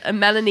sad. And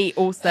Melanie,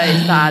 also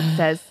sad,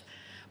 says,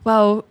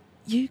 well,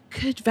 you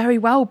could very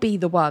well be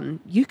the one.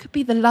 You could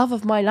be the love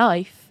of my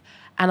life.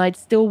 And I'd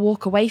still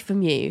walk away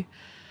from you.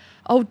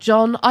 Oh,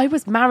 John, I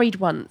was married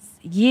once,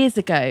 years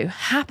ago,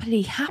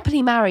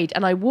 happily married,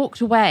 and I walked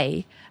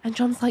away. And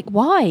John's like,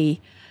 why?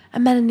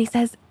 And Melanie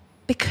says,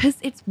 because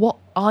it's what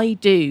I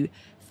do.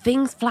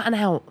 Things flatten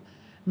out.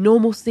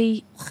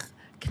 Normalcy,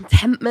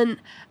 contentment,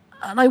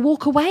 and I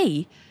walk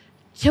away.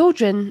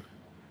 Children,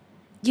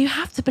 you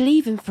have to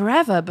believe in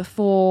forever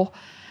before...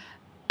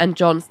 And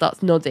John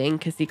starts nodding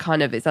because he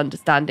kind of is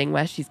understanding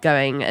where she's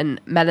going. And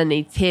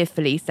Melanie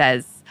tearfully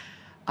says,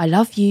 I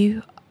love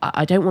you.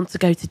 I don't want to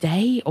go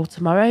today or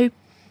tomorrow,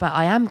 but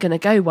I am going to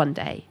go one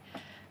day.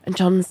 And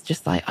John's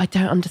just like, I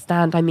don't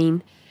understand. I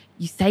mean,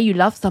 you say you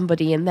love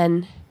somebody and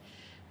then,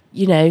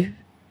 you know,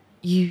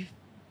 you...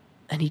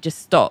 And he just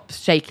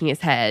stops, shaking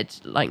his head,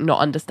 like not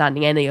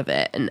understanding any of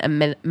it.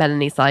 And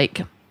Melanie's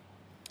like,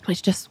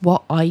 it's just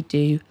what I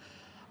do.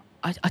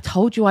 I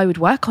told you I would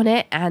work on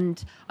it,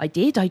 and I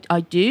did.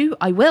 I do.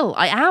 I will.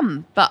 I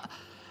am. But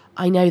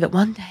I know that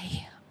one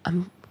day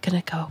I'm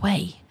going to go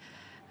away.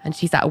 And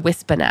she's at a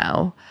whisper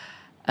now.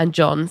 And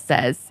John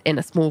says in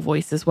a small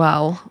voice as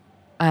well,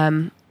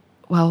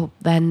 well,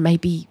 then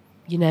maybe,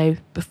 you know,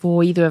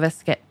 before either of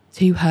us get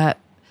too hurt,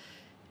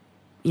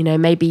 you know,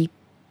 maybe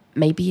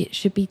it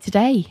should be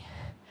today.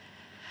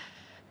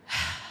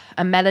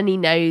 And Melanie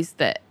knows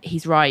that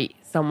he's right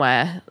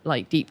somewhere,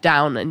 like deep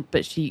down,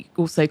 but she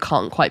also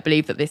can't quite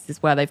believe that this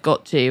is where they've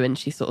got to, and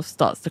she sort of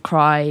starts to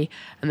cry,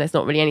 and there's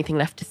not really anything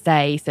left to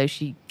say, so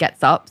she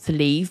gets up to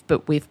leave,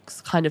 but we've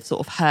kind of sort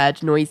of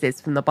heard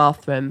noises from the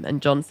bathroom,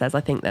 and John says,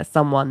 I think there's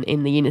someone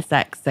in the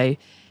unisex, so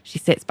she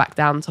sits back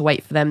down to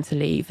wait for them to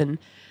leave, and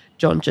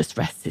John just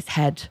rests his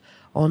head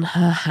on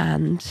her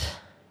hand.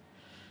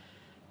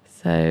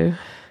 So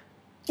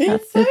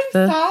it's so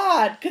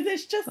sad, because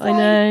it's just I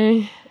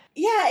know.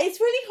 Yeah, it's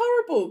really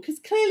horrible, because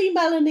clearly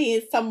Melanie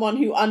is someone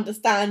who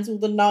understands all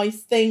the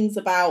nice things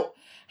about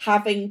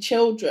having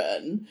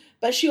children,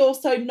 but she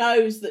also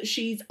knows that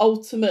she's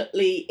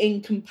ultimately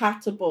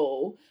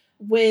incompatible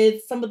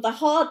with some of the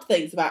hard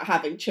things about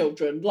having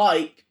children,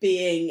 like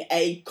being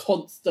a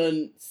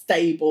constant,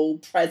 stable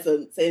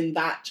presence in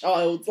that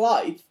child's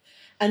life.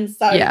 And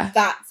so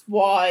that's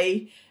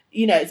why,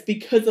 you know, it's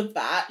because of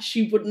that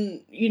she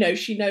wouldn't, you know,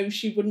 she knows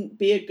she wouldn't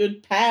be a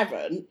good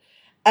parent.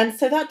 And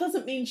so that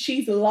doesn't mean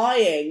she's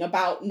lying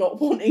about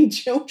not wanting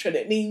children.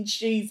 It means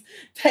she's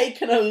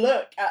taken a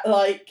look at,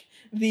 like,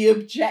 the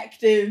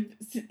objective,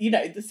 you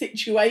know, the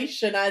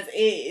situation as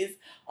is.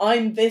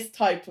 I'm this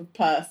type of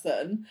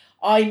person.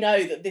 I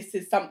know that this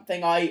is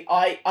something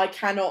I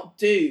cannot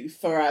do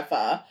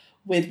forever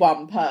with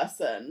one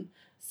person.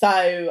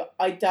 So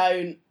I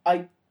don't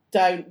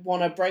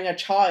want to bring a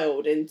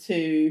child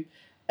into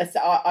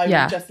I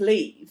would just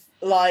leave.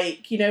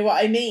 Like, you know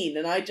what I mean?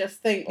 And I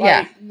just think,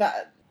 like,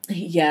 that...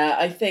 Yeah,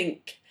 I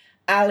think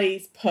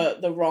Ali's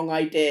put the wrong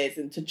ideas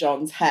into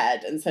John's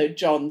head, and so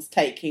John's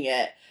taking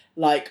it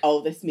like,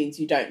 oh, this means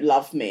you don't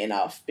love me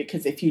enough,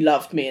 because if you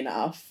loved me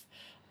enough,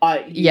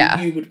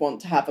 you would want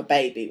to have a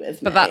baby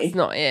with me. But that's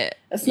not it.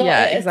 That's not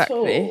it at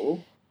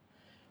all.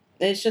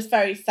 It's just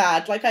very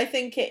sad. Like, I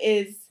think it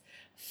is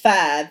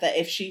fair that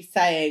if she's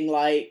saying,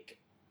 like,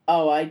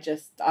 oh,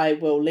 I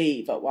will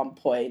leave at one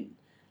point,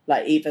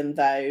 like, even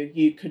though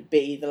you could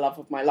be the love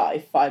of my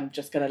life, I'm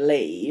just going to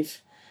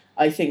leave.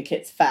 I think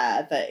it's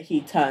fair that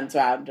he turns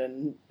around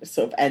and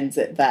sort of ends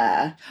it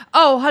there.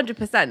 Oh,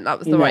 100%. That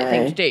was the right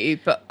thing to do.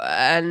 But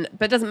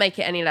it doesn't make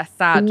it any less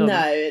sad. No,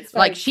 it's very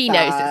like, she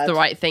knows it's the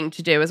right thing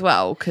to do as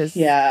well. Because,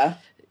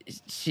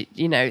 she,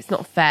 you know, it's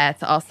not fair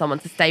to ask someone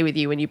to stay with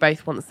you when you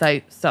both want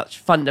such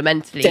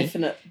fundamentally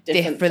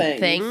different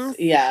things.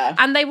 Yeah.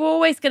 And they were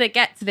always going to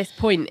get to this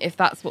point if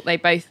that's what they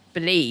both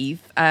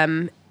believe.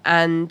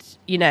 And,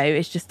 you know,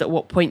 it's just at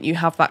what point you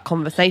have that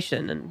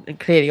conversation. And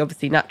clearly,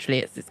 obviously, naturally,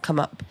 it's come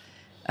up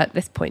at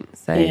this point.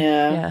 So,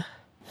 yeah.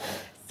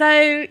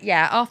 So,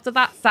 yeah, after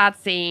that sad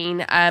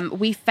scene,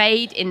 we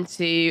fade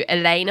into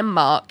Elaine and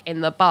Mark in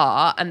the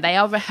bar, and they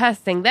are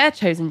rehearsing their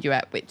chosen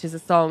duet, which is a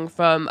song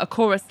from a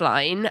chorus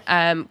line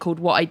called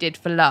What I Did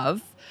for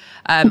Love,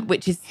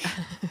 which is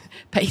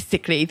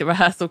basically the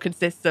rehearsal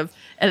consists of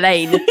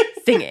Elaine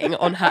singing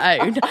on her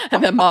own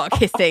and then Mark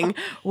hissing,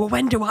 well,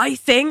 when do I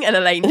sing? And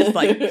Elaine just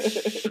like, no,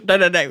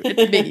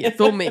 it's me, it's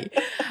all me.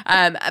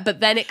 But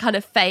then it kind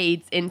of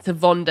fades into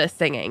Vonda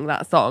singing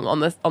that song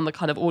on the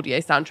kind of audio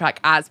soundtrack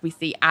as we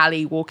see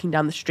Ali walking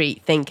down the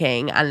street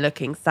thinking and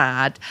looking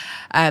sad.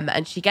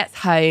 And she gets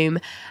home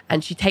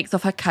and she takes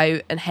off her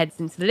coat and heads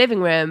into the living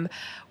room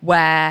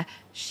where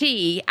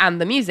she and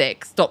the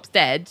music stops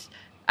dead.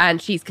 And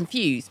she's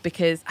confused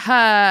because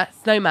her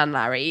snowman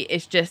Larry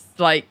is just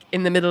like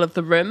in the middle of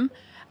the room,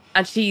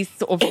 and she's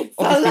sort of obviously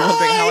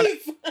wondering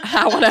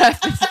how on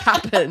earth this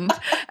happened.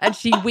 And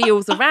she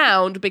wheels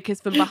around because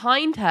from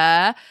behind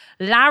her,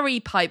 Larry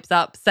pipes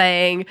up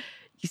saying,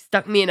 "You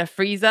stuck me in a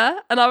freezer,"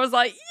 and I was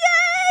like, "Yay,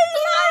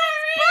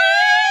 Larry's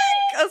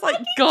back!" I was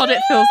like, God,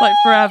 it feels like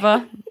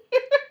forever.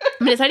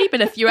 I mean, it's only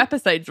been a few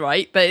episodes,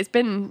 right? But it's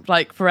been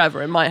like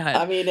forever in my head.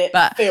 I mean, it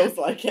feels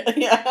like it,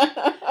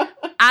 yeah.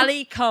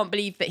 Ali can't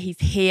believe that he's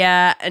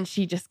here, and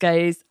she just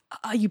goes,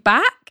 "Are you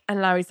back?"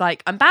 And Larry's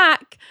like, "I'm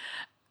back."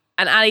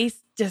 And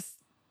Ali's just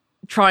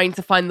trying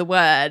to find the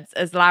words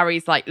as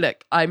Larry's like,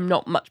 "Look, I'm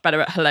not much better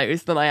at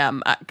hellos than I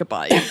am at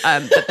goodbyes."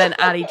 But then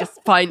Ali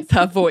just finds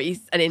her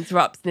voice and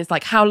interrupts and is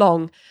like, "How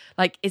long?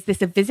 Like, is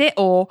this a visit,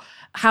 or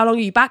how long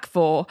are you back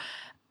for?"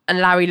 And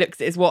Larry looks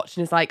at his watch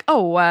and is like,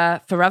 "Oh,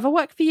 forever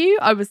work for you?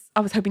 I was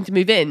hoping to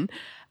move in."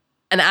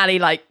 And Ali,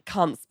 like,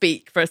 can't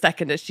speak for a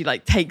second as she,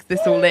 like, takes this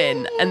all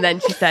in. And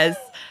then she says,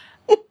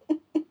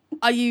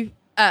 "Are you..."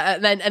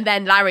 And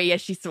then Larry,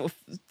 as she's sort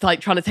of, like,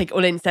 trying to take it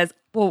all in, says,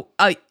 "Well,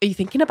 are you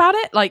thinking about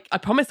it? Like, I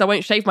promise I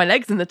won't shave my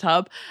legs in the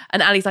tub."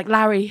 And Ali's like,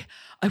 "Larry,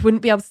 I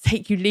wouldn't be able to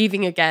take you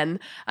leaving again."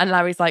 And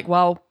Larry's like,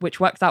 "Well, which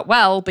works out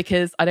well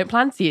because I don't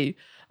plan to.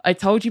 I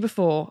told you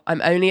before,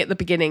 I'm only at the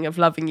beginning of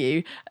loving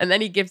you." And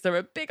then he gives her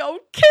a big old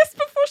kiss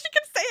before she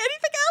can say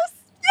anything else.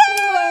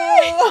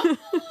 Yay!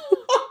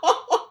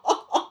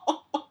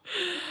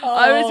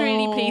 I was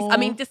really pleased. I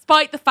mean,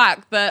 despite the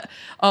fact that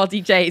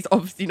RDJ is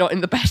obviously not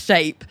in the best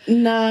shape,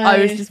 no, I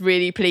was just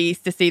really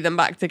pleased to see them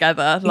back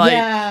together. Like,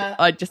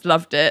 I just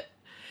loved it.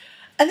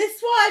 And this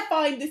is why I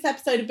find this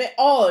episode a bit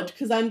odd,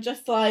 because I'm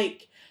just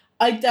like,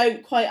 I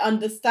don't quite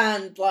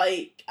understand.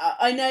 Like,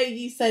 I know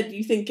you said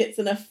you think it's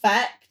an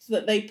effect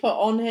that they put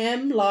on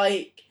him,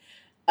 like,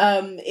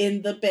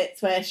 in the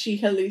bits where she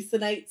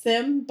hallucinates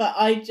him, but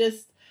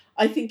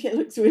I think it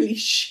looks really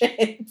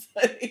shit.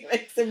 I think it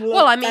makes him look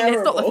Well, I mean, terrible.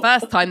 it's not the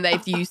first time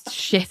they've used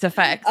shit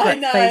effects. I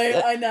let's face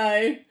it.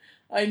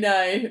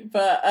 know,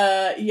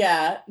 but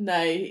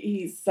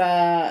he's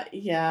oh,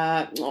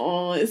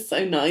 it's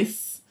so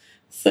nice,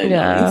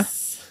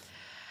 nice.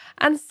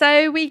 And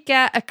so we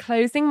get a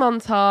closing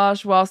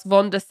montage whilst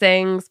Vonda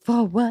sings,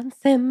 "For once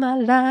in my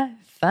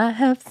life, I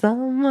have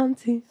someone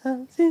to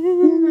help to."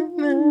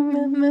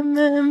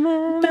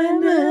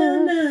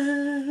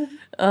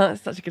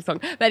 It's such a good song.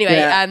 But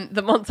anyway,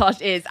 the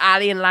montage is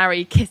Ali and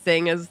Larry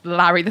kissing as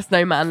Larry the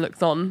snowman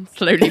looks on,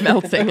 slowly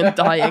melting and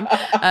dying.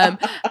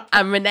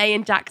 And Renee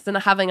and Jackson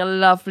are having a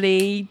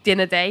lovely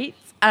dinner date.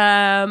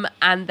 And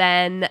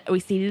then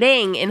we see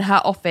Ling in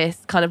her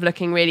office kind of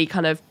looking really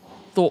kind of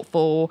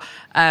thoughtful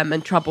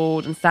and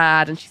troubled and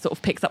sad, and she sort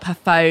of picks up her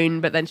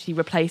phone, but then she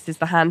replaces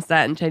the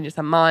handset and changes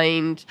her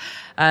mind.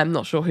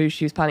 Not sure who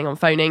she was planning on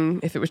phoning.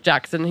 If it was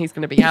Jackson, he's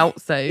going to be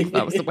out, so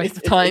that was a waste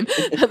of time.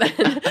 And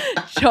then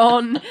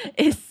John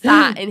is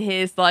sat in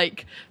his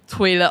like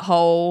toilet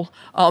hole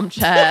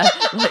armchair,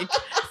 like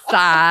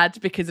sad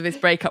because of his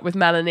breakup with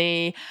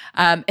Melanie.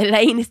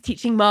 Elaine is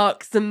teaching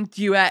Mark some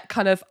duet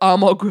kind of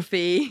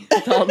armography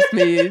dance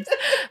moves.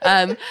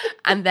 And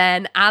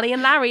then Ali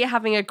and Larry are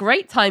having a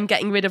great time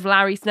getting rid of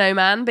Larry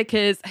Snowman,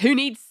 because who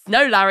needs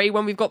Snow Larry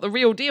when we've got the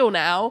real deal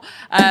now?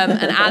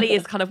 And Ali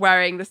is kind of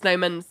wearing the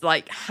snowman's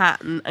like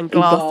hat and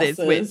glasses,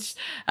 which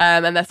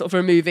and they're sort of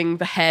removing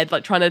the head,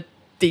 like trying to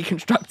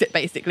deconstruct it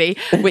basically,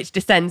 which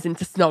descends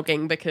into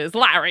snogging because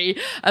Larry.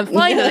 And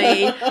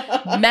finally,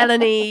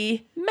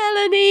 Melanie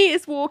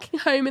is walking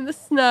home in the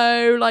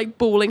snow, like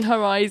bawling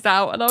her eyes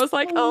out, and I was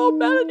like, oh,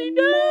 Melanie,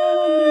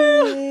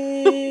 no.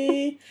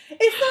 Melanie.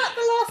 Is that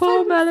the last Poor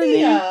time Melanie. we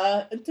see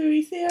her? Do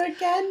we see her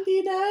again? Do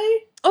you know?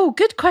 Oh,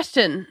 good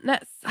question.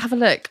 Let's have a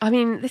look. I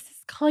mean, this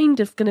is kind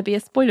of going to be a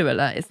spoiler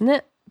alert, isn't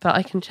it? But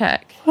I can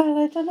check. Well,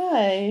 I don't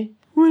know.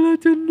 Well, I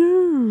don't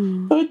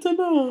know. I don't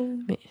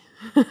know.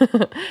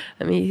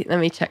 Let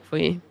me check for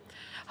you.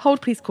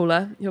 Hold, please,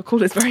 caller. Your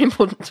call is very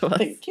important to us.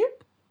 Thank you.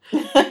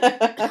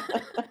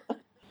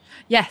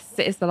 Yes,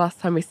 it is the last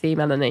time we see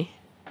Melanie.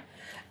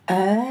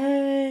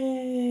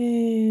 Oh,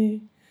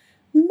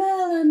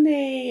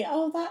 Melanie.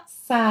 Oh, that's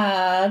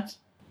sad.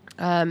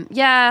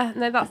 Yeah,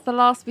 no, that's the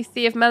last we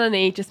see of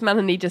Melanie. Just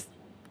Melanie just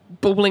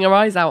bawling her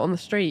eyes out on the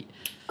street.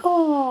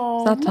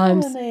 Oh, Sad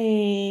times.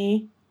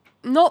 Melanie.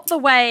 Not the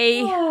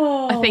way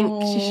I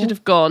think she should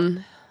have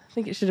gone. I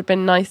think it should have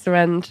been nicer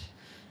end.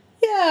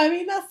 Yeah, I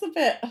mean, that's a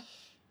bit...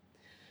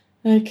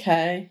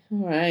 Okay,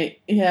 all right,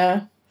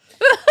 yeah.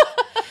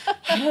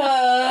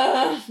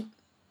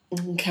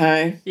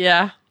 Okay.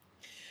 Yeah.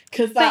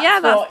 Because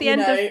that's the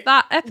end of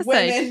that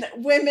episode.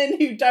 Women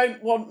who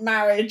don't want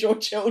marriage or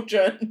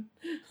children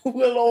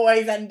will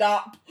always end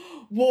up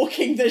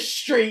walking the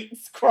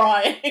streets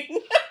crying.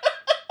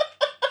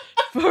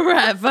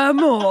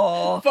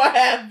 Forevermore.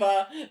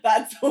 Forever.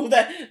 That's what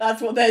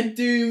they're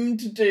doomed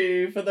to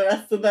do for the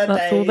rest of their days.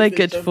 That's all they're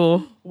good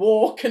for.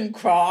 Walk and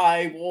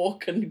cry,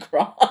 walk and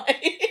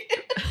cry.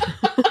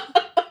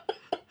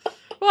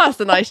 Well, that's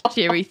a nice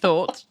cheery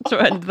thought to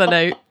end the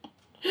note.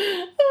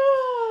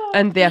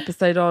 End the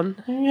episode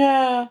on.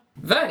 Yeah.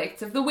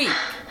 Verdict of the week.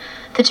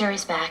 The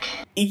jury's back.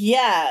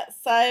 Yeah,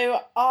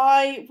 so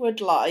I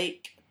would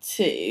like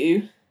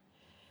to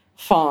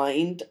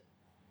find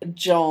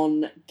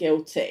John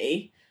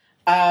guilty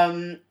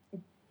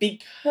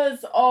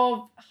because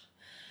of,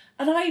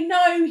 and I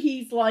know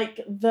he's like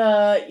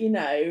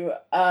the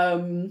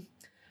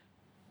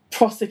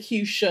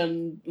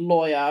prosecution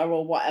lawyer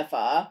or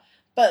whatever,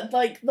 but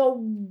like the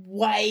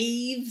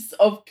waves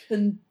of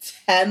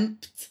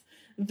contempt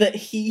that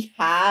he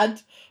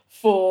had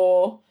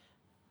for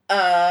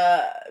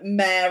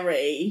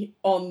Mary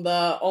on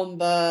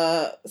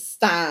the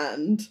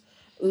stand,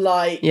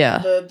 like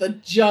the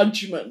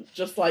judgment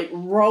just like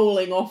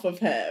rolling off of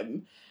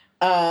him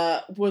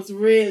was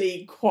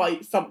really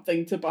quite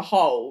something to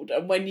behold.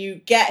 And when you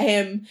get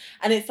him,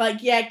 and it's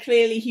like, yeah,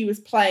 clearly he was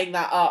playing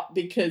that up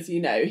because,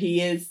 you know,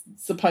 he is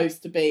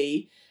supposed to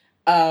be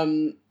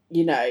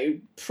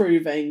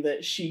proving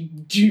that she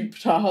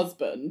duped her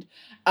husband,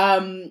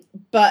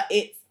 but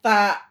it's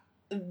that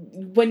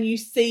when you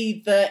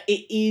see that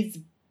it is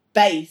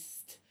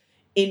based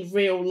in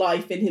real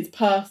life, in his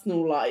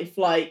personal life,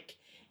 like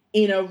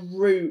in a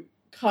root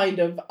kind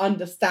of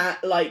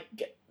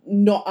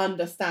not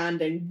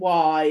understanding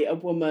why a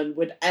woman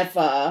would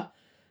ever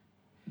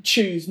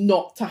choose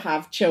not to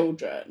have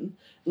children.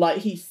 Like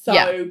he's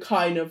so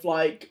kind of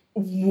like,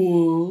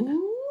 whoa,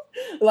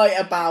 like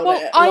about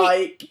it.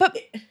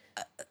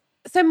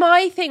 So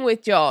my thing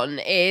with John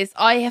is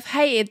I have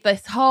hated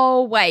this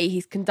whole way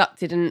he's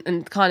conducted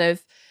and kind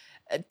of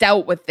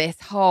dealt with this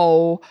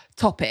whole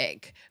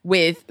topic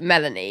with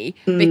Melanie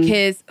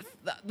because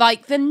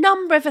like the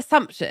number of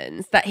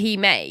assumptions that he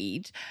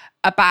made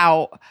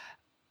about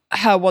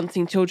her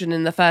wanting children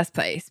in the first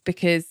place,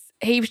 because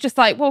he was just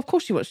like, well, of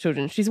course she wants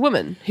children. She's a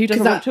woman who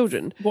doesn't want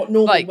children. What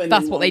normal women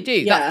that's what want. they do.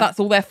 Yeah. That's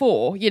all they're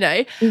for, you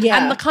know? Yeah.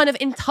 And the kind of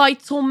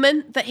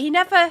entitlement that he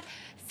never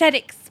said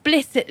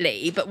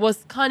explicitly, but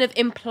was kind of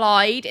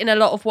implied in a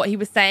lot of what he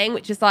was saying,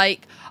 which is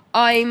like,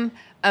 I'm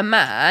a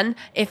man.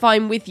 If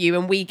I'm with you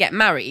and we get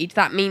married,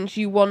 that means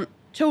you want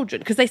children,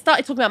 because they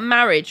started talking about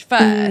marriage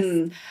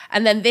first,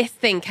 and then this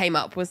thing came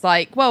up, was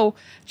like, well,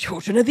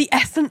 children are the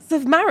essence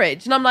of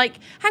marriage. And I'm like,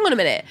 hang on a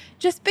minute,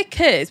 just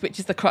because, which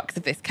is the crux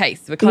of this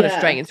case, we're kind of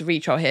straying into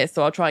retrial here,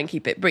 so I'll try and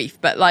keep it brief,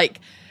 but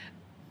like,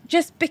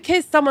 just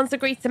because someone's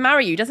agreed to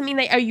marry you doesn't mean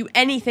they owe you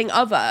anything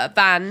other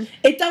than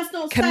it does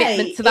not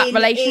commitment say to that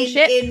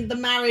relationship in the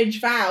marriage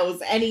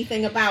vows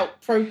anything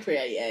about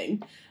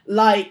procreating.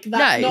 Like,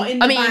 that's not in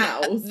the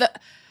vows.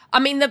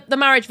 The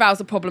marriage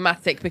vows are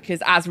problematic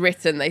because, as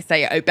written, they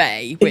say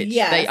obey, which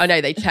I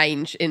know they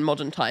change in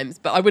modern times,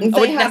 but I wouldn't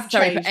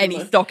necessarily put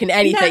any stock in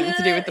anything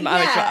to do with the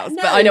marriage vows.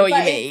 But I know what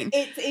you mean.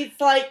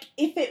 It's like,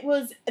 if it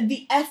was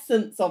the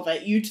essence of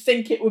it, you'd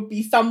think it would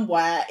be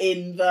somewhere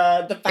in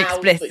the vows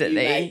explicitly,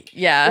 that you make.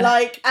 yeah.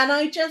 Like, and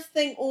I just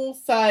think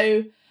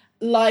also,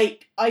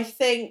 like, I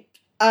think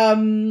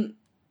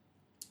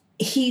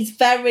he's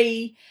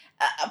very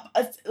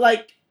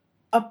like,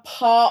 a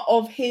part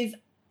of his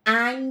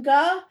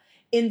anger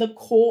in the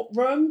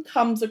courtroom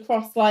comes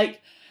across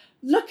like,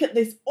 look at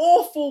this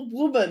awful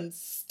woman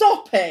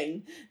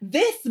stopping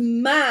this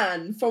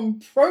man from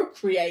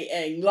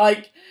procreating.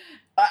 Like,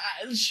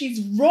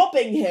 she's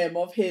robbing him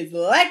of his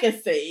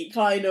legacy,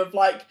 kind of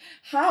like,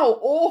 how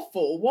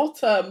awful,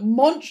 what a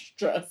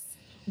monstrous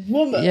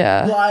woman.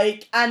 Yeah.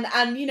 Like,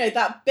 and you know,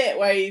 that bit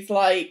where he's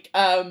like,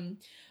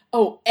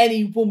 oh,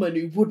 any woman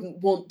who wouldn't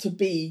want to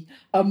be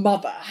a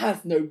mother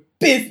has no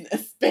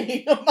business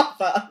being a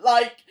mother.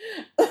 Like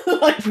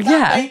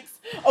that makes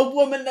a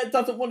woman that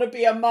doesn't want to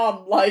be a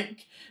mum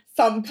like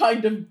some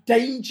kind of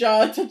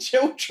danger to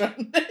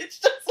children. It's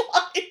just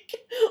like,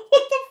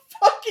 what the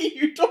fuck are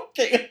you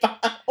talking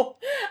about?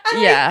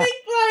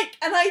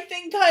 And I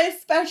think I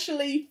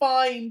especially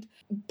find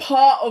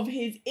part of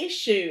his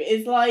issue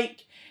is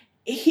like,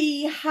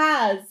 you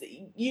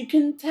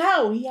can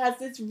tell he has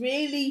this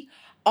really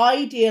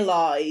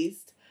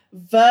idealized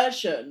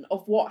version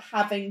of what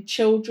having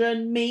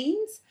children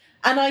means,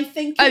 and I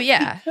think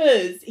it's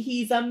because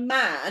he's a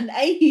man,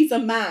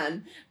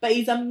 but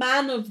he's a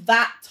man of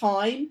that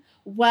time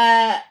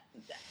where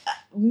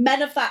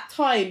men of that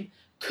time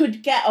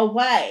could get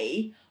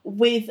away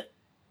with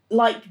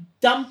like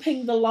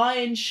dumping the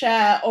lion's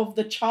share of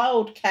the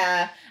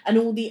childcare and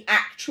all the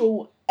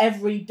actual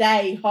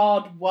everyday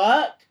hard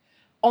work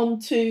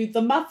onto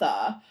the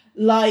mother.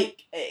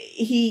 Like,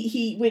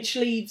 he which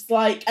leaves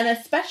like, and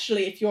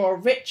especially if you're a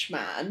rich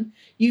man,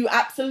 you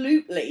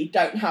absolutely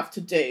don't have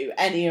to do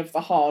any of the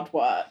hard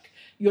work.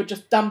 You're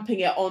just dumping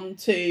it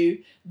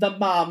onto the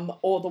mum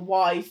or the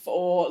wife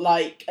or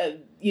like,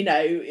 you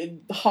know,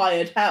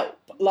 hired help.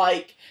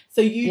 Like,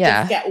 so you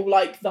just get all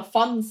like the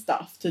fun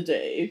stuff to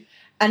do.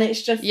 And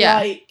it's just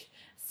like,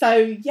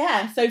 so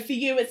for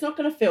you, it's not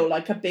going to feel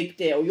like a big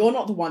deal. You're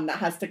not the one that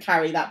has to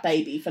carry that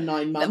baby for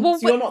 9 months. Well,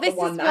 you're not the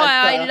one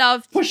that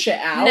has to push it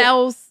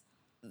out.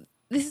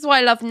 This is why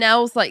I love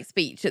Nell's like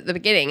speech at the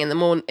beginning in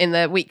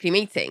the weekly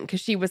meeting,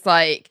 because she was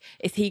like,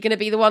 "Is he going to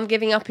be the one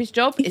giving up his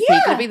job? Is he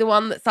going to be the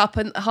one that's up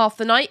half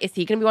the night? Is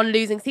he going to be one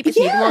losing sleep? Is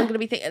he the one going to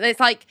be thinking?" And it's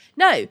like,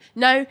 no,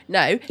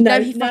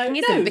 he fucking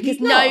isn't, because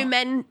no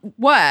men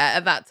were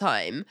at that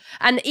time,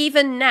 and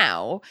even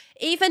now,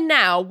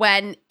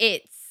 when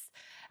it's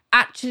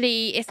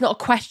not a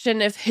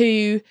question of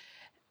who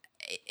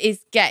is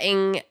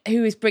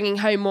bringing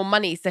home more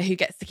money, so who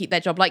gets to keep their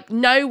job. Like,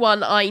 no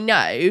one I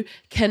know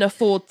can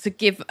afford to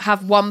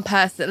have one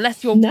person,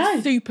 unless you're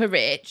super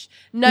rich.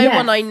 No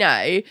one I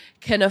know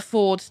can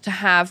afford to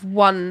have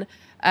one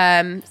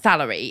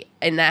salary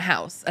in their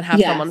house and have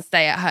someone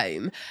stay at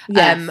home.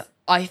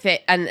 I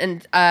think,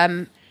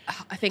 I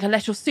think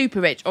unless you're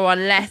super rich, or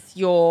unless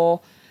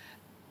you're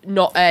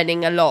not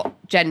earning a lot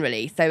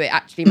generally, so it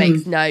actually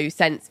makes no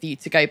sense for you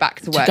to go back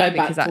to work,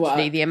 because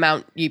actually the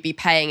amount you'd be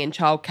paying in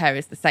childcare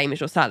is the same as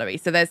your salary.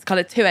 So there's kind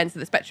of two ends of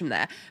the spectrum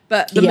there,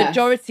 but the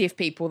majority of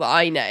people that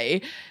I know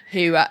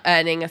who are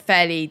earning a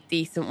fairly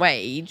decent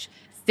wage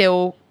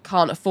still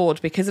can't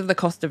afford, because of the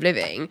cost of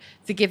living,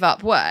 to give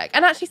up work.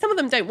 And actually some of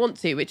them don't want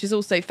to, which is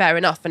also fair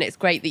enough, and it's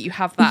great that you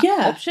have that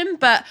option.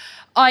 But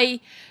I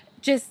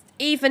just,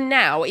 even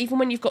now, even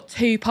when you've got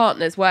two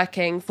partners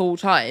working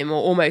full-time or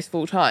almost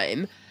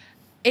full-time,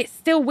 it's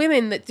still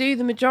women that do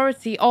the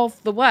majority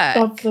of the work.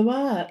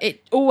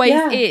 It always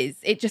is.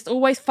 It just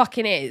always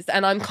fucking is.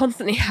 And I'm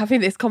constantly having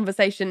this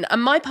conversation.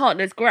 And my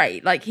partner's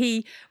great. Like,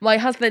 my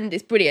husband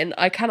is brilliant.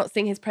 I cannot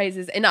sing his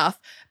praises enough.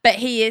 But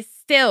he is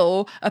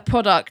still a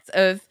product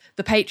of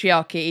the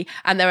patriarchy.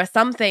 And there are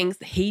some things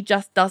he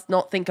just does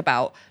not think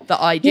about that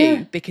I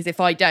do. Because if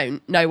I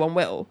don't, no one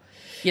will.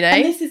 You know?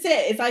 And this is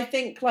it. Is I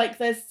think, like,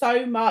 there's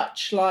so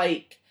much,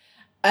 like...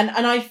 And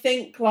I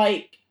think,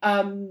 like,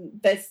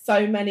 there's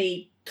so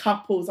many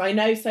couples, I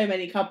know so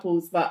many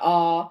couples that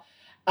are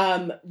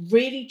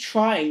really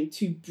trying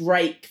to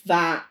break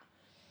that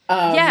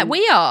Yeah,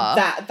 we are.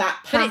 That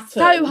pattern. But it's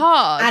so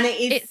hard. And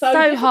it's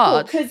so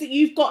hard. because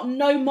you've got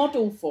no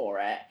model for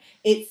it.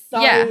 It's so,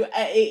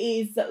 it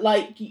is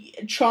like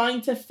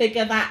trying to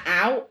figure that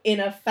out in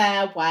a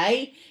fair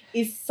way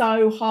is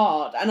so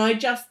hard. And I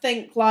just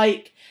think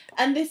like,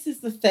 and this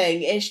is the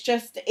thing, it's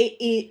just,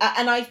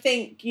 and I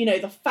think, you know,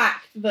 the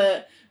fact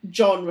that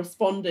John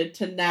responded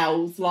to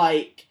Nell's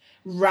like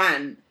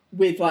rant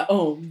with like,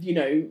 oh, you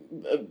know,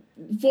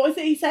 what was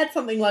it he said?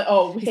 Something like,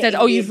 oh, he said,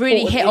 oh, you've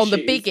really hit on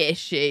the big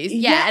issues.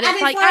 Yeah, and it's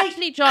like,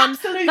 actually, John,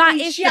 that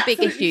is the big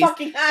issues.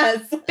 Fucking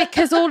has.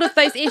 Because all of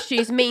those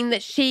issues mean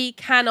that she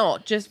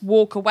cannot just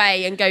walk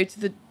away and go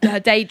to her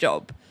day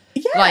job.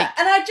 Yeah, like,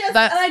 and I just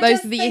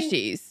those are the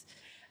issues.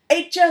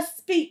 It just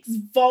speaks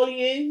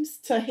volumes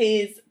to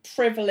his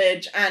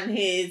privilege and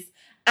his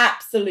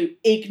absolute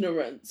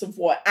ignorance of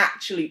what it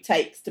actually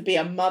takes to be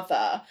a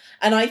mother.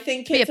 And I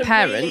think it's a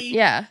parent, really,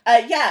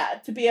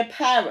 to be a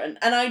parent.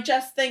 And I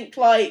just think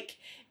like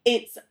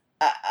it's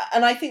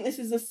and I think this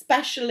is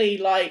especially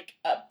like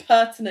a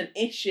pertinent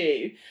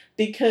issue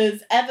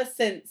because ever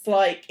since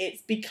like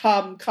it's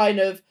become kind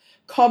of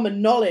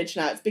common knowledge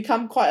now, it's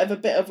become quite of a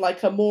bit of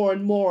like a more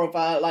and more of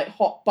a like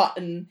hot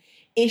button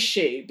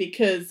issue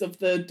because of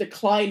the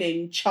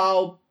declining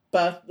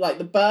childbirth, like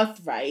the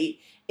birth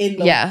rate in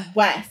the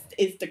West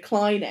is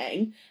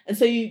declining. And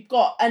so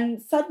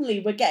and suddenly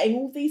we're getting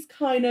all these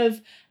kind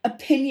of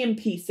opinion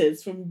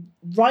pieces from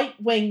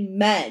right-wing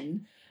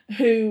men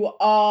who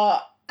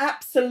are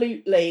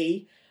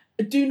absolutely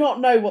do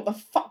not know what the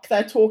fuck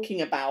they're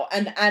talking about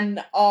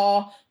and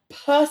are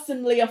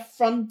personally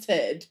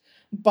affronted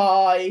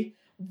by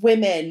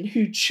women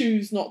who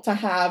choose not to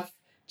have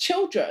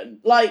children.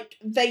 Like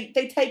they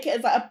take it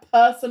as like a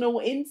personal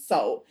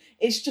insult.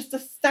 It's just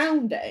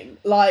astounding.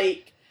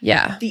 Like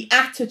the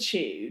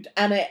attitude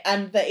and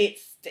that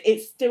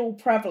it's still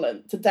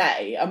prevalent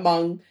today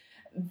among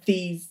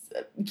these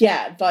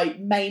like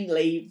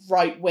mainly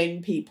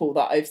right-wing people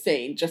that I've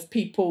seen, just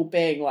people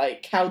being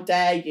like, how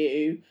dare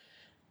you?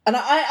 And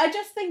I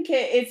just think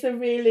it's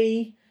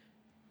really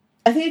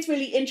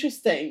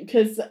interesting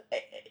because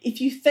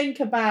if you think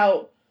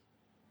about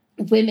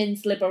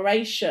women's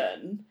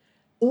liberation,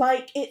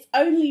 like it's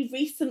only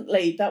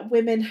recently that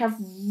women have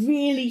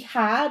really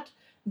had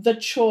the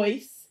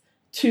choice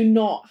to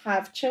not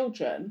have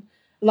children.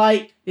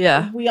 Like,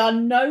 we are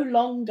no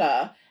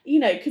longer, you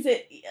know, because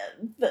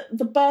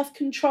the birth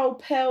control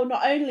pill,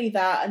 not only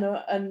that,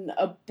 and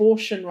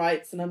abortion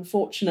rights, and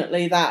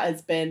unfortunately that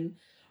has been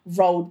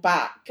rolled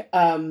back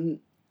at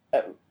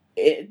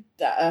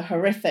a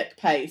horrific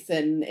pace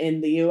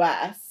in the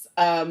US.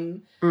 But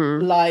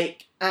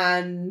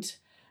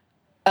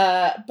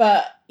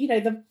you know,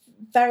 the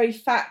very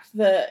fact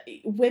that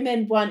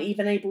women weren't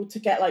even able to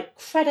get like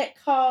credit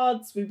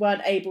cards, we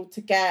weren't able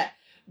to get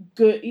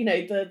good, you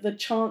know, the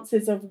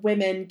chances of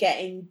women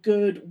getting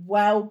good,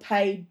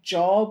 well-paid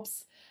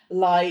jobs,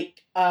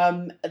 like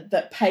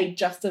that paid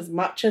just as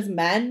much as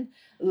men,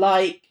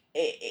 like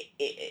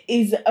it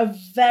is a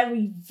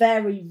very,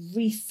 very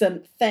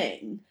recent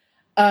thing.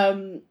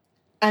 And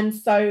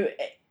so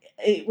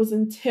it was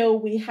until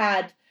we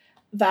had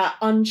that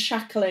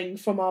unshackling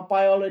from our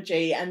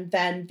biology and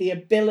then the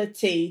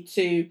ability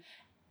to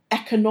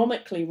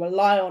economically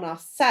rely on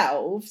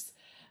ourselves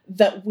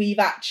that we've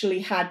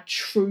actually had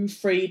true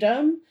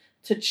freedom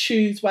to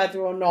choose whether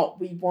or not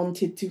we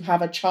wanted to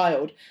have a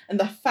child. And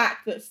the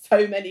fact that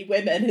so many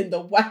women in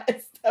the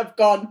West have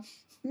gone,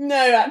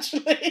 no,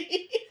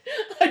 actually,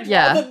 I'd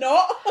rather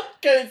not,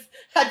 because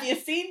have you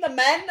seen the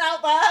men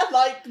out there?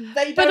 Like,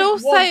 they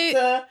don't want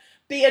to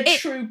be a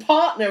true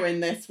partner in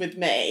this with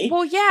me.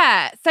 Well,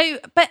 yeah. So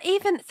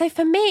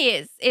for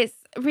me, it's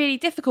really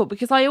difficult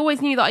because I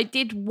always knew that I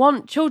did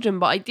want children,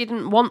 but I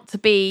didn't want to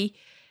be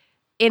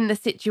in the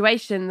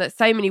situation that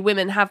so many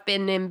women have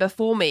been in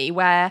before me,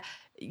 where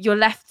you're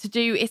left to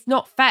do. It's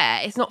not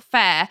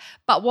fair.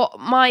 But what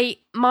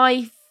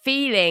my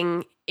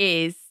feeling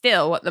is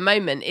still at the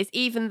moment is,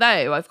 even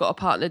though I've got a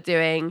partner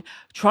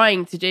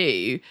trying to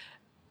do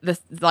this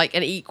like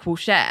an equal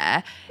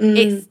share,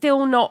 it's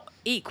still not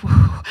equal.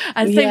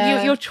 And so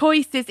your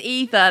choice is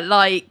either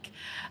like,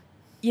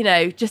 you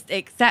know, just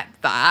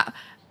accept that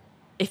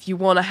if you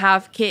want to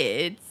have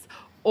kids,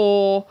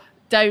 or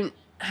don't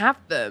have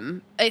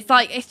them. It's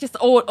like, it's just,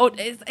 or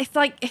it's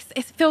like,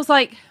 it feels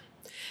like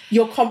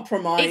you're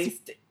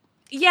compromised.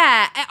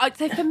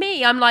 So for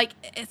me, I'm like,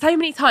 so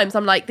many times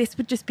I'm like, this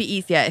would just be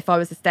easier if I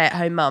was a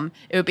stay-at-home mum.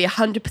 It would be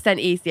 100%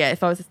 easier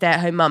if I was a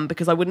stay-at-home mum,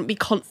 because I wouldn't be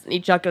constantly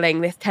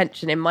juggling this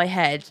tension in my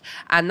head,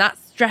 and that's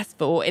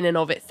stressful in and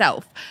of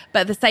itself.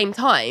 But at the same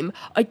time,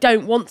 I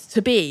don't want to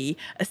be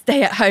a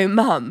stay-at-home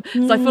mum.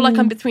 So I feel like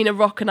I'm between a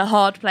rock and a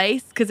hard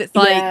place, because it's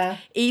like,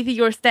 either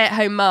you're a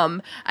stay-at-home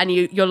mum and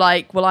you're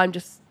like, well, I'm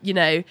just, you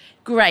know,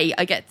 great,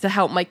 I get to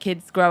help my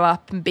kids grow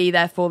up and be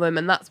there for them,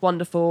 and that's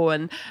wonderful,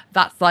 and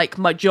that's like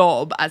my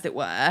job, as it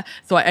were,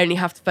 so I only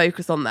have to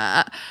focus on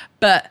that.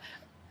 But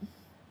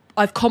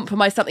I've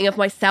compromised something of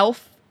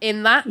myself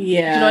in that.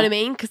 Yeah. Do you know what I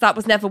mean? Because that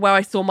was never where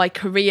I saw my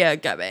career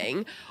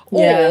going.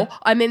 Yeah. Or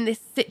I'm in this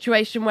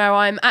situation where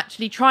I'm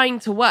actually trying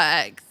to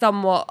work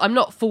somewhat. I'm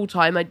not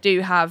full-time. I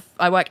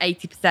work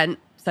 80%.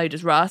 So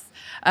does Russ.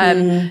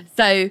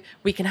 So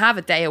we can have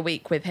a day a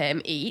week with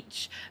him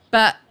each.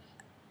 But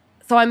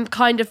so I'm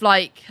kind of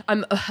like,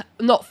 I'm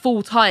not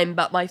full-time,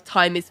 but my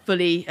time is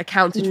fully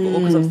accounted for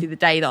because obviously the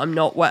day that I'm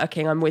not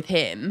working, I'm with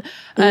him.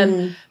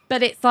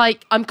 But it's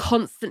like I'm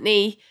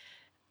constantly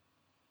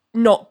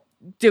not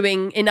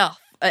doing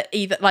enough.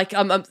 Either like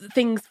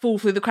things fall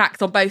through the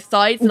cracks on both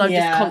sides, and I'm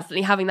just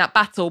constantly having that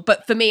battle.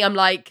 But for me, I'm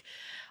like,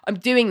 I'm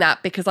doing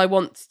that because I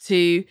want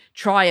to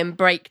try and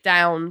break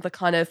down the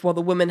kind of, well,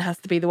 the woman has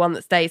to be the one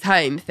that stays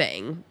home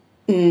thing.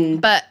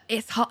 But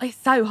it's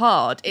so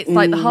hard. It's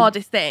like the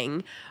hardest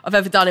thing I've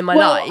ever done in my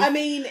life. I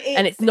mean,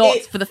 and it's not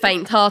for the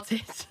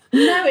faint-hearted.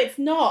 No, it's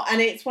not.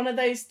 And it's one of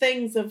those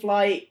things of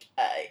like,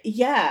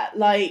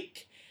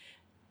 like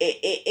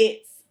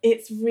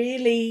it's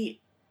really,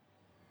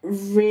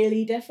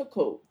 really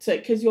difficult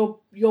because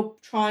you're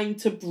trying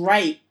to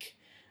break,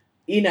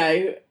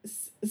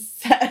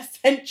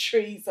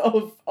 centuries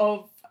of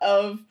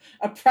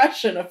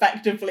oppression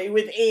effectively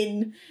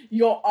within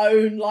your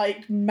own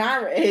like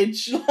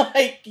marriage,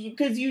 like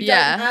because you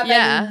don't have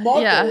any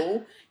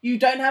model. You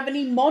don't have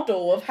any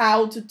model of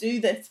how to do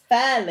this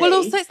fairly. Well,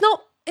 also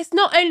it's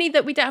not only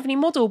that we don't have any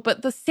model,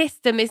 but the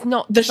system is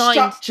not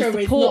designed to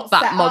support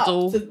that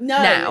model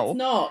now. It's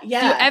not.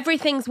 Yeah, so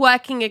everything's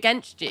working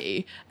against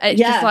you. It's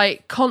just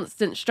like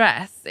constant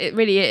stress. It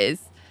really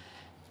is.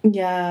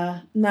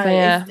 Yeah, no, so,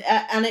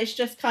 and it's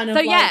just kind of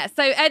so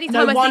so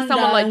anytime I see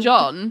someone like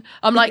John,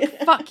 I'm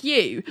like, fuck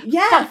you,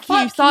 fuck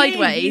you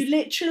sideways, you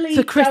literally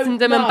to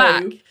Christendom and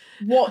back.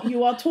 What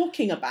you are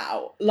talking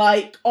about,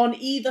 like on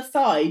either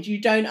side, you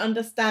don't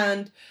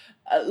understand,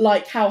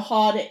 like how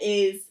hard it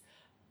is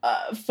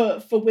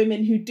for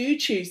women who do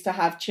choose to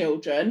have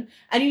children,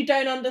 and you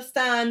don't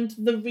understand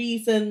the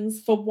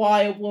reasons for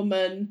why a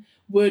woman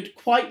would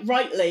quite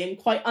rightly and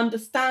quite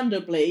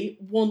understandably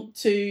want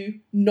to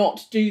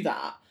not do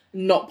that,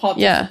 not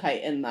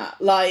participate in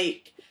that.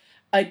 Like,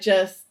 I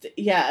just sit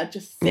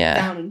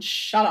down and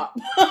shut up.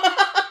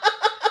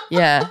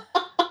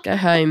 Go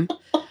home.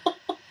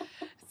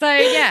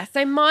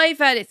 So my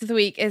verdict of the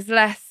week is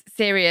less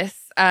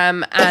serious,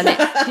 and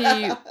it's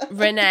to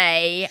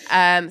Renee.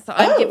 So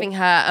I'm giving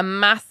her a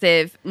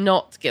massive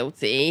not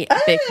guilty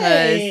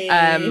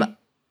because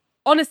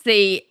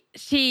honestly,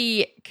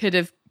 she could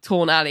have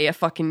torn Ali a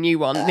fucking new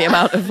one. The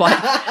amount of like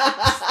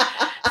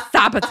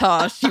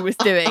sabotage she was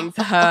doing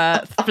to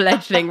her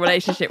fledgling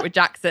relationship with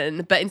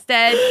Jackson, but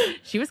instead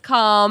she was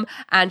calm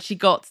and she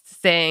got to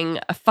sing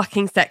a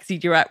fucking sexy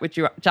duet with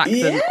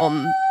Jackson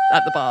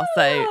at the bar.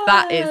 So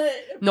that is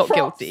not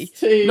guilty.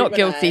 Not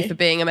guilty for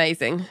being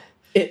amazing.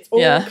 It's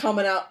all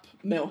coming up,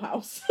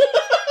 Millhouse.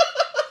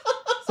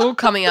 It's all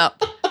coming up,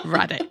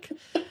 Radic.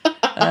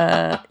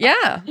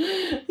 Yeah. So,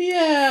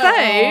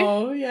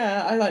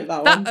 I like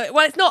that one.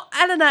 Well, it's not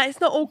Eleanor. It's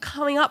not all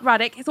coming up,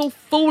 Radic. It's all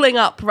falling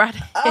up,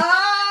 Radic.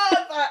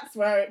 That's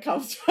where it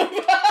comes from.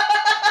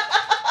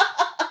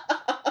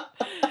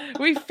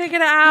 We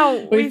figured it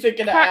out. We've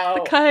figured it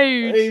out. The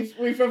code.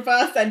 We've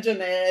reverse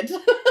engineered.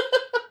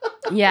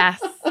 Yes.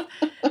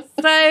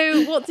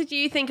 So, what did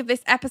you think of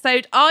this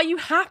episode? Are you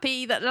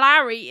happy that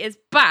Larry is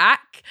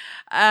back?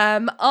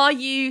 Are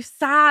you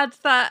sad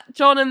that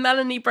John and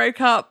Melanie broke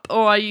up?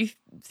 Or are you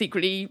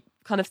secretly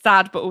kind of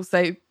sad, but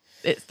also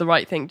it's the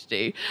right thing to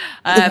do?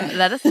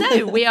 Let us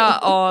know. We are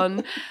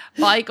on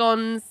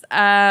Bygones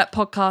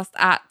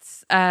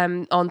podcast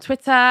on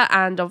Twitter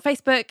and on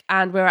Facebook,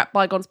 and we're at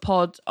Bygones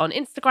Pod on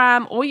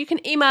Instagram, or you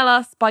can email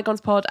us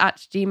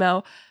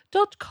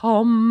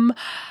bygonespod@gmail.com.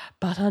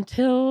 But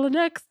until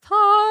next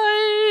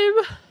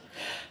time,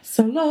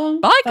 so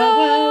long.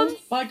 Bygones.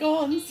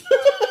 Bygones.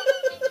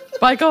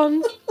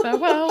 Bygones.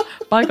 Farewell.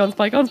 Bygones.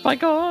 Bygones.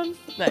 Bygones.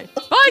 No.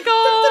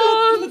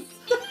 Bygones.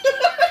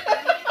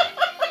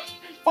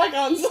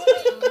 Bygones.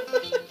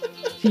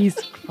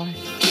 Jesus Christ.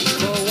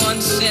 For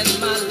once in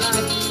my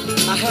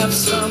life, I have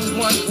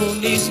someone who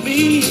needs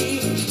me.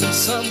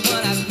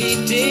 Someone I've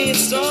needed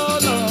so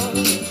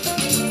long.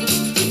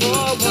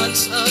 For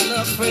once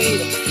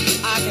unafraid,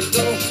 I can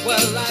go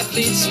where life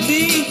leads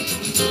me.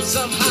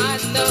 Somehow I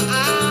know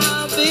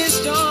I'll be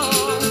strong.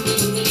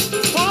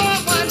 For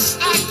once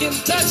I can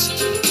touch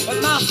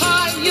what my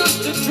heart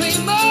used to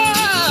dream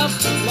of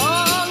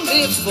long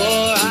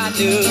before I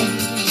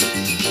knew.